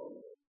सबको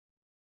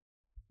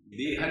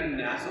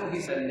देहन्यासो ही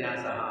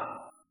संन्यासः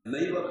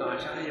नैव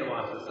काषाय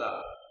वाससा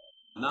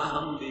ना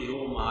हम देहो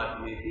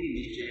महात्मेति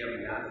निश्चयं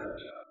ज्ञान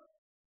रक्षा।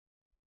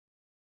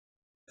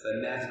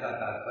 संन्यास का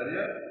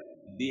तात्पर्य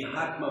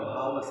देहात्म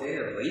भाव से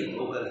रहित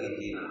होकर के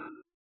जीना।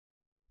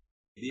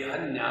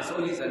 देहन्यासो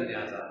ही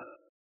संन्यासा,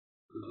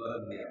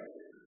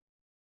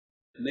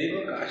 नैव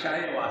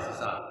काषाय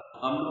वाससा।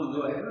 हम लोग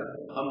जो है ना,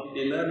 हम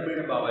टेलर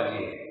मेड बाबा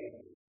जी है।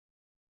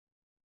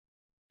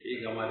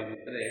 एक हमारे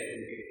मित्र है,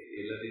 उनके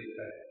टेलरिंग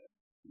का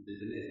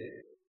बिजनेस है,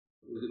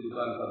 उसकी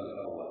दुकान पर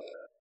लिखा हुआ था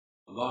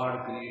God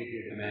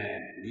created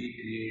man, we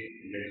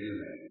create little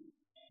man.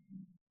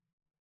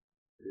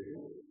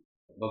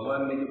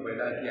 भगवान ने जो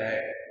पैदा किया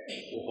है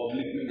वो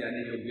पब्लिक में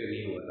जाने योग्य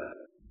नहीं होता।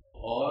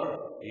 और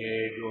ये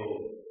जो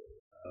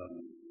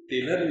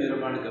टेलर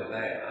निर्माण करता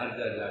है हर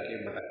जगह जाके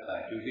भटकता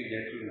है, क्योंकि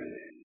जेंटलमैन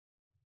है।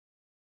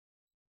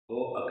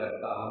 तो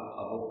अकर्ता हम,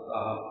 अभोक्ता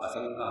हम,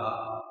 असंग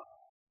हम,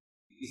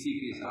 किसी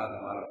के साथ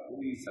हमारा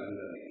कोई संग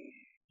नहीं है।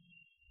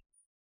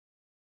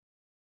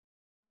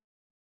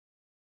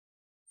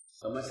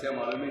 समस्या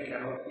मालूम में क्या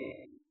होती है,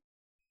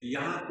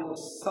 यहाँ को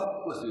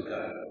सबको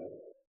स्वीकार करो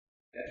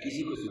या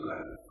किसी को स्वीकार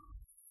करो।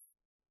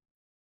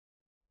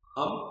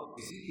 हम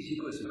किसी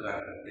को स्वीकार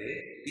करते,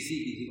 किसी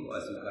को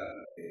अस्वीकार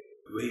करते,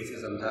 वही से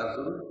संसार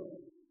शुरू।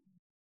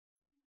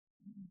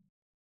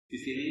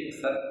 इसीलिए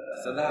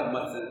सदा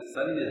मत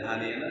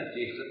सन्निधानेन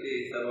चेष्टते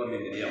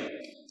सर्वमिंद्रियम,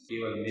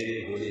 केवल मेरे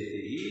होने से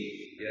ही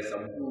यह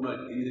संपूर्ण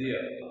इंद्रिय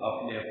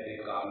अपने अपने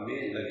काम में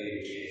लगे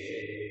हुए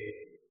हैं।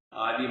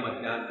 आदि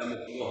मध्यांतम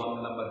तो हम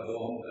न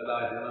बद्धोहम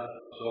कदाचन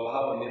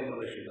स्वभाव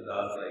निर्मल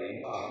शुद्धदासम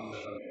न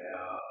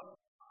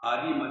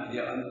आदि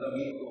मध्य अंत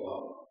भी तो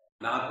हम,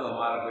 ना तो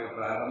हमारा कोई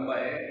प्रारंभ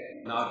है,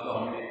 ना तो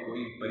हमें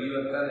कोई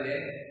परिवर्तन है,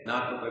 ना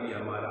तो कभी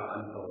हमारा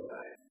अंत होता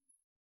है।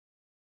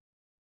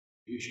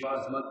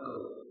 विश्वास मत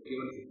करो,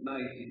 केवल इतना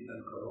ही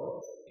चिंतन करो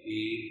कि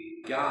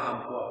क्या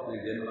हमको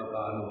अपने जन्म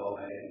का अनुभव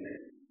है,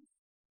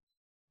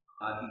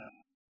 आदि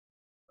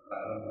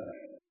प्रारंभ है,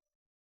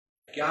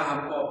 क्या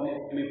हमको अपने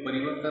में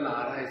परिवर्तन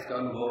आ रहा है, इसका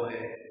अनुभव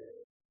है।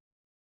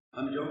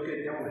 हम जो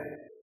के क्यों है,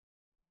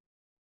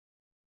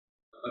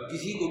 और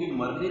किसी को भी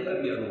मरने का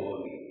भी अनुभव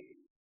नहीं,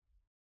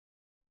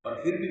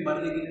 और फिर भी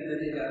मरने के लिए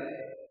डरे जा रहे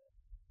हैं।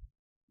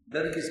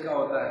 डर किसका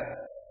होता है?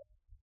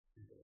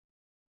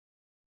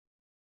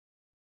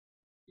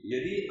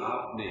 यदि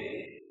आपने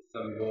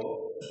समझो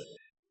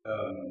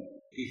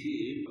किसी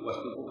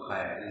वस्तु को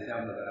खाया, जैसे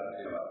हम बता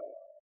रहे हैं,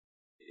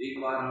 एक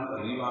बार हम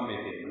रीवा में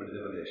थे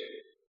मध्य प्रदेश में,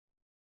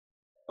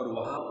 और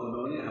वहां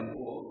उन्होंने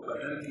हमको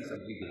कटहल की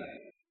सब्जी खिलाई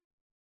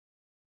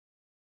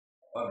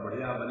और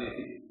बढ़िया बने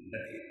थी,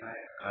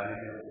 खाने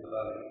में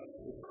उतरा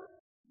नहीं।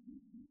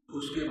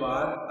 उसके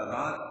बाद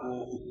रात को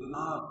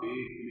उतना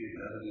पेट में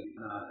दर्द,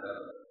 इतना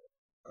दर्द,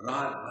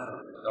 रात भर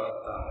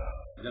दौड़ता,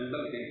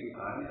 जंगल के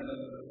खाने लग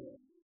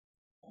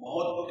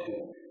बहुत दुखी हो।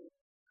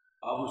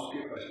 अब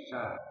उसके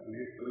पश्चात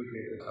कोई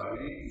कहते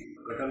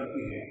कटहल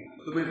की है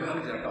तो मैं भाग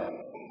जाता हूँ,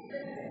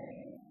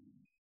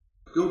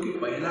 क्योंकि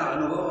पहला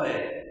अनुभव है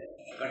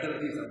कटहल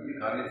की सब्जी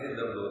खाने से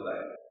दर्द होता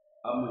है।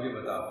 अब मुझे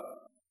बताओ,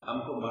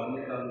 हमको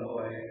मरने का अनुभव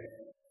है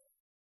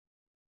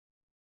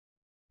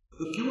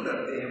तो क्यों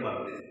डरते हैं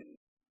मरने से?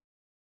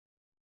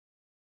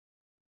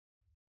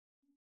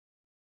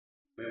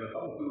 मैं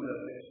बताऊं क्यों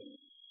डरते हैं?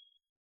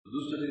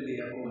 दूसरे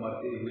देह को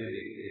मरते हुए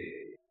देखते हैं,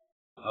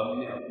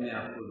 हमने अपने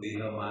आप को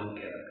देह मान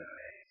के रखा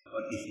है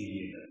और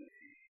इसीलिए डरते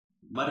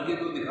हैं। मर के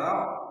तो दिखाओ।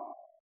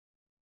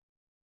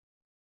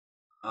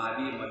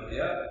 आदि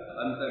मध्य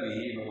अंत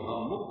विहीन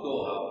हम मुक्त हो,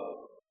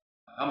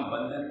 हम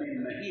बंधन में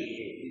नहीं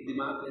है, इस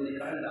दिमाग से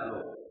निकाल डालो।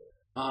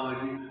 हाँ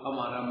भाई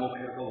हमारा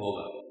मोक्ष को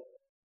होगा।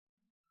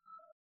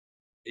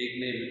 एक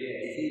ने मुझे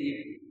ऐसे ही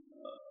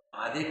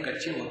आधे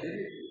कच्चे होते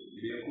थे,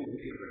 बेवकूफ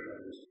के प्रकार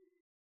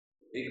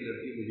एक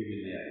लड़की मुझे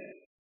मिलने आई,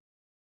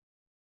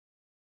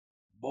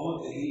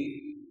 बहुत ही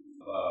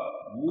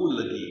मुंह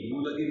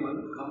लगी मन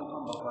हम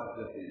बकवास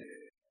करते हैं।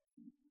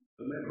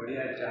 तो मैं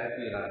बढ़िया चाय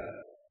पी रहा था,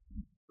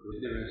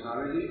 उसने मेरे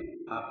स्वामी जी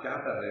आप क्या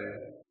कर रहे हो?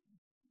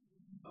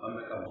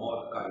 हमें का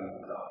मौत का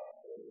इंतजार।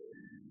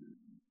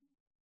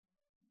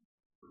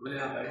 मैंने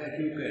आप ऐसा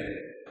क्यों कह रहे?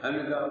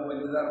 हमें कहा वो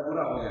इंतजार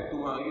पूरा हो गया,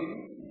 तुम आ गई।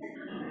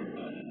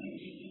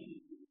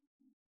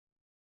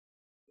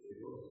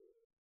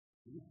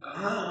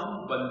 कहाँ हम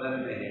बंधन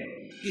में हैं,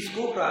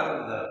 किसको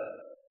प्रारब्ध?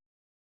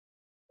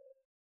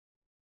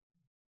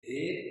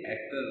 एक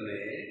एक्टर ने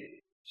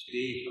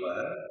स्टेज पर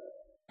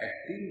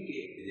एक्टिंग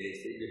के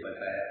जैसे जो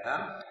बताया था,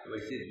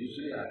 वैसे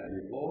दूसरे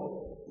आदमी को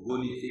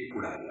गोली से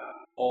उड़ा दिया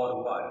और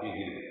वो आदमी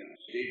गिर गया।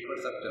 स्टेज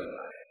पर सब चल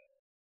रहा है,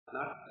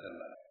 नाटक चल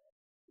रहा है,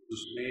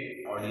 उसमें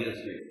ऑडियंस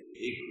में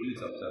एक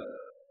पुलिस अफसर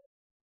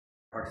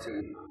फट से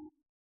उठा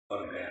और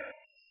गया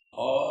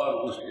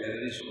और उस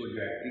टेररिस्ट को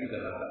जो एक्टिंग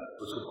कर रहा था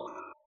उसको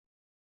पकड़ा,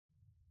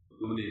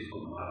 तुमने इसको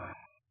मारा है।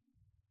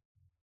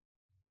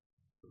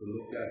 तो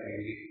लोग क्या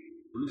कहेंगे?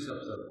 पुलिस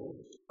अफसर को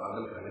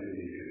पागल खाने में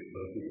नहीं,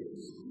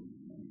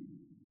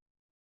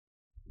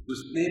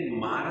 उसने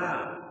मारा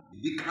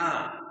दिखा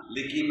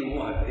लेकिन वो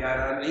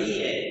हत्यारा नहीं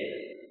है,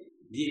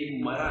 ये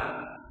मरा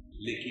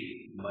लेकिन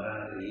मरा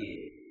नहीं है।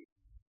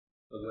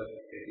 भगवत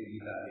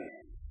गीता में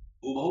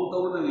उभौ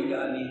न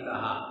विजानी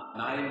कहा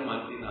नायम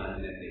मानते ना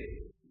जैसे,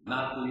 ना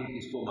कोई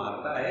किसको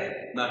मारता है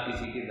ना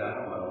किसी के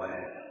द्वारा मरवाया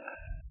जाता है।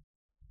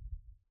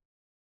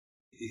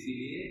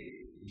 इसीलिए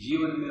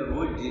जीवन में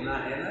रोज जीना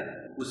है ना,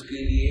 उसके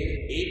लिए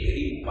एक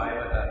ही उपाय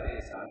बताते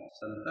हैं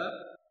संत,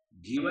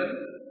 जीवन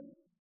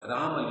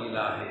राम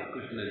लीला है,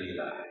 कृष्ण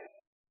लीला है।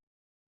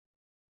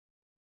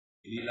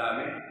 लीला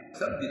में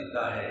सब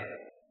दिखता है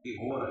कि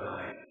हो रहा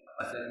है,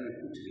 असल में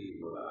कुछ नहीं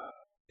हो रहा।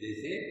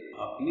 जैसे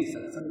अपनी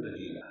सत्संग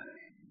लीला है,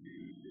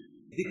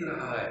 दिख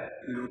रहा है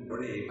कि लोग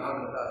बड़े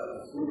एकाग्रता से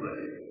सुन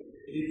रहे हैं,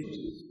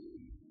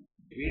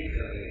 वेट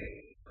कर रहे हैं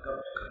कब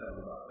खत्म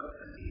होगा, कब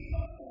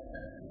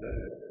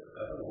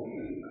खत्म हो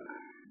नहीं रहा है।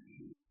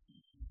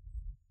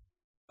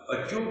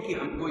 और क्योंकि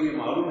हमको ये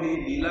मालूम है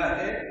लीला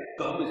है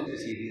तो हम इसमें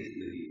सीरियस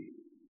नहीं,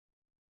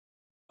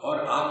 और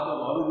आपको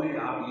मालूम है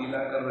आप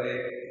लीला कर रहे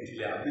हैं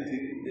इसलिए आप भी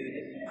सीरियस नहीं।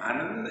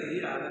 आनंद ही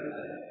आनंद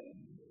है।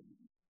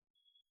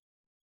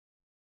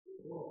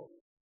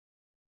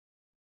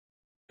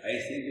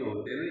 ऐसे जो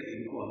होते हैं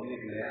इनको हमने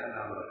एक नया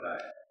नाम रखा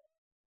है,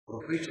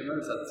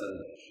 प्रोफेशनल सत्संग।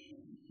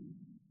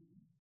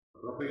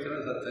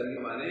 प्रोफेशनल सत्संग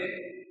माने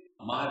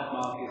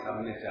महात्मा के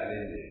सामने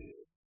चैलेंज है,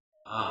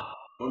 हाँ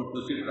तुम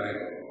ट्राई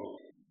करो,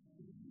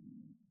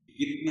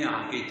 कितने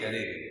आगे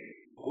चले गए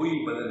कोई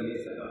बदल नहीं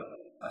सका।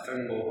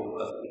 असंगो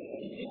अस्ति।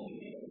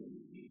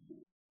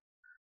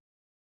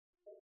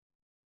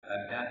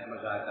 अध्यात्म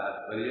का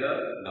तात्पर्य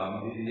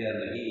गांभीर्य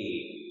नहीं,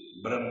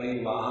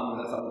 ब्रह्मैवाहं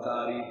न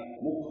संसारी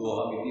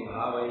मुक्तोऽहमिति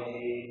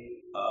भावये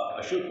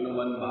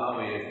अशुद्धवन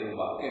भावये तो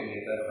वाक्य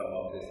भीतर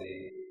समझ से।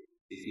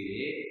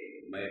 इसीलिए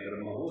मैं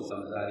ब्रह्म हूँ,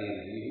 संसारी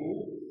नहीं हूँ।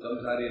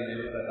 संसारी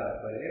नहीं का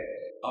तात्पर्य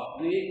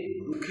अपने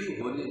दुखी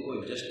होने को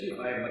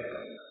जस्टिफाई मत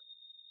करना,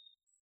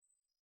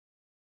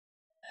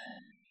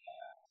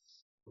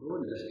 वो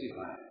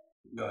जस्टिफाई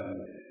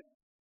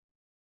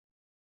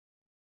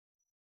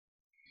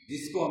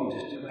जिसको हम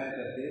जस्टिफाई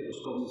करते हैं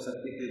उसको हम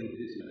सत्य के रूप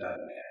में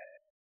स्वीकारते हैं।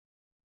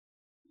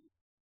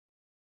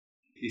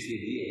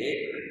 इसीलिए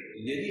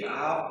यदि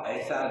आप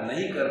ऐसा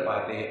नहीं कर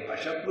पाते,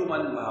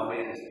 अशक्नुमन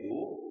भावे तो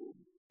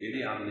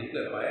यदि आप नहीं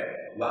कर पाए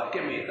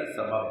वाक्य में एक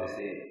स्वभाव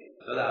से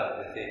तदार्थ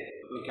से,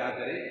 तो क्या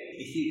करें,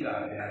 इसी का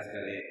अभ्यास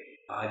करें।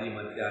 आदि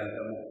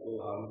मध्यांतम को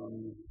हम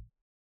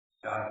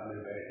साथ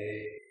में बैठे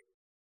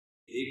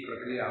एक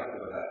प्रक्रिया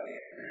आपको बताते हैं।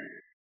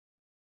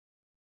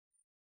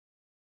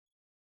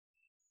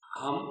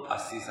 हम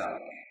 80 साल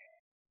के,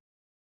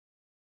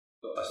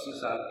 तो 80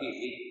 साल की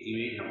एक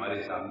इमेज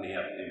हमारे सामने है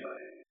अपने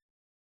बारे में।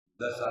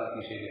 10 साल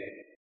की जगह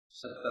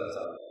 70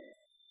 साल की,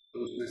 तो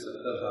उसमें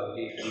 70 साल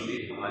की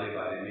इमेज हमारे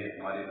बारे में,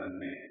 हमारे मन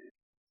में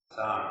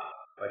 60,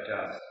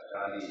 50,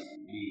 40,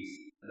 20,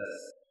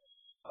 10,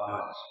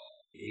 5,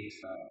 1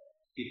 साल,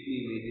 कितनी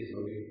इमेजेस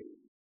हो गई?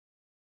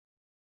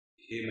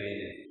 6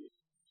 महीने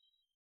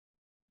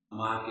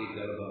माँ के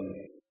गर्भ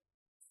में।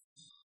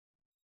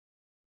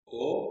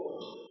 तो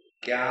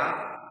क्या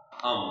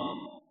हम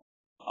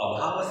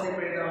अभाव से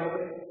पैदा हो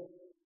गए?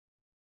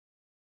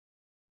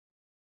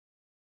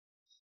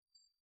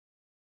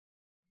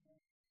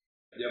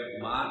 जब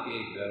माँ के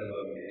गर्भ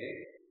में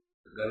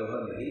गर्भ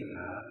नहीं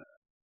था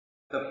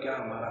तब क्या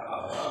हमारा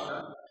अभाव था?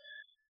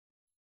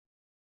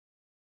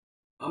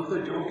 हम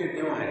तो ज्यों के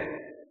त्यों हैं।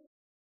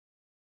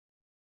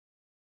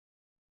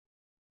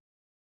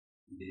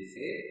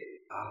 जैसे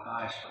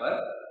आकाश पर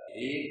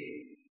एक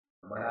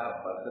बड़ा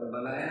बर्तन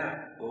बनाया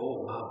तो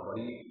वहां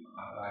बड़ी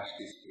आकाश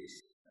की स्पेस,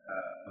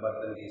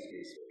 बर्तन की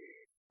स्पेस हो गई।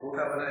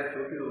 छोटा बनाया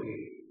छोटी होगी।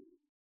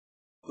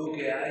 तो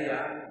क्या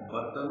या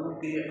बर्तनों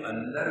के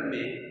अंदर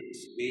में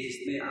स्पेस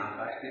ने,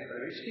 आकाश ने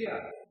प्रवेश किया,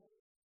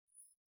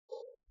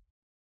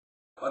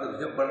 और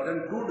जब बर्तन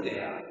टूट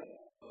गया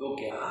तो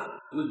क्या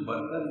उस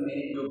बर्तन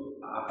में जो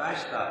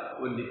आकाश था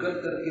वो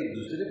निकल करके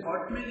दूसरे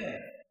पॉट में गया?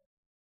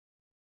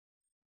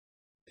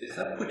 ये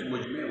सब कुछ मुझ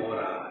में हो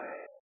रहा है,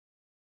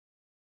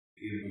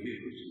 ये मुझे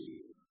कुछ नहीं।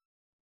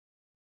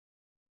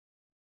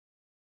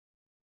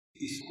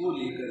 इसको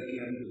लेकर के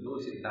हम 2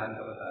 सिद्धांत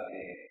बताते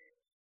हैं।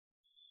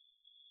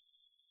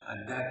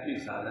 आध्यात्मिक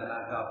साधना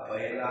का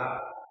पहला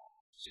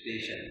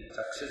स्टेशन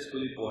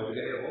सक्सेसफुली पहुंच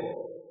गए हो,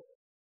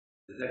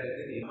 जैसा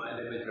कहते हैं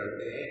हिमालय में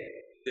चढ़ते हैं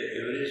तो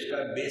एवरेस्ट का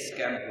बेस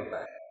कैंप होता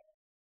है,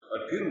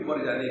 और फिर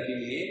ऊपर जाने के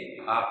लिए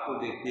आपको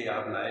देखते हैं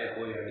आप लायक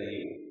हो या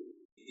नहीं हो।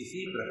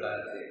 इसी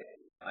प्रकार से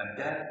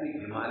आध्यात्मिक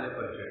हिमालय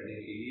पर चढ़ने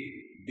के लिए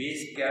बेस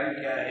कैंप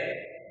क्या है?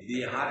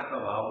 देहात्म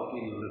भाव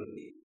की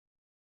निवृत्ति।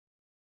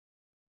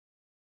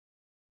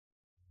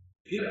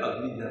 फिर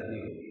अग्नि जर्नी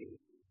होगी।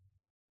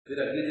 फिर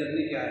अग्नि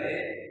जर्नी क्या है?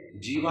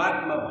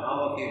 जीवात्म भाव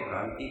के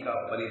भ्रांति का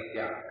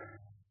परित्याग।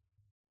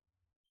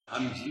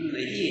 हम जीव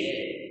नहीं है,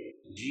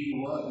 जीव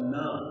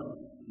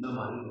न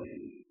मालूम नहीं।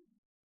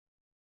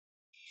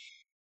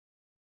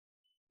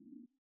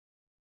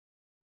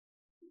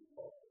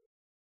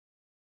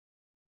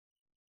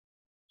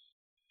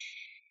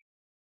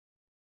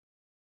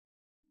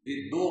 ये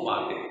 2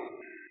 बातें,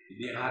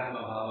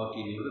 देहात्म भाव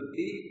की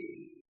निवृत्ति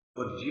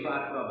और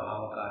जीवात्म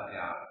भाव का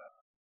त्याग,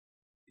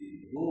 ये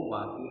 2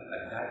 बातें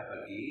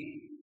अध्यात्म की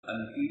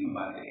अंतिम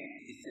बातें हैं।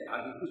 इससे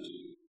आगे कुछ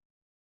नहीं।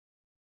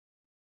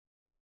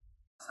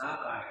 सा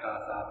काष्ठा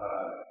सा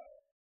पराग,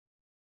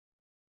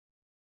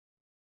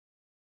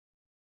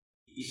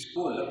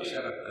 इसको लक्ष्य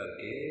रख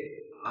करके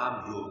आप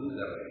जो भी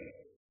कर रहे हैं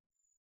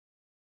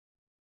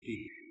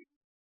ठीक है।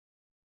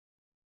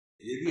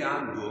 यदि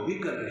आप जो भी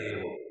कर रहे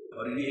हो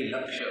और ये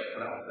लक्ष्य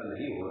प्राप्त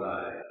नहीं हो रहा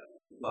है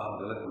तो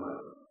आप गलत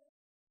मार्ग।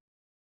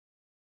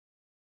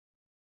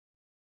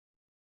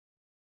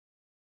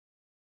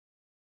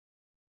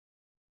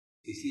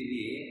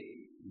 इसीलिए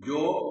जो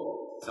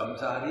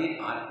संसारी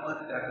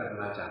आत्महत्या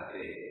करना चाहते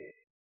हैं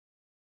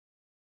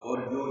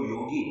और जो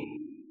योगी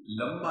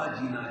लंबा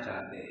जीना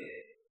चाहते हैं,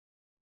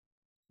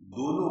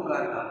 दोनों का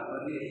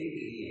तात्पर्य एक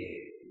ही है।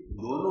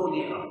 दोनों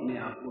ने अपने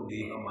आप को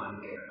देह मान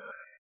के रखा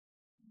है।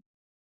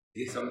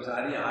 ये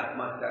संसारी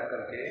आत्महत्या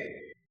करके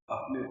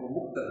अपने को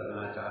मुक्त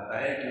करना चाहता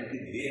है क्योंकि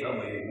देह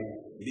मैं हूँ,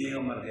 देह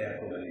मर गया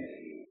तो मैं नहीं।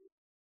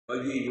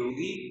 और ये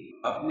योगी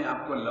अपने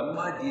आप को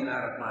लंबा जीना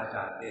रखना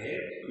चाहते हैं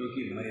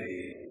क्योंकि मैं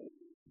देह हूँ।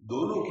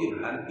 दोनों की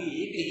भ्रांति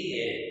एक ही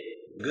है।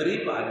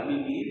 गरीब आदमी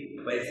भी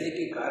पैसे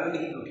के कारण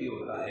ही दुखी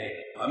होता है,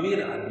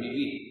 अमीर आदमी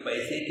भी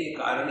पैसे के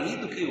कारण ही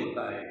दुखी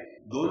होता है।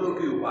 दोनों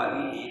की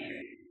उपाधि एक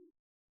है,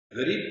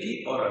 गरीब की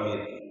और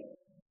अमीर की।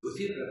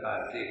 उसी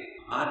प्रकार से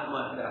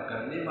आत्महत्या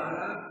करने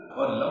वाला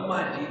और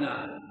लंबा जीना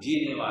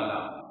जीने वाला,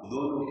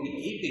 दोनों की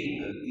एक ही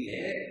गलती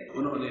है,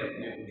 उन्होंने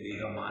अपने को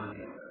देह मान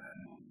लिया।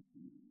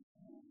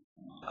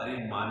 अरे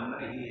मानना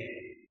ही है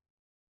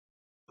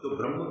तो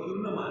ब्रह्म क्यों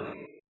न माने?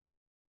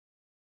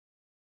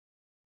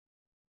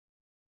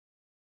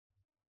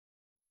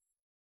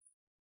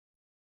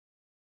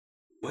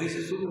 वहीं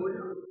से शुरू हो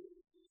जाओ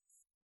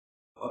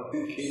और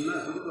फिर खेलना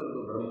शुरू कर दो।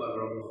 ब्रह्म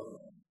ब्रह्म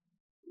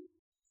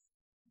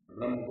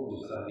ब्रह्म को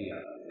गुस्सा नहीं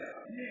आता,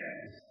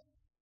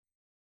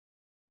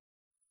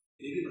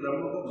 लेकिन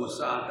ब्रह्म को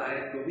गुस्सा आता है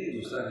तो भी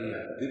गुस्सा नहीं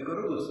आता, फिर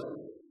करो गुस्सा,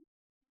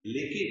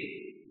 लेकिन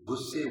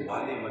गुस्से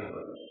वाले मत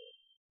बनो।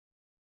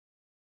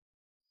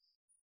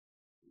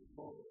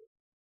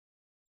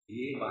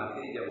 ये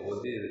बातें जब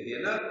होती रहती है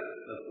ना,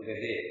 तो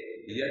कहते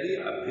यदि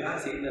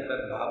अभ्यास न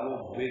तद्भावो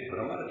भवेत्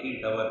भ्रमर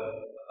कीटवत्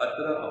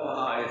अत्र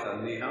अपहाय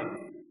संदेहम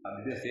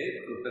अभ्य से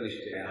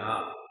कृतनिश्चय।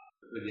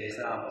 तो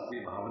जैसा आप अपनी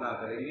भावना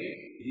करेंगे,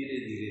 धीरे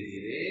धीरे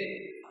धीरे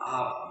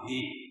आप भी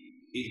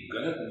इस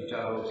गलत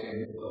विचारों से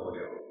मुक्त हो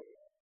जाओ।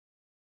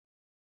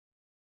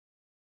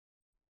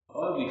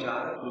 और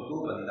विचार कृतो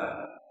बंधा,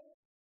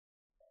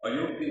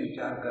 अयोग्य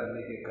विचार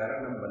करने के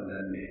कारण हम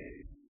बंधन में।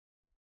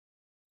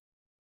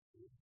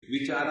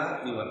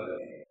 विचारात निवर्तन,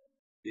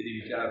 यदि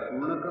विचार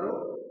पूर्ण करो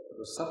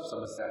तो सब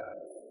समस्या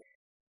खत्म।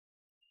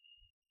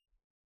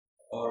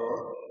 और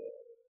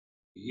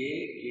ये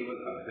केवल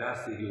अभ्यास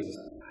से ही हो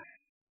सकता है।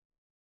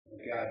 तो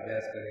क्या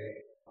अभ्यास करें?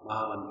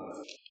 महामंत्र।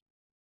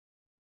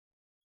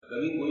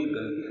 कभी कोई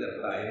गलती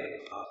करता है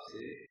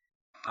आपसे,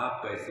 आप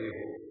कैसे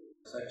हो,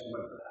 सच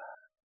मत बताए।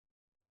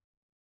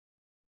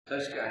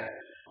 सच क्या है?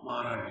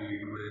 महाराज जी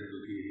बड़े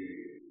दुखी है।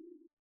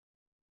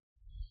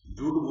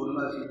 झूठ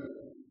बोलना सीखो।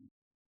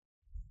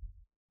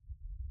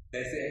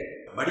 कैसे?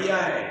 बढ़िया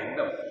है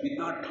एकदम,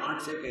 इतना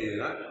ठाट से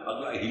कहेगा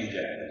अगला हिल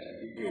जाएगा।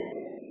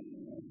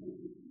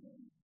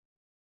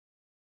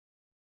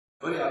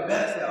 कोई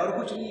अभ्यास है और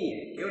कुछ नहीं है,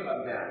 केवल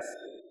अभ्यास।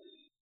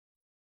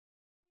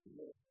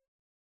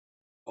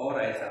 और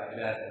ऐसा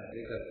अभ्यास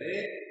करते करते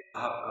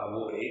आपका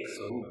वो एक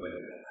स्वरूप बन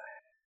जाता है।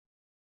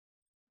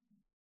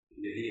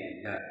 यही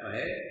अध्यात्म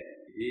है।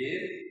 ये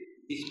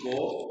इसको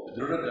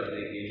दृढ़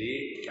करने के लिए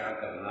क्या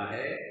करना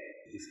है,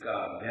 इसका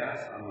अभ्यास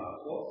हम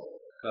आपको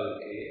कल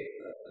के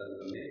सत्संग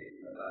में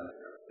बताने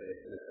का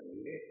प्रयत्न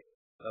करेंगे।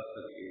 तब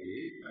तक के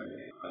लिए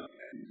हमें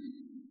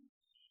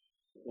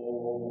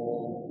ओम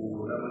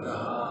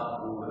पूर्णमदः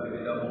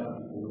पूर्णमिदं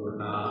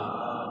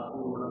पूर्णात्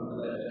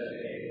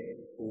पूर्णमुदच्यते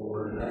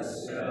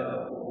पूर्णस्य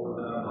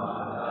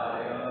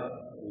पूर्णमादाय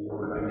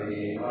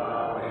पूर्णमेवावशिष्यते।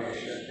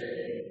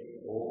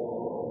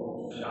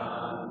 ओम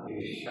शांति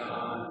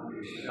शांति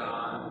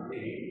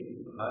शांति।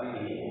 हरि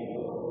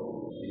ओम।